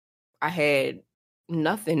had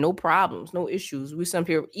nothing, no problems, no issues. We sitting up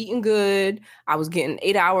here eating good. I was getting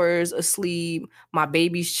 8 hours of sleep. My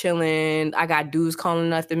baby's chilling. I got dudes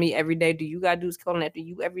calling after me every day. Do you got dudes calling after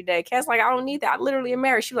you every day? Cat's like, I don't need that. I literally am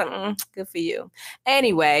married. She's like, good for you.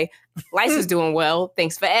 Anyway, Lysa's doing well.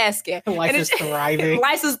 Thanks for asking. Lysa's thriving.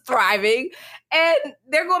 Lysa's thriving. And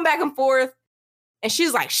they're going back and forth. And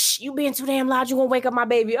she's like, shh, you being too damn loud. You're going to wake up my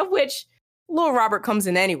baby. Of which little Robert comes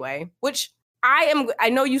in anyway, which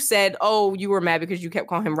I know you said, oh, you were mad because you kept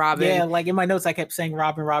calling him Robin. Yeah, like in my notes, I kept saying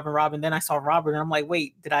Robin. Then I saw Robert and I'm like,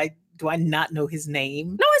 wait, do I not know his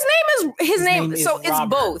name? No, his name. So it's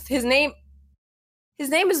Robert. Both. His name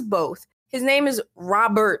is both. His name is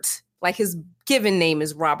Robert. Like, his given name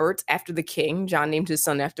is Robert, after the king. Jon named his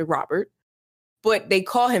son after Robert. But they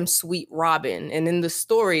call him Sweet Robin. And in the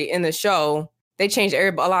story, in the show, they changed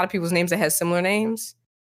a lot of people's names that has similar names.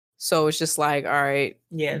 So it's just like, all right,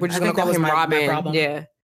 yeah, we're just going to call him Robin. Yeah.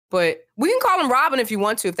 But we can call him Robin if you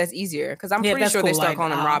want to, if that's easier. Because I'm pretty sure they start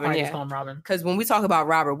calling him Robin. Yeah. Call him Robin. Because when we talk about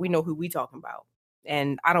Robert, we know who we talking about.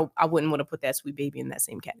 And I wouldn't want to put that sweet baby in that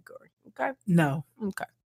same category. Okay? No. Okay.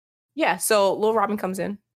 Yeah. So little Robin comes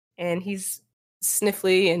in and he's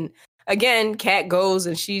sniffly. And again, Cat goes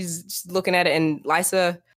and she's looking at it. And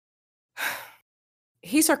Lysa,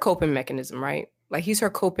 he's her coping mechanism, right? Like, he's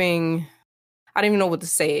her coping... I don't even know what to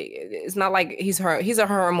say. It's not like he's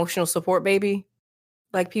her emotional support baby,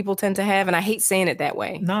 like people tend to have. And I hate saying it that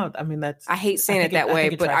way. No, I mean, I hate saying it that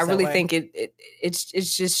way, but I really think it's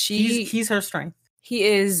just he's her strength. He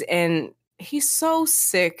is. And he's so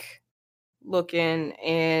sick looking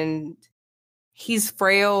and he's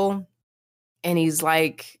frail and he's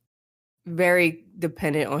like very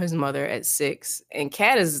dependent on his mother at 6. And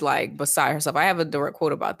Cat is like beside herself. I have a direct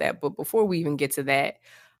quote about that. But before we even get to that,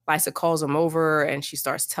 Lysa calls him over and she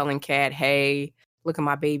starts telling Cat, hey, look at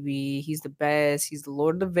my baby. He's the best. He's the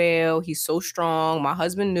Lord of the Vale. He's so strong. My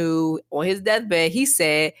husband knew on his deathbed, he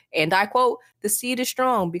said, and I quote, the seed is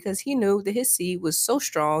strong because he knew that his seed was so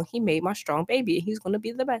strong. He made my strong baby and he's going to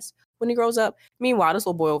be the best when he grows up. Meanwhile, this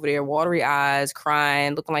little boy over there, watery eyes,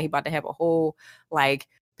 crying, looking like he about to have a whole like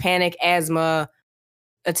panic asthma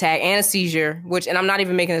attack and a seizure, and I'm not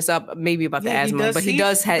even making this up, maybe about the asthma, but he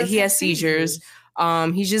has seizures.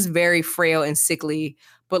 He's just very frail and sickly.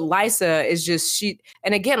 But Lysa is just,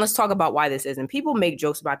 and again, let's talk about why this is. And people make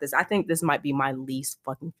jokes about this. I think this might be my least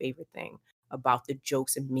fucking favorite thing about the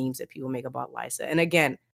jokes and memes that people make about Lysa. And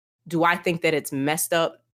again, do I think that it's messed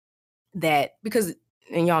up because,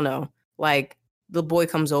 and y'all know, like, the boy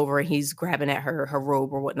comes over and he's grabbing at her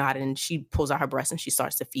robe or whatnot, and she pulls out her breast and she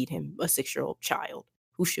starts to feed him, a 6-year-old child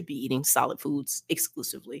who should be eating solid foods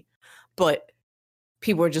exclusively. But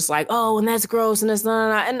people are just like, oh, and that's gross, and that's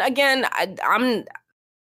not. And again, I'm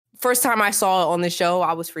first time I saw it on the show,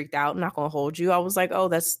 I was freaked out. I'm not gonna hold you. I was like, oh,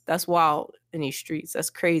 that's wild in these streets. That's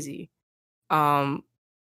crazy. But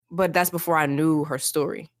that's before I knew her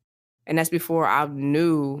story. And that's before I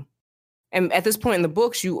knew. And at this point in the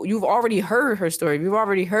books, you've already heard her story. You've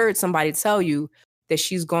already heard somebody tell you that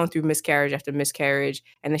she's gone through miscarriage after miscarriage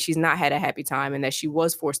and that she's not had a happy time and that she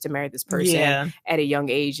was forced to marry this person at a young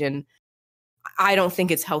age. And I don't think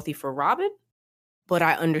it's healthy for Robin, but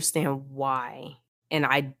I understand why. And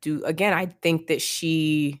I think that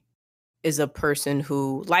she is a person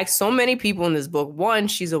who, like so many people in this book, one,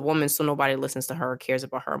 she's a woman, so nobody listens to her or cares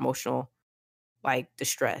about her emotional,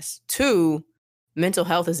 distress. Two, mental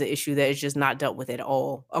health is an issue that is just not dealt with at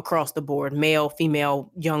all across the board. Male,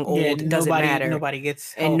 female, young, old, doesn't matter. Nobody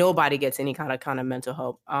gets help. And nobody gets any kind of mental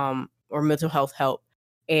help or mental health help.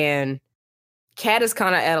 And Cat is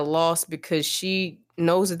kind of at a loss because she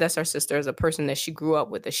knows that that's her sister as a person that she grew up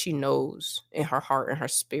with, that she knows in her heart and her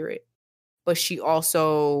spirit. But she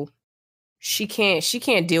also, she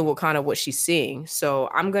can't deal with kind of what she's seeing. So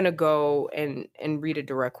I'm going to go and read a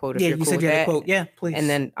direct quote if you're cool with that. Quote. Yeah, please. And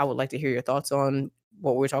then I would like to hear your thoughts on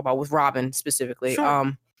what we're talking about with Robin specifically.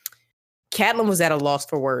 Sure. Catelyn was at a loss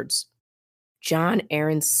for words. John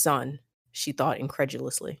Aaron's son, she thought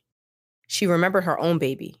incredulously. She remembered her own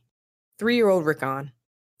baby, 3-year-old Rickon,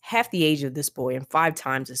 half the age of this boy and 5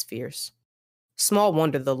 times as fierce. Small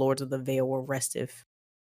wonder the Lords of the Vale were restive.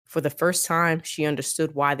 For the first time, she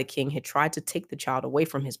understood why the king had tried to take the child away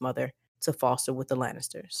from his mother to foster with the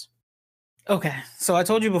Lannisters. Okay, so I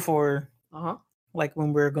told you before,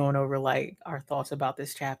 when we were going over our thoughts about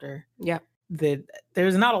this chapter, that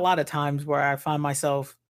there's not a lot of times where I find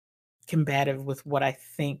myself combative with what I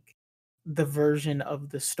think the version of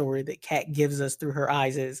the story that Kat gives us through her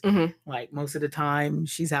eyes is. Most of the time,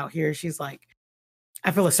 she's out here, she's like,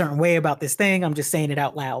 I feel a certain way about this thing. I'm just saying it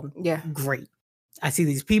out loud. Yeah, great. I see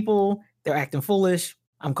these people, they're acting foolish.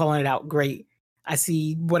 I'm calling it out. Great. I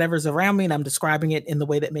see whatever's around me and I'm describing it in the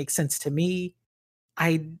way that makes sense to me.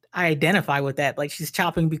 I identify with that. She's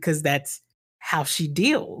chopping because that's how she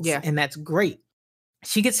deals. Yeah. And that's great.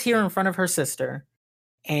 She gets here in front of her sister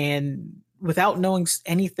and without knowing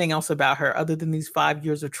anything else about her other than these 5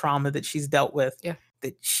 years of trauma that she's dealt with,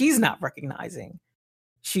 that she's not recognizing.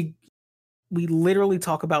 We literally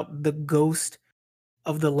talk about the ghost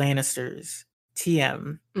of the Lannisters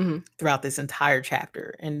TM throughout this entire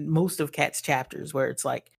chapter and most of Kat's chapters, where it's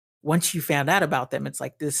once you found out about them, it's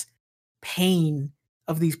this pain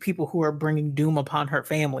of these people who are bringing doom upon her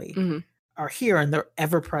family are here and they're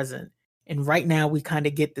ever present. And right now we kind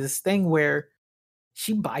of get this thing where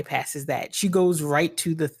she bypasses that. She goes right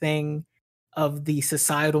to the thing of the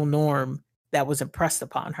societal norm that was impressed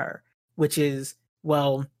upon her, which is,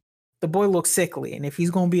 well, the boy looks sickly. And if he's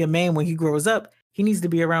going to be a man when he grows up, he needs to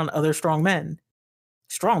be around other strong men.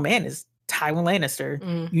 Strong man is Tywin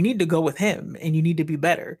Lannister. You need to go with him and you need to be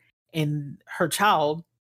better. And her child,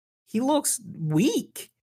 he looks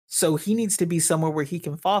weak. So he needs to be somewhere where he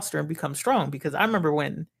can foster and become strong. Because I remember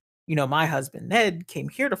when, my husband, Ned, came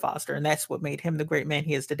here to foster, and that's what made him the great man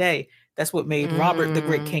he is today. That's what made Robert the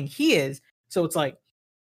great king he is. So it's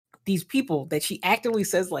these people that she actively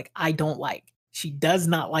says, I don't like. She does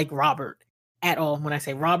not like Robert at all. When I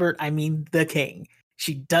say Robert, I mean the king.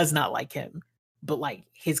 She does not like him. But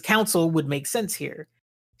his counsel would make sense here.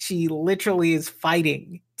 She literally is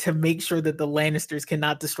fighting to make sure that the Lannisters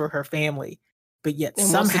cannot destroy her family. But yet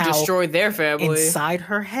somehow destroy their family. Inside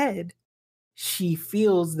her head, she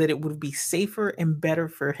feels that it would be safer and better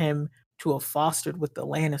for him to have fostered with the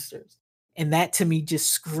Lannisters. And that to me just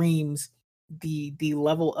screams the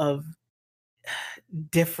level of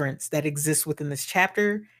difference that exists within this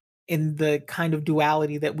chapter in the kind of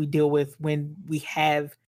duality that we deal with when we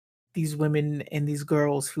have these women and these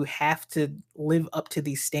girls who have to live up to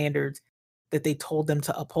these standards that they told them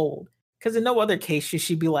to uphold. Because in no other case should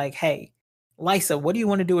she be like, hey, Lysa, what do you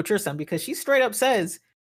want to do with your son? Because she straight up says,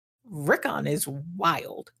 Rickon is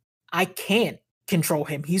wild. I can't control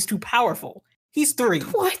him. He's too powerful. He's 3.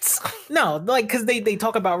 What? No, because they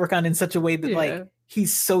talk about Rickon in such a way that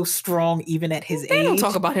he's so strong even at his age. They don't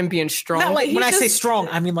talk about him being strong. Not when I say strong,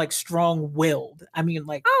 I mean strong-willed. I mean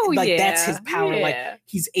that's his power. Yeah.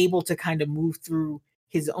 He's able to kind of move through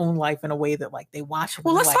his own life in a way that they watch him.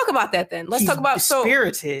 Well, let's talk about that then. Let's talk about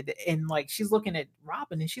spirited and she's looking at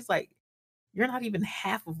Robin and she's like, you're not even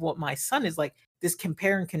half of what my son is. This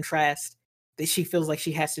compare and contrast that she feels like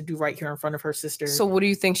she has to do right here in front of her sister. So what do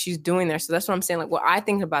you think she's doing there? So that's what I'm saying. What I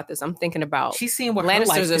think about this, I'm thinking about she's seeing what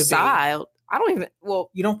Lannister's aside. I don't even. Well,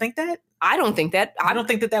 you don't think that? I don't think that. I don't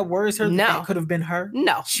think that worries her. No, that could have been her.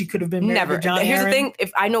 No, she could have been married never. To John Here's Aaron. the thing: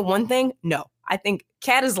 if I know one thing, no, I think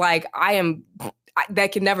Kat is I am.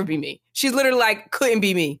 That can never be me. She's literally couldn't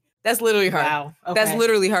be me. That's literally her. Wow, okay. That's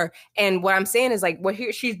literally her. And what I'm saying is what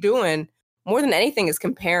she's doing more than anything is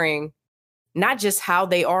comparing not just how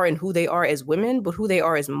they are and who they are as women, but who they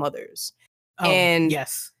are as mothers. Oh, and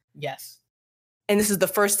yes. And this is the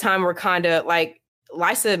first time we're kind of like,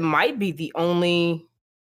 Lysa might be the only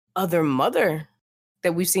other mother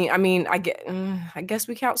that we've seen. I mean, I guess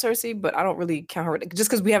we count Cersei, but I don't really count her just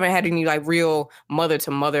because we haven't had any like real mother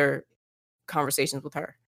to mother conversations with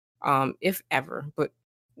her, if ever. But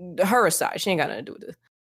her aside, she ain't got nothing to do with it.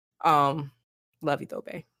 Love you though,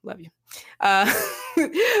 babe. Love you.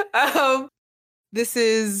 This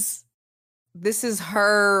is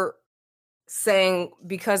her saying,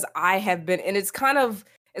 because I have been, and it's kind of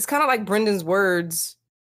like Brendan's words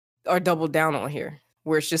are doubled down on here,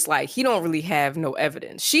 where it's just like, he don't really have no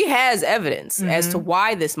evidence. She has evidence as to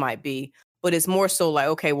why this might be, but it's more so like,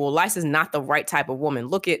 okay, well, Lysa's not the right type of woman.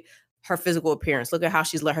 Look at her physical appearance. Look at how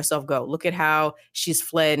she's let herself go. Look at how she's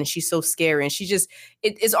fled, and she's so scary. And she just,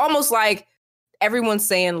 it's almost like everyone's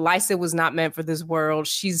saying Lysa was not meant for this world.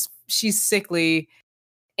 She's sickly,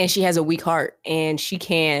 and she has a weak heart, and she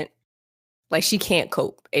can't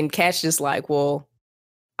cope. And Kat's just like, well,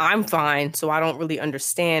 I'm fine, so I don't really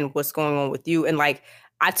understand what's going on with you. And like,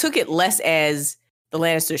 I took it less as the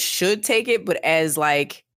Lannisters should take it, but as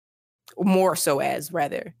like, more so as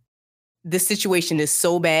rather, this situation is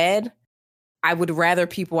so bad, I would rather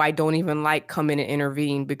people I don't even like come in and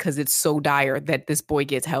intervene, because it's so dire that this boy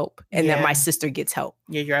gets help and that my sister gets help.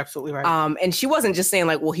 Yeah, you're absolutely right. And she wasn't just saying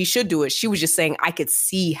like, well, he should do it. She was just saying, I could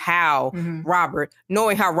see how Robert,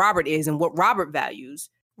 knowing how Robert is and what Robert values,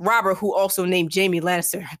 Robert, who also named Jaime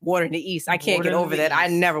Lannister Water in the East. I can't get over that. I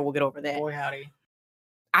never will get over that. Boy, howdy.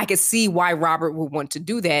 I could see why Robert would want to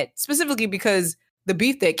do that, specifically because the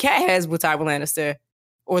beef that Kat has with Tywin Lannister,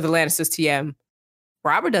 or the Lannisters TM,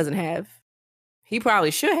 Robert doesn't have. He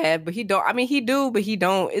probably should have, but he don't. I mean, he do, but he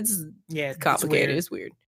don't. It's complicated. It's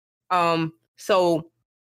weird. So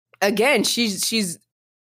again, she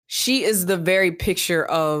is the very picture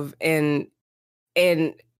of and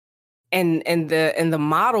the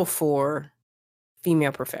model for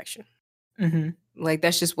female perfection. Like,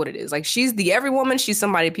 that's just what it is. Like, she's the every woman. She's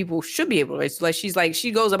somebody people should be able to. Like,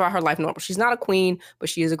 she goes about her life normal. She's not a queen, but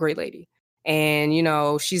she is a great lady. And, you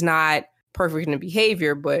know, she's not perfect in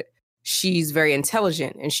behavior, but she's very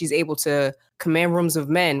intelligent, and she's able to command rooms of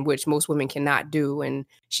men, which most women cannot do. And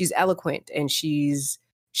she's eloquent, and she's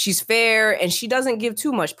fair, and she doesn't give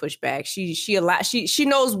too much pushback. She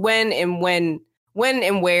knows when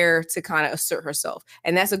and where to kind of assert herself.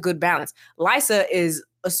 And that's a good balance. Lysa is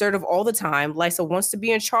assertive all the time. Lysa wants to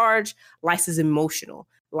be in charge. Lysa's emotional.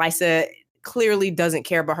 Lysa clearly doesn't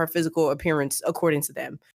care about her physical appearance, according to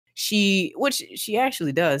them. Which she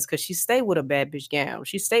actually does, because she stayed with a bad bitch gown.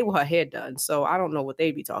 She stayed with her hair done. So I don't know what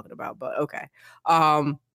they'd be talking about, but okay.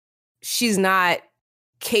 She's not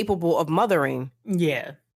capable of mothering.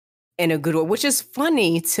 Yeah. In a good way, which is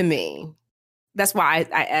funny to me. That's why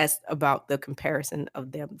I asked about the comparison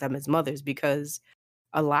of them as mothers, because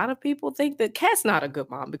a lot of people think that Kat's not a good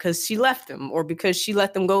mom because she left them, or because she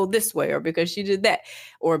let them go this way, or because she did that,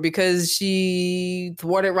 or because she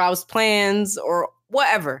thwarted Rob's plans, or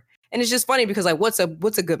whatever. And it's just funny because, like, what's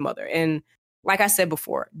a good mother? And like I said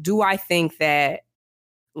before, do I think that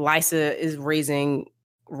Lysa is raising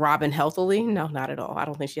Robin healthily? No, not at all. I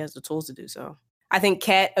don't think she has the tools to do so. I think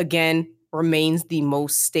Kat, again, remains the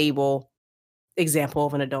most stable example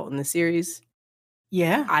of an adult in the series.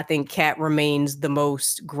 Yeah. I think Kat remains the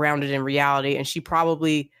most grounded in reality, and she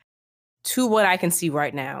probably, to what I can see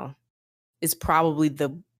right now, is probably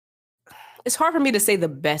it's hard for me to say the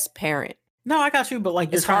best parent. No, I got you, but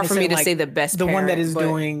like, it's hard for me to say the best the parent, one that is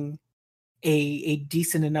doing a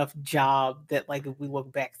decent enough job that, like, if we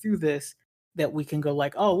look back through this, that we can go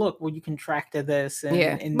like, oh, look, well, you can track to this.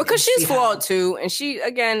 And because she's flawed too. And she,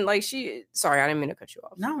 again, like, sorry, I didn't mean to cut you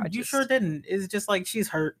off. No, you sure didn't. It's just like, she's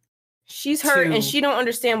hurt. She's hurt, and she don't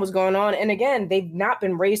understand what's going on. And again, they've not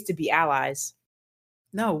been raised to be allies.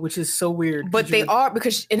 No, which is so weird. But they are,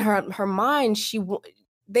 because in her mind,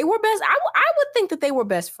 they were best. I would think that they were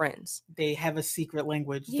best friends. They have a secret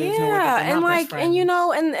language. There's no way that they're not best friends. And you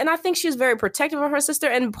know, and I think she's very protective of her sister.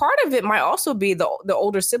 And part of it might also be the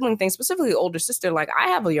older sibling thing, specifically the older sister. Like, I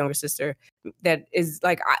have a younger sister that is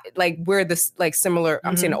we're this like similar.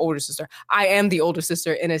 I'm saying the older sister. I am the older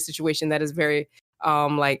sister in a situation that is very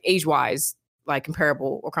like age wise, like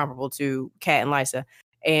comparable or comparable to Kat and Lysa.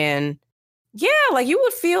 And yeah, like, you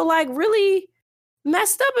would feel like really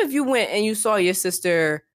messed up if you went and you saw your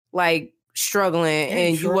sister like struggling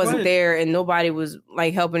and you wasn't there and nobody was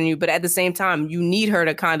like helping you. But at the same time, you need her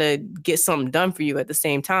to kind of get something done for you at the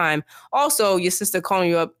same time. Also, your sister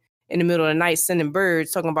calling you up in the middle of the night, sending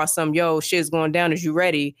birds, talking about some, yo, shit's going down, is you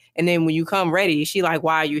ready? And then when you come ready, she like,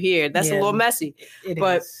 why are you here? That's a little messy.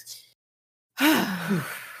 But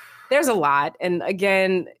There's a lot. And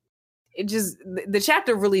again, it just, the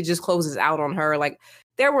chapter really just closes out on her. Like,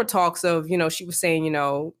 there were talks of, she was saying,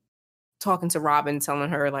 talking to Robin, telling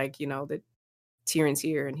her, like, that Tyrion's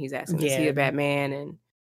here and he's asking, is he a bad man? And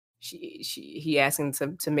he asking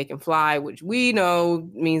to make him fly, which we know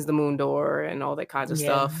means the moon door and all that kinds of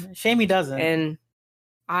stuff. Shame he doesn't. And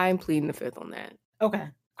I'm pleading the fifth on that. Okay.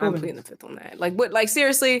 I'm pleading the fifth on that. Like, what? Like,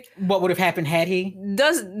 seriously, what would have happened had he?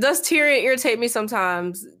 Does Tyrion irritate me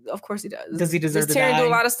sometimes? Of course he does. Does he deserve to die? Does Tyrion do a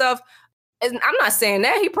lot of stuff? And I'm not saying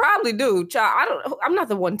that. He probably do. I'm not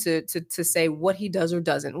the one to say what he does or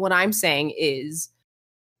doesn't. What I'm saying is,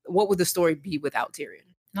 what would the story be without Tyrion?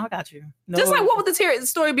 No, I got you. No. Just like, what would the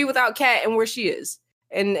story be without Cat and where she is?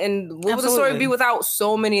 And what would the story be without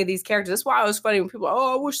so many of these characters? That's why it was funny when people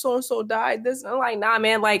are, I wish so-and-so died. This, I'm like, nah,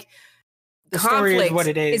 man, like, the conflict is what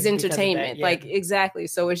it is entertainment. That, Like, exactly.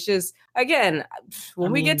 So it's just, again,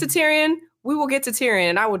 when we get to Tyrion, we will get to Tyrion,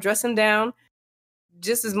 and I will dress him down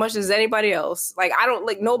just as much as anybody else. Like,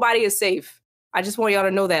 nobody is safe. I just want y'all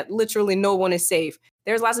to know that literally no one is safe.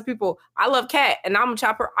 There's lots of people. I love Kat, and I'm gonna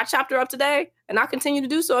chop her. I chopped her up today, and I'll continue to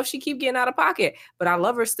do so if she keep getting out of pocket. But I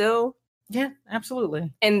love her still. Yeah,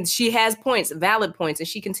 absolutely. And she has points, valid points, and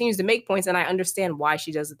she continues to make points, and I understand why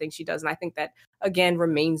she does the things she does. And I think that, again,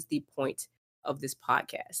 remains the point of this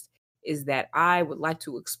podcast, is that I would like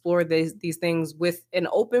to explore these things with an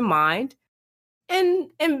open mind and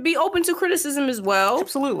be open to criticism as well.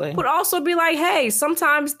 Absolutely. But also be like, hey,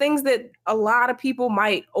 sometimes things that a lot of people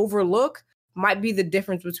might overlook might be the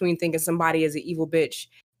difference between thinking somebody is an evil bitch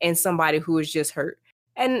and somebody who is just hurt.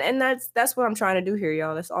 And that's what I'm trying to do here,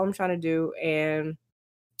 y'all. That's all I'm trying to do. And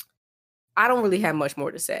I don't really have much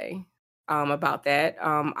more to say about that.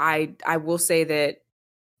 I will say that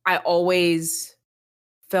I always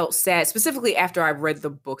felt sad, specifically after I read the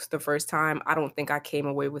books the first time. I don't think I came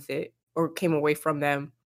away with it or came away from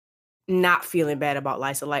them not feeling bad about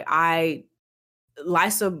Lysa. Like,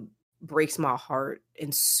 Lysa breaks my heart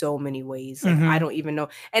in so many ways. Like, I don't even know.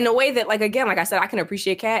 And the way that, like, again, like I said, I can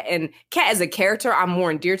appreciate Kat, and Kat as a character, I'm more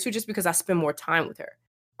endeared to just because I spend more time with her.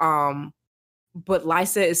 But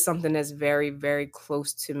Lysa is something that's very, very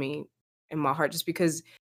close to me in my heart, just because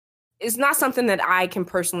it's not something that I can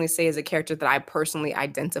personally say as a character that I personally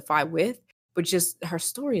identify with, but just her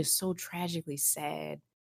story is so tragically sad.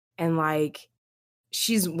 And, like,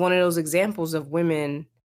 she's one of those examples of women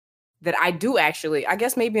that I do actually, I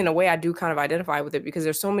guess maybe in a way I do kind of identify with it, because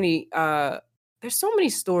there's so many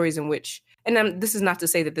stories in which, and this is not to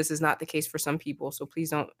say that this is not the case for some people, so please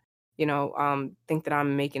don't, think that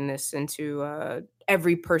I'm making this into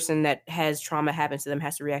every person that has trauma happen to them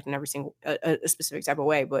has to react in every single a specific type of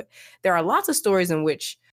way. But there are lots of stories in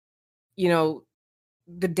which, the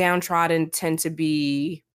downtrodden tend to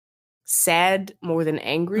be sad more than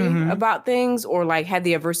angry about things, or like had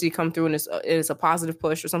the adversity come through and it's a positive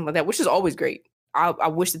push or something like that, which is always great. I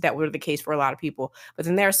wish that were the case for a lot of people. But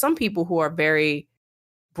then there are some people who are very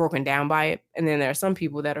broken down by it, and then there are some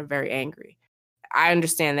people that are very angry. I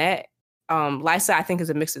understand that. Lysa, I think, is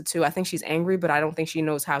a mix of two. I think she's angry, but I don't think she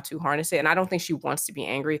knows how to harness it. And I don't think she wants to be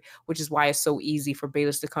angry, which is why it's so easy for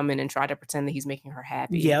Baelish to come in and try to pretend that he's making her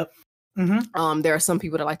happy. Yep. There are some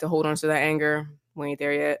people that like to hold on to that anger. We ain't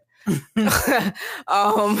there yet.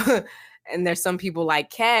 And there's some people like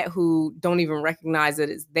Kat who don't even recognize that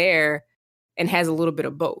it's there and has a little bit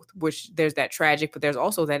of both, which there's that tragic, but there's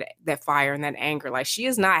also that fire and that anger. Like, she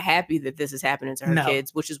is not happy that this is happening to her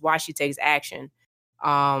kids, which is why she takes action.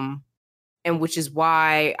 And which is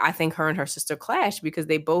why I think her and her sister clash, because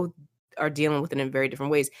they both are dealing with it in very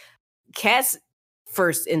different ways. Kat's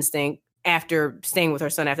first instinct after staying with her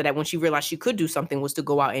son after that, when she realized she could do something, was to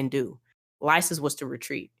go out and do. Lysa's was to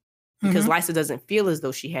retreat, because Lysa doesn't feel as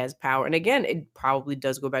though she has power. And again, it probably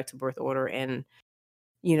does go back to birth order and,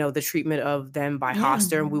 the treatment of them by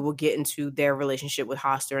Hoster. And we will get into their relationship with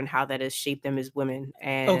Hoster and how that has shaped them as women.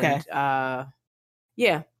 And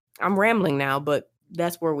I'm rambling now, but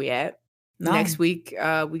that's where we at. Next week,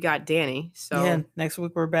 we got Dany. So next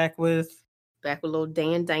week we're back with little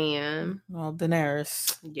Dan. Well,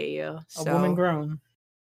 Daenerys. Yeah. A woman grown.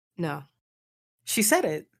 No. She said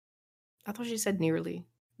it. I thought she said nearly.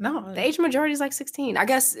 No. The age majority is like 16. I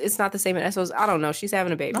guess it's not the same in Essos. I don't know. She's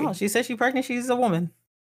having a baby. No, she said she's pregnant. She's a woman.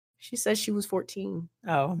 She says she was 14.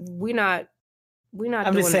 Oh. We're not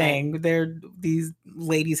I'm just saying, these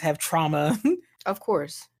ladies have trauma. Of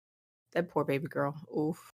course. That poor baby girl.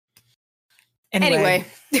 Oof. Anyway.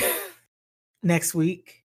 Next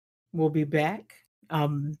week, we'll be back.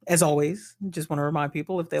 As always, just want to remind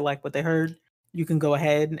people, if they like what they heard, you can go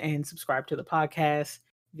ahead and subscribe to the podcast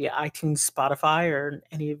via iTunes, Spotify, or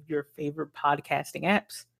any of your favorite podcasting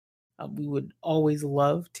apps. We would always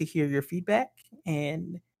love to hear your feedback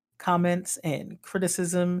and comments and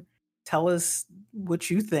criticism. Tell us what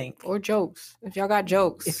you think. Or jokes. If y'all got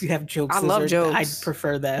jokes. If you have jokes. I love jokes. I'd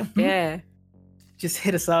prefer them. Yeah. Just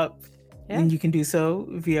hit us up. Yeah. And you can do so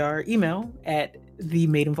via our email at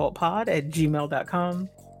themaidenvaultpod@gmail.com.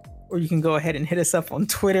 Or you can go ahead and hit us up on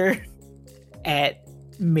Twitter at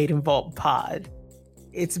maidenvaultpod.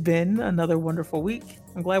 It's been another wonderful week.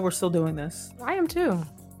 I'm glad we're still doing this. I am too.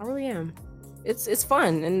 I really am. It's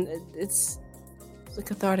fun, and it's a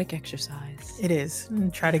cathartic exercise. It is.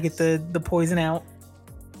 And try to get the poison out,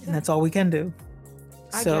 and that's all we can do.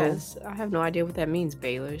 I guess. I have no idea what that means,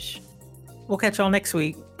 Baelish. We'll catch y'all next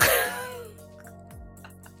week.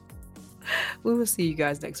 We will see you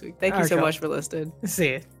guys next week. Thank you so much for listening. See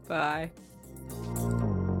you. Bye.